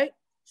 right?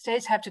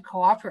 States have to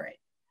cooperate.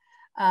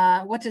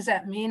 What does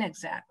that mean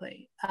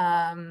exactly?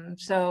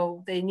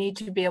 So they need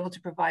to be able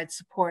to provide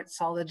support,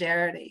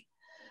 solidarity,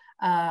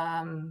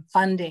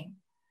 funding.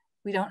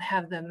 We don't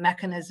have the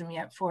mechanism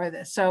yet for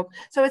this. So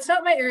it's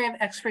not my area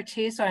of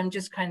expertise, so I'm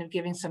just kind of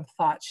giving some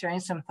thoughts, sharing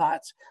some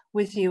thoughts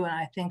with you, and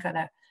I think on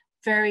a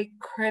very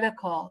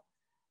critical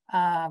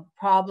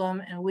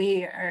problem, and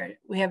we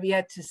have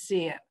yet to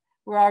see it.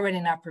 We're already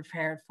not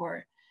prepared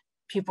for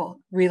people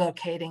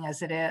relocating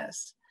as it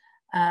is.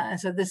 And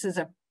so this is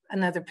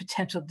another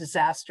potential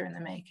disaster in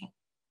the making.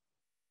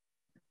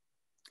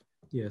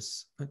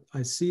 Yes,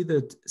 I see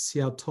that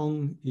Xiao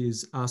Tong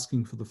is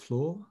asking for the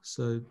floor.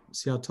 So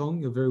Xiao Tong,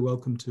 you're very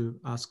welcome to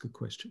ask a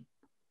question.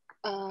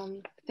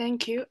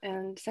 Thank you,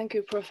 and thank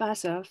you,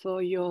 Professor,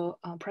 for your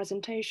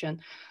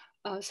presentation.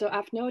 So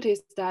I've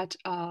noticed that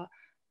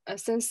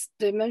since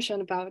they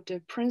mentioned about the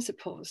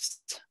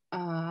principles,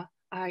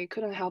 I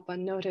couldn't help but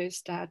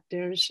notice that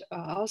there's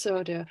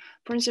also the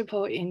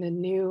principle in the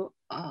new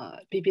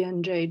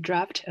BBNJ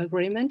draft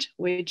agreement,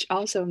 which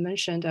also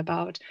mentioned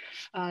about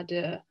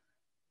the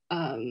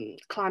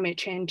climate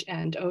change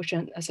and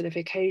ocean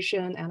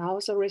acidification, and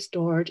also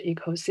restored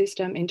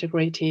ecosystem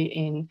integrity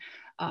in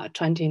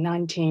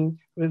 2019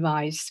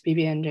 revised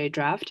BBNJ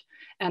draft.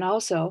 And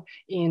also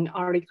in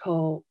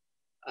Article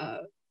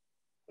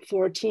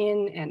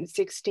 14 and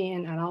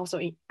 16, and also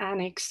in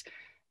Annex,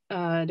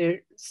 there's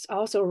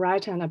also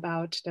written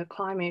about the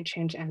climate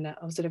change and the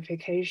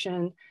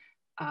acidification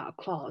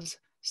clause.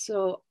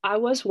 So I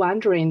was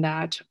wondering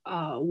that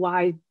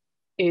why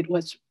it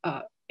was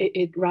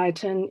it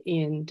written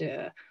in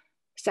the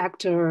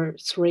Sector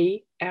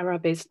 3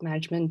 area-based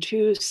management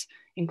tools,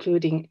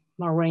 including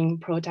marine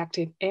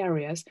protected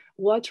areas,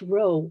 what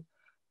role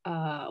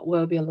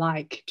will be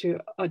like to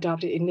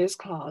adopt it in this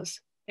clause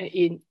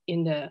in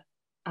the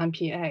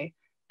MPA,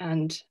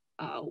 and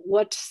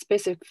what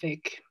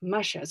specific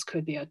measures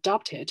could be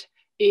adopted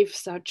if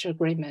such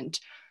agreement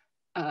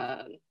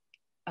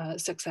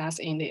success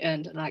in the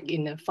end, like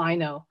in the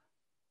final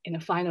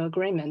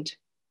agreement.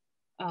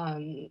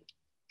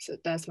 So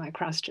that's my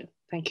question.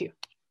 Thank you.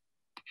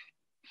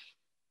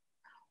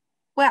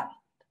 Well,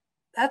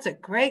 that's a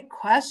great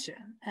question.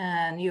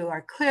 And you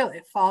are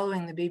clearly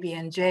following the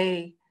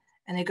BBNJ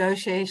and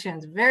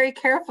negotiations very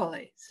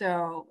carefully.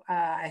 So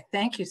I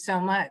thank you so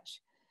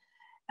much.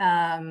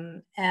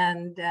 And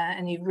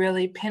you've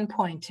really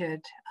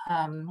pinpointed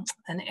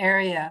an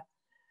area.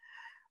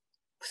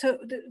 So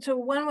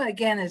one way,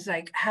 again, is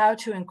like how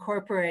to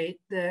incorporate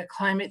the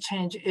climate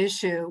change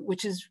issue,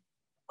 which is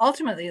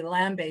ultimately a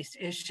land-based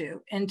issue,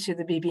 into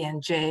the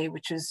BBNJ,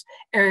 which is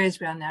areas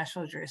beyond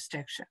national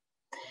jurisdiction.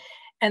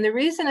 And the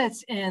reason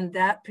it's in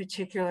that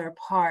particular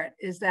part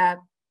is that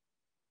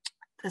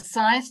the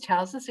science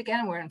tells us,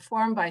 again, we're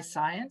informed by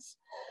science,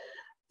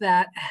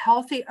 that a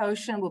healthy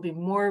ocean will be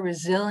more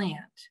resilient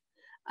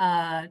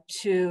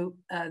to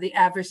the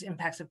adverse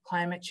impacts of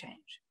climate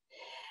change.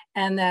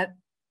 And that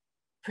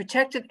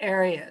protected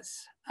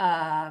areas,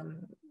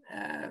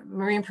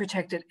 marine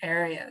protected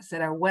areas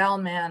that are well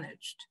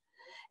managed.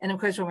 And of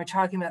course, when we're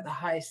talking about the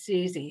high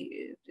seas,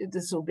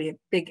 this will be a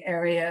big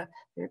area.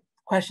 There are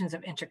questions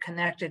of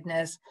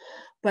interconnectedness,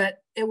 but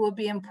it will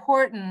be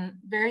important,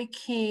 very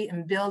key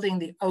in building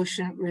the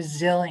ocean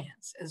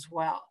resilience as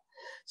well.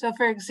 So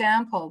for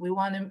example, we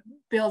want to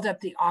build up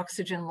the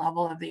oxygen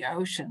level of the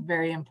ocean,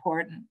 very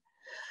important.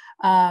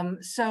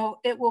 So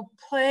it will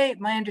play,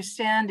 my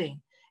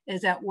understanding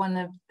is that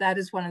that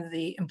is one of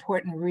the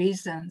important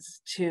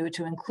reasons to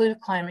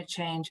include climate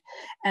change.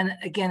 And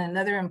again,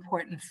 another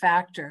important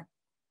factor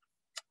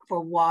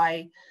for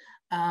why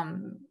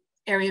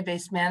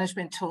area-based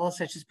management tools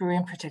such as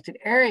marine protected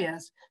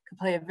areas can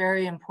play a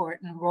very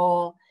important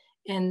role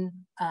in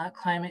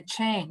climate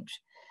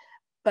change.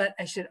 But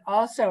I should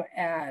also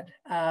add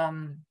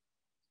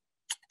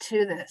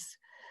to this,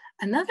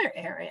 another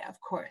area, of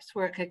course,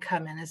 where it could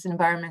come in is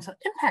environmental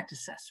impact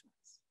assessments.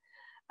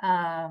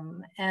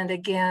 And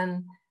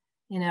again,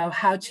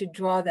 how to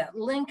draw that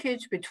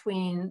linkage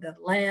between the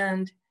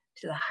land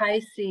to the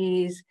high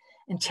seas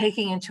and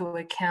taking into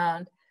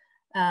account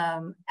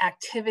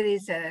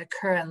activities that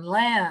occur on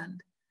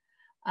land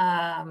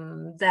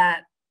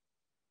that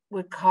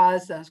would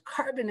cause those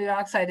carbon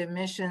dioxide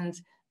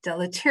emissions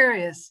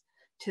deleterious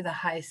to the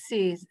high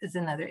seas is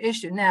another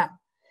issue. Now,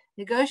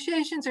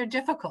 negotiations are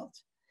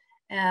difficult.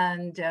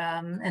 And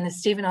as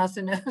Stephen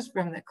also knows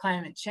from the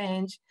climate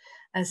change,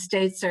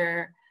 states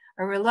are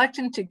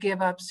reluctant to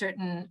give up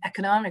certain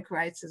economic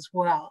rights as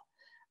well.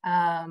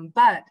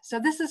 But so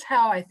this is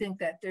how I think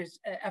that there's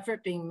an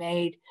effort being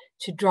made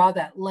to draw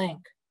that link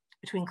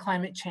between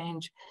climate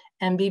change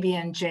and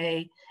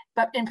BBNJ,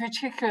 but in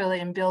particularly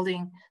in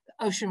building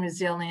the ocean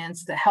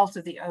resilience, the health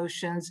of the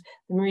oceans,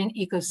 the marine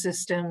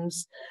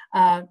ecosystems,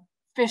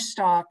 fish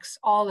stocks,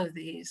 all of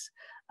these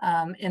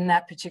in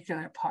that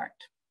particular part.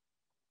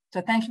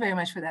 So thank you very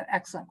much for that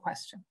excellent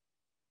question.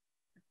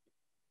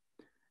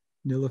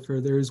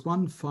 Nilofer, there is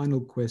one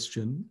final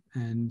question,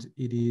 and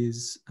it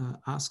is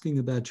asking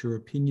about your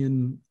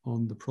opinion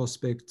on the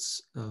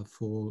prospects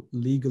for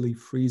legally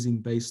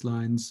freezing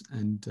baselines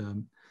and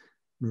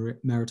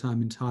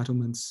maritime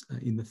entitlements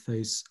in the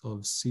face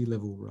of sea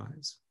level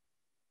rise.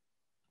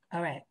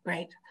 All right,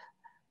 great.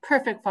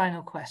 Perfect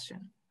final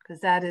question,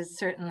 because that is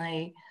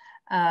certainly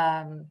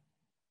high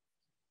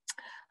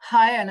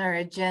on our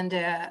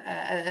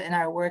agenda in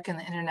our work in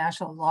the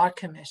International Law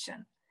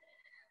Commission.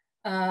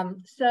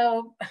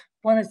 So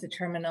one is the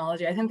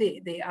terminology. I think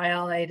the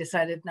ILA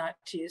decided not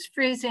to use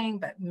freezing,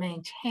 but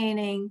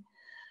maintaining.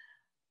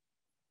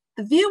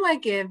 The view I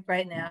give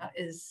right now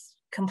is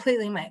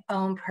completely my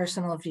own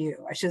personal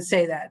view. I should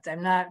say that.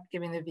 I'm not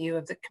giving the view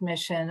of the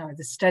commission or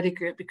the study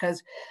group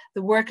because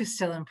the work is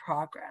still in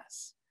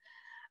progress.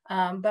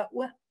 But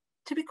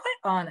to be quite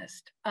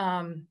honest,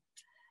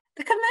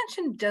 the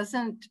convention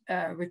doesn't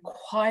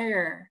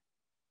require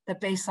that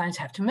baselines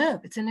have to move.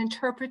 It's an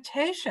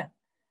interpretation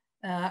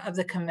of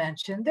the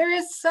convention. There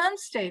is some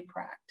state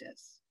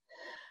practice.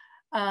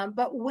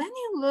 But when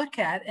you look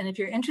at, and if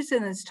you're interested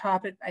in this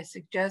topic, I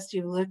suggest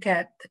you look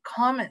at the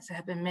comments that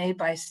have been made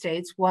by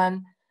states.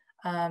 One,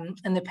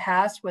 in the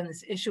past, when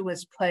this issue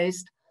was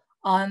placed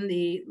on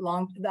the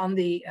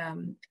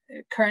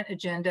current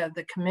agenda of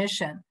the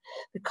commission,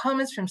 the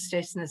comments from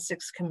states in the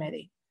 6th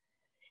committee.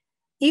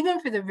 Even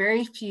for the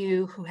very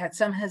few who had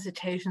some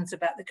hesitations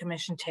about the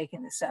commission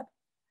taking this up,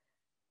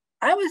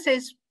 I would say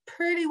it's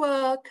pretty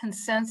well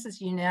consensus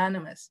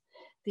unanimous,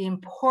 the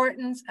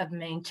importance of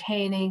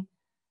maintaining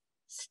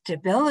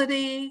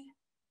stability,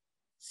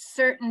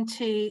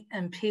 certainty,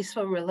 and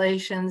peaceful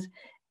relations.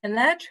 And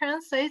that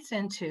translates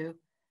into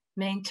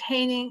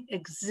maintaining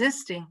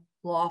existing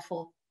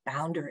lawful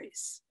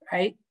boundaries,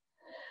 right?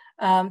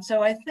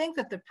 So I think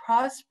that the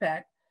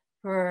prospect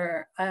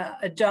for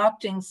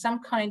adopting some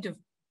kind of,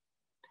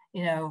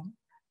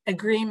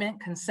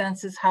 agreement,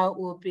 consensus, how it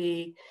will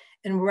be,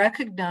 and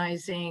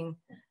recognizing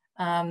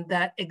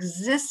that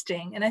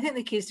existing, and I think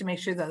the key is to make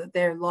sure that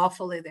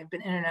they've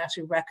been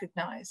internationally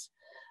recognized,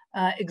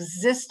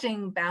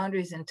 existing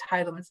boundaries,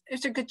 entitlements,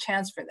 there's a good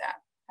chance for that.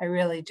 I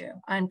really do.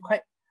 I'm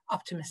quite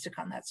optimistic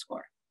on that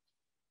score.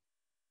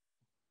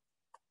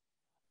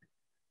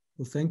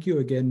 Well, thank you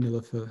again,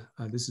 Nilofer.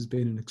 This has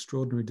been an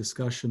extraordinary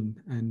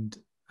discussion, and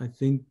I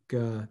think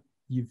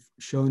you've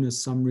shown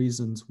us some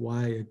reasons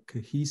why a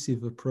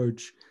cohesive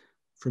approach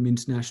from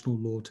international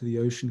law to the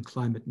ocean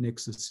climate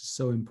nexus is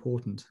so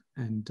important.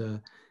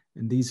 And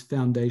these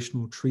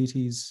foundational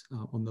treaties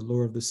on the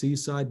law of the sea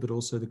side, but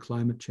also the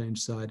climate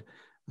change side,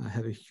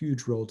 have a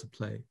huge role to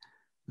play.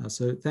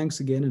 So thanks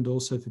again, and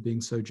also for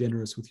being so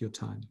generous with your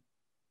time.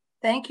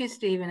 Thank you,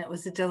 Stephen. It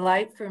was a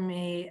delight for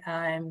me.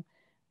 I'm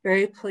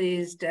very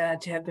pleased to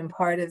have been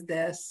part of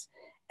this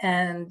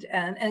and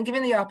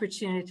given the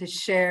opportunity to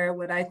share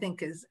what I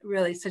think is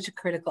really such a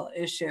critical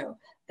issue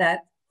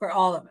that for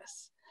all of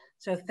us.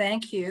 So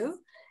thank you,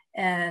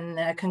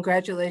 and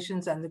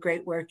congratulations on the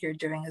great work you're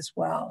doing as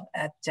well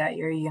at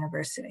your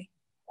university.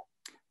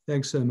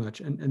 Thanks so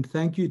much. And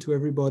thank you to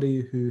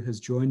everybody who has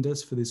joined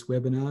us for this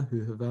webinar,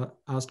 who have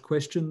asked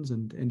questions,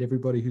 and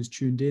everybody who's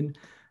tuned in.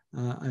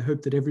 I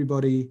hope that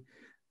everybody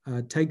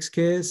takes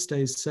care,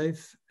 stays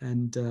safe,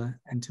 and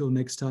until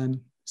next time,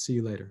 see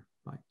you later.